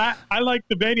 Yeah, but I like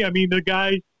the venue. I mean, the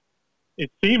guys, it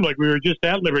seemed like we were just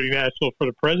at Liberty National for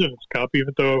the President's Cup,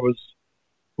 even though it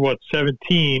was,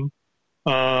 17.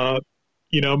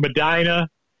 Medina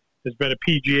has been a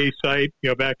PGA site,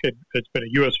 it's been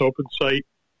a U.S. Open site.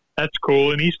 That's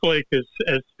cool. And Eastlake has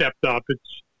stepped up.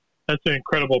 That's an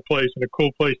incredible place and a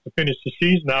cool place to finish the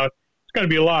season. Now, it's going to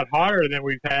be a lot hotter than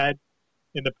we've had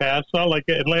in the past. It's not like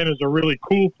Atlanta's a really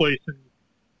cool place in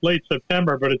late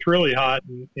September, but it's really hot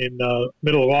in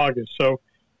middle of August. So,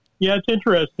 yeah, it's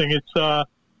interesting. It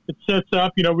sets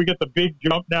up, we get the big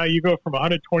jump now. You go from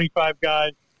 125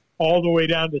 guys all the way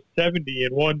down to 70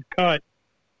 in one cut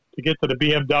to get to the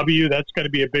BMW. That's going to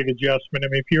be a big adjustment. I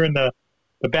mean, if you're in the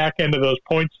back end of those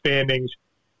point standings,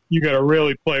 you got to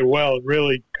really play well and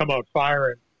really come out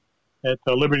firing at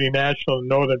Liberty National and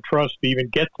Northern Trust to even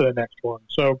get to the next one.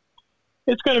 So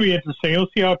it's going to be interesting. We'll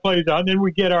see how it plays out. And then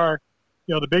we get our,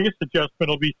 the biggest adjustment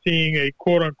will be seeing a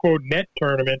quote-unquote net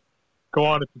tournament go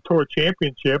on at the Tour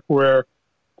Championship where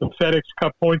the FedEx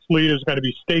Cup points lead is going to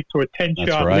be staked to a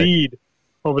 10-shot lead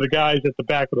over the guys at the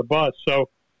back of the bus. So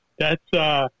that's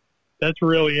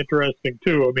really interesting,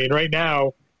 too. I mean, right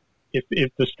now,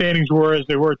 if the standings were as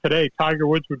they were today, Tiger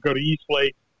Woods would go to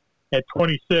Eastlake at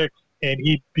 26, and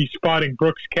he'd be spotting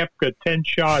Brooks Koepka 10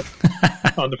 shots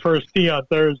on the first tee on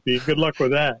Thursday. Good luck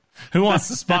with that. Who wants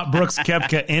to spot Brooks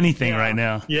Koepka anything right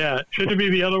now? Yeah, shouldn't it be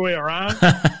the other way around?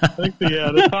 I think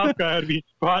the top guy would be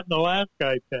spotting the last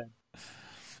guy 10.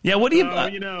 Yeah, what do you?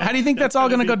 How do you think that's all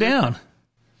going to go down?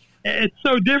 It's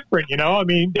so different, I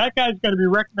mean, that guy's going to be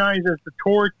recognized as the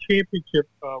Tour Championship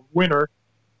winner.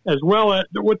 As well as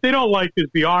what they don't like is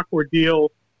the awkward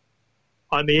deal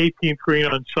on the 18th green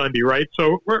on Sunday, right?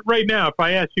 So right now, if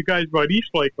I ask you guys about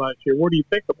Eastlake last year, what do you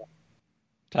think about?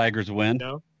 Tigers win.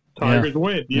 Tigers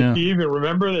win. Do you even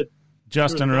remember that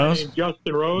Justin Rose on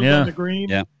the green,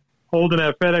 holding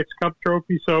that FedEx Cup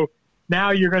trophy? So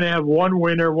now you're going to have one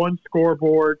winner, one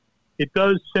scoreboard. It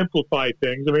does simplify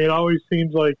things. I mean, it always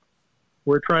seems like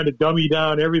we're trying to dummy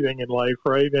down everything in life,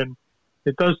 right? And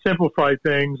it does simplify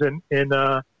things,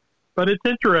 but it's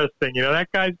interesting. That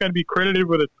guy's going to be credited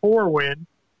with a Tour win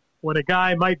when a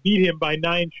guy might beat him by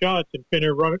 9 shots and finish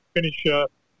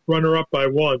runner-up by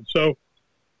 1. So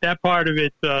that part of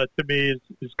it, to me,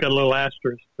 is got a little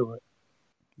asterisk to it.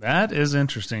 That is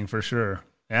interesting for sure.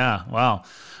 Yeah, wow.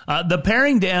 The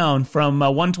paring down from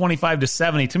 125 to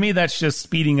 70, to me, that's just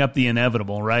speeding up the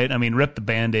inevitable, right? I mean, rip the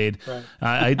Band-Aid.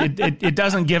 Right. It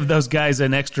doesn't give those guys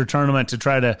an extra tournament to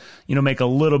try to, make a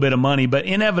little bit of money. But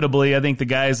inevitably, I think the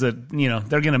guys that,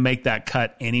 they're going to make that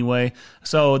cut anyway.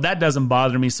 So that doesn't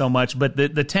bother me so much. But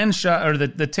the 10 shot or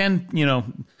the 10,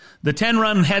 the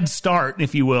 10-run head start,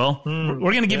 if you will. We're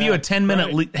going to give you a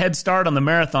 10-minute head start on the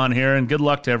marathon here, and good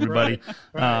luck to everybody.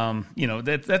 Right.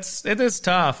 It is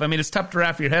tough. I mean, it's tough to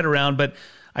wrap your head around, but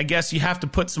I guess you have to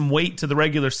put some weight to the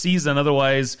regular season.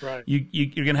 Otherwise,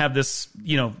 you're going to have this,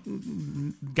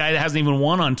 guy that hasn't even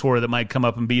won on tour that might come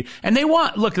up and beat. And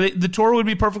the tour would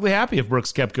be perfectly happy if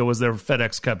Brooks Koepka was their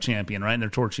FedEx Cup champion, right, and their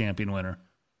Tour champion winner.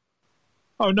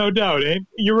 Oh, no doubt. And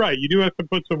you're right. You do have to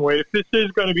put some weight. If this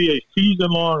is going to be a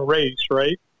season-long race,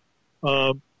 right,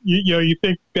 you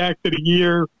think back to the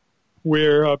year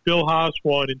where Bill Haas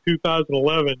won in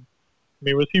 2011. I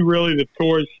mean, was he really the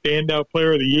Tour's standout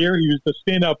player of the year? He was the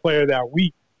standout player that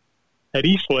week at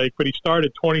Eastlake, but he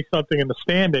started 20-something in the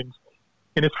standings.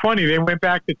 And it's funny, they went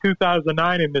back to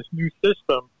 2009 in this new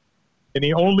system, and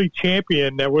the only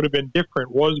champion that would have been different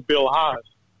was Bill Haas.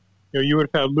 You would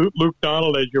have had Luke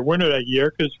Donald as your winner that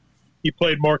year because he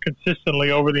played more consistently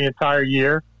over the entire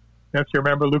year. And if you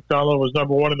remember, Luke Donald was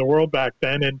number 1 in the world back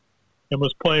then and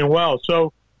was playing well.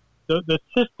 So the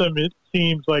system, it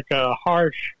seems like a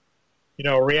harsh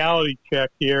reality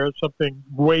check here, something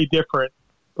way different.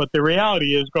 But the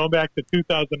reality is, going back to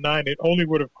 2009, it only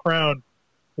would have crowned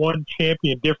one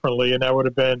champion differently, and that would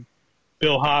have been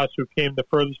Bill Haas, who came the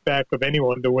furthest back of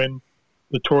anyone to win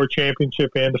the Tour Championship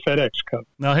and the FedEx Cup.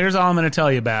 Now, here's all I'm going to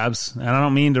tell you, Babs, and I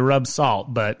don't mean to rub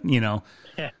salt, but,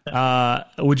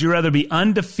 would you rather be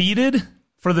undefeated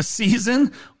for the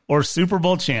season or Super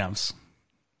Bowl champs?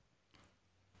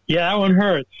 Yeah, that one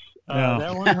hurts.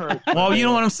 That one hurts. Well, you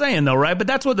know what I'm saying, though, right? But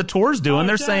that's what the Tour's doing.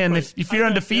 They're saying if you're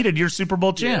undefeated, you're Super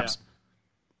Bowl champs.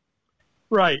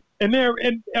 Yeah. Right. But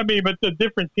the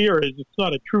difference here is it's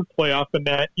not a true playoff in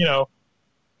that,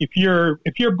 if you're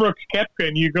Brooks Koepka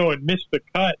and you go and miss the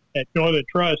cut at Northern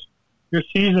Trust, your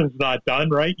season's not done,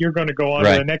 right? You're going to go on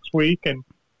to the next week, and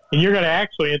you're going to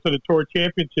actually enter the Tour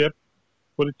Championship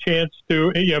with a chance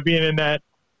to, being in that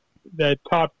that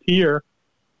top tier,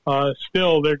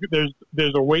 still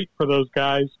there's a wait for those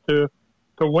guys to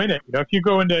win it. If you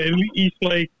go into East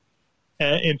Lake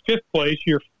in 5th place,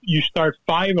 you start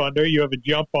 5 under. You have a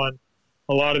jump on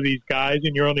a lot of these guys,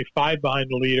 and you're only 5 behind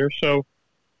the leader. So,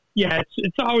 yeah,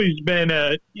 it's always been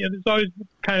there's always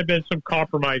kind of been some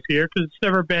compromise here because it's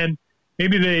never been.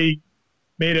 Maybe they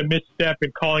made a misstep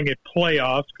in calling it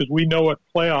playoffs because we know what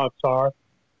playoffs are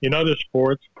in other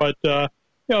sports, but it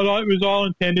was all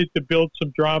intended to build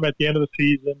some drama at the end of the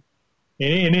season,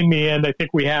 and in the end, I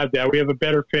think we have that. We have a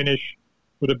better finish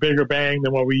with a bigger bang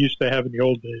than what we used to have in the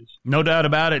old days. No doubt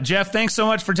about it. Jeff, thanks so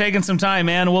much for taking some time,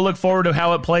 man. We'll look forward to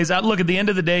how it plays out. Look, at the end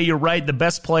of the day, you're right. The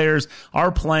best players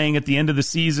are playing at the end of the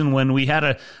season when we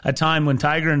had a time when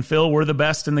Tiger and Phil were the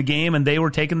best in the game and they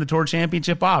were taking the Tour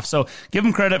Championship off. So give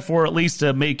them credit for at least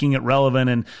making it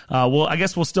relevant. And I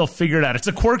guess we'll still figure it out. It's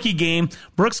a quirky game.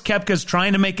 Brooks Koepka's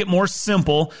trying to make it more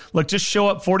simple. Look, just show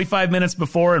up 45 minutes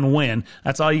before and win.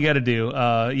 That's all you got to do.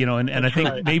 And I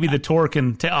think maybe the Tour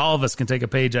all of us can take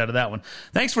a page out of that one.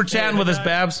 Thanks for chatting with us,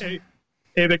 Babs. Hey,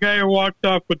 the guy who walked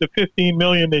off with the $15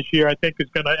 million this year, I think is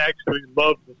going to actually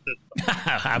love the system.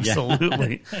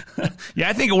 Absolutely. Yeah,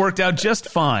 I think it worked out just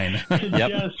fine.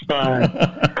 Just fine.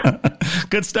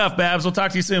 Good stuff, Babs. We'll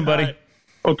talk to you soon, buddy. Right.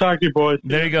 We'll talk to you, boys.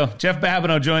 There you go. Jeff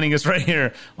Babineau joining us right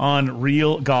here on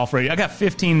Real Golf Radio. I got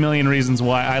 15 million reasons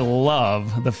why I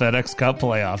love the FedEx Cup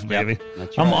playoffs, baby. Yep,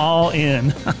 that's right. I'm all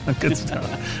in. Good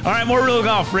stuff. All right, more Real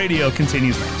Golf Radio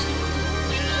continues next.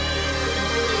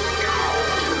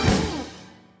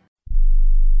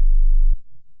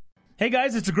 Hey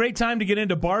guys, it's a great time to get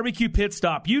into Barbecue Pit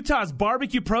Stop, Utah's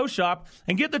barbecue pro shop,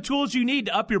 and get the tools you need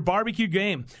to up your barbecue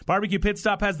game. Barbecue Pit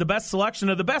Stop has the best selection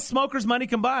of the best smokers money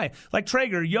can buy, like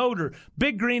Traeger, Yoder,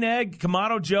 Big Green Egg,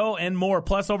 Kamado Joe, and more,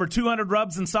 plus over 200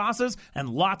 rubs and sauces and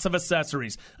lots of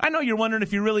accessories. I know you're wondering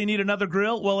if you really need another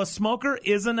grill. Well, a smoker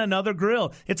isn't another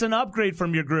grill. It's an upgrade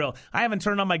from your grill. I haven't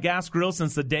turned on my gas grill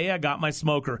since the day I got my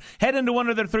smoker. Head into one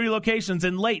of their 3 locations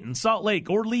in Layton, Salt Lake,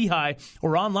 or Lehigh,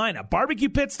 or online at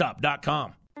barbecuepitstop.com.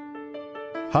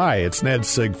 Hi, it's Ned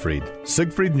Siegfried.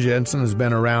 Siegfried & Jensen has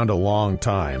been around a long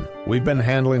time. We've been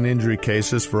handling injury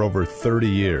cases for over 30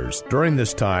 years. During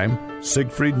this time,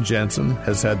 Siegfried & Jensen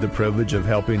has had the privilege of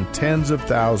helping tens of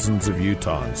thousands of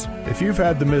Utahns. If you've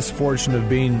had the misfortune of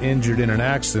being injured in an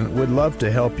accident, we'd love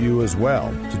to help you as well.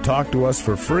 To talk to us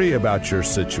for free about your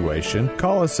situation,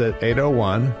 call us at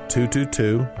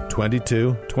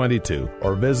 801-222-2222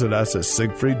 or visit us at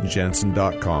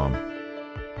siegfriedjensen.com.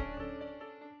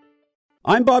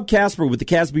 I'm Bob Casper with the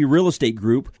Casby Real Estate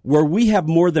Group, where we have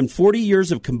more than 40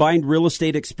 years of combined real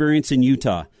estate experience in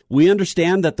Utah. We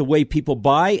understand that the way people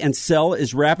buy and sell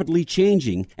is rapidly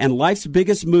changing, and life's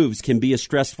biggest moves can be a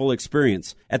stressful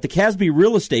experience. At the Casby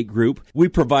Real Estate Group, we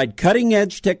provide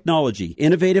cutting-edge technology,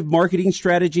 innovative marketing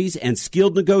strategies, and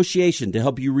skilled negotiation to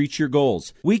help you reach your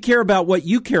goals. We care about what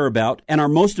you care about, and our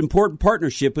most important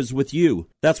partnership is with you.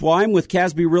 That's why I'm with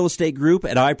Casby Real Estate Group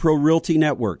at iPro Realty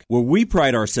Network, where we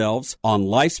pride ourselves on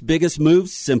life's biggest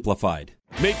moves simplified.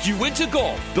 Make Uinta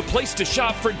Golf the place to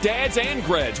shop for dads and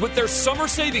grads with their summer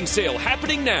savings sale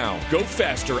happening now. Go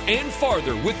faster and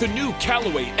farther with the new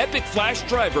Callaway Epic Flash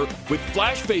Driver with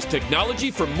flash face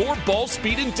technology for more ball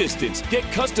speed and distance. Get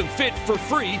custom fit for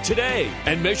free today.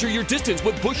 And measure your distance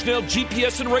with Bushnell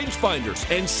GPS and rangefinders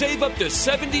and save up to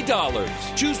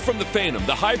 $70. Choose from the Phantom,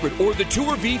 the Hybrid, or the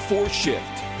Tour V4 Shift.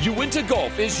 Uinta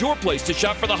Golf is your place to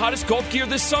shop for the hottest golf gear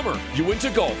this summer. Uinta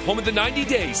Golf, home of the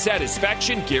 90-day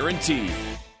satisfaction guarantee.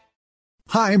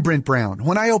 Hi, I'm Brent Brown.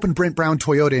 When I opened Brent Brown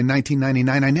Toyota in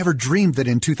 1999, I never dreamed that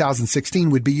in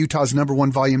 2016 would be Utah's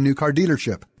 #1 volume new car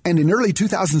dealership. And in early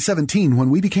 2017, when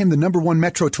we became the #1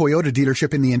 Metro Toyota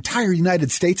dealership in the entire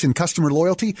United States in customer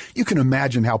loyalty, you can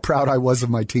imagine how proud I was of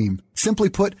my team. Simply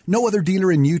put, no other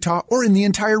dealer in Utah, or in the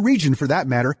entire region for that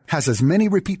matter, has as many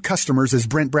repeat customers as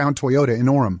Brent Brown Toyota in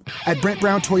Orem. At Brent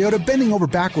Brown Toyota, bending over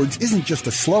backwards isn't just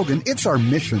a slogan, it's our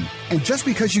mission. And just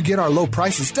because you get our low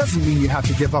prices doesn't mean you have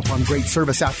to give up on great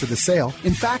service after the sale.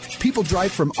 In fact, people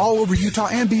drive from all over Utah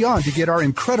and beyond to get our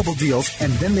incredible deals,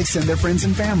 and then they send their friends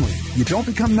and family. You don't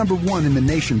become #1 in the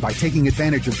nation by taking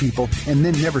advantage of people and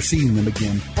then never seeing them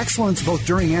again. Excellence both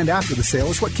during and after the sale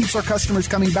is what keeps our customers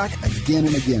coming back again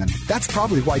and again. That's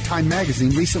probably why Time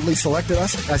Magazine recently selected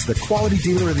us as the Quality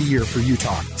Dealer of the Year for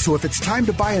Utah. So if it's time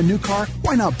to buy a new car,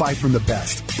 why not buy from the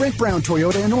best? Brent Brown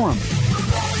Toyota in Orem.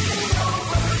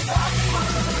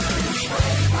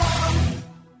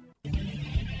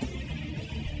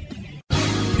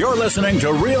 You're listening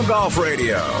to Real Golf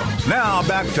Radio. Now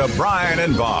back to Brian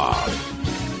and Bob.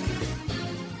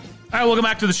 All right, welcome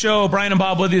back to the show. Brian and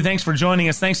Bob with you. Thanks for joining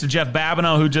us. Thanks to Jeff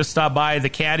Babineau, who just stopped by, the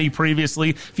caddy previously.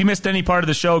 If you missed any part of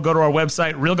the show, go to our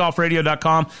website,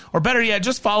 realgolfradio.com, or better yet,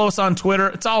 just follow us on Twitter.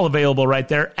 It's all available right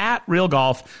there. At Real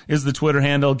Golf is the Twitter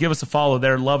handle. Give us a follow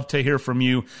there. Love to hear from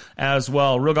you as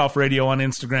well. Real Golf Radio on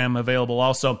Instagram available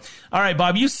also. All right,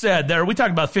 Bob, you said there, we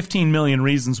talked about 15 million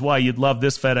reasons why you'd love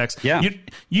this FedEx. Yeah.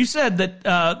 You said that,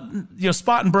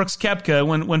 Spot and Brooks Koepka,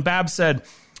 when Bab said,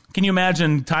 can you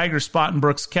imagine Tiger, Spot, and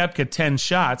Brooks Koepka 10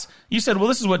 shots? You said, well,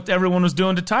 this is what everyone was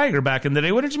doing to Tiger back in the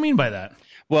day. What did you mean by that?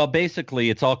 Well, basically,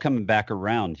 it's all coming back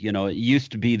around. It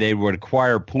used to be they would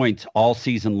acquire points all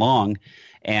season long,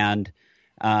 and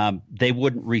they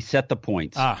wouldn't reset the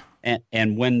points.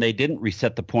 And when they didn't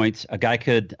reset the points, a guy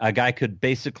could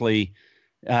basically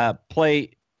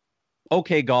play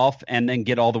okay golf and then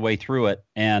get all the way through it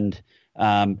and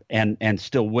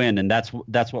still win. And that's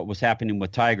what was happening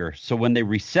with Tiger. So when they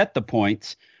reset the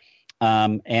points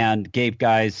and gave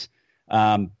guys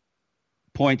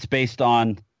points based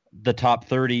on the top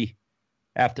 30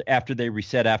 after they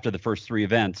reset after the first three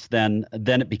events, then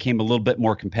it became a little bit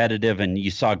more competitive, and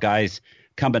you saw guys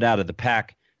coming out of the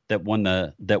pack that win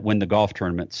the golf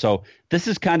tournament. So this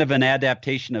is kind of an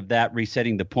adaptation of that,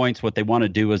 resetting the points. What they want to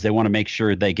do is they want to make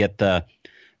sure they get the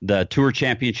Tour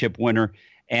Championship winner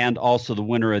and also the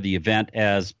winner of the event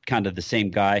as kind of the same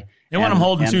guy. They want them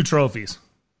holding two trophies.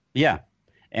 Yeah.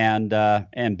 And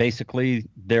basically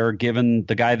they're giving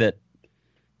the guy that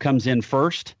comes in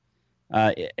first,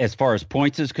 as far as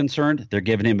points is concerned, they're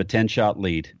giving him a 10-shot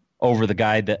lead over the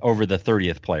guy over the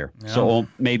 30th player. Yeah. So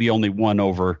maybe only one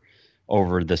over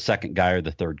the second guy or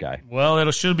the third guy. Well, it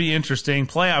should be interesting.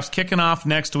 Playoffs kicking off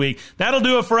next week. That'll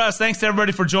do it for us. Thanks to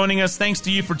everybody for joining us. Thanks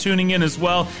to you for tuning in as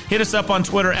well. Hit us up on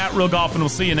Twitter at Real Golf, and we'll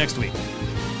see you next week.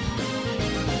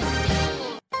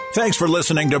 Thanks for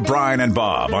listening to Brian and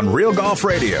Bob on Real Golf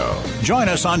Radio. Join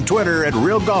us on Twitter at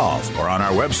Real Golf or on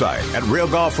our website at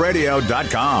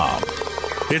realgolfradio.com.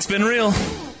 It's been real.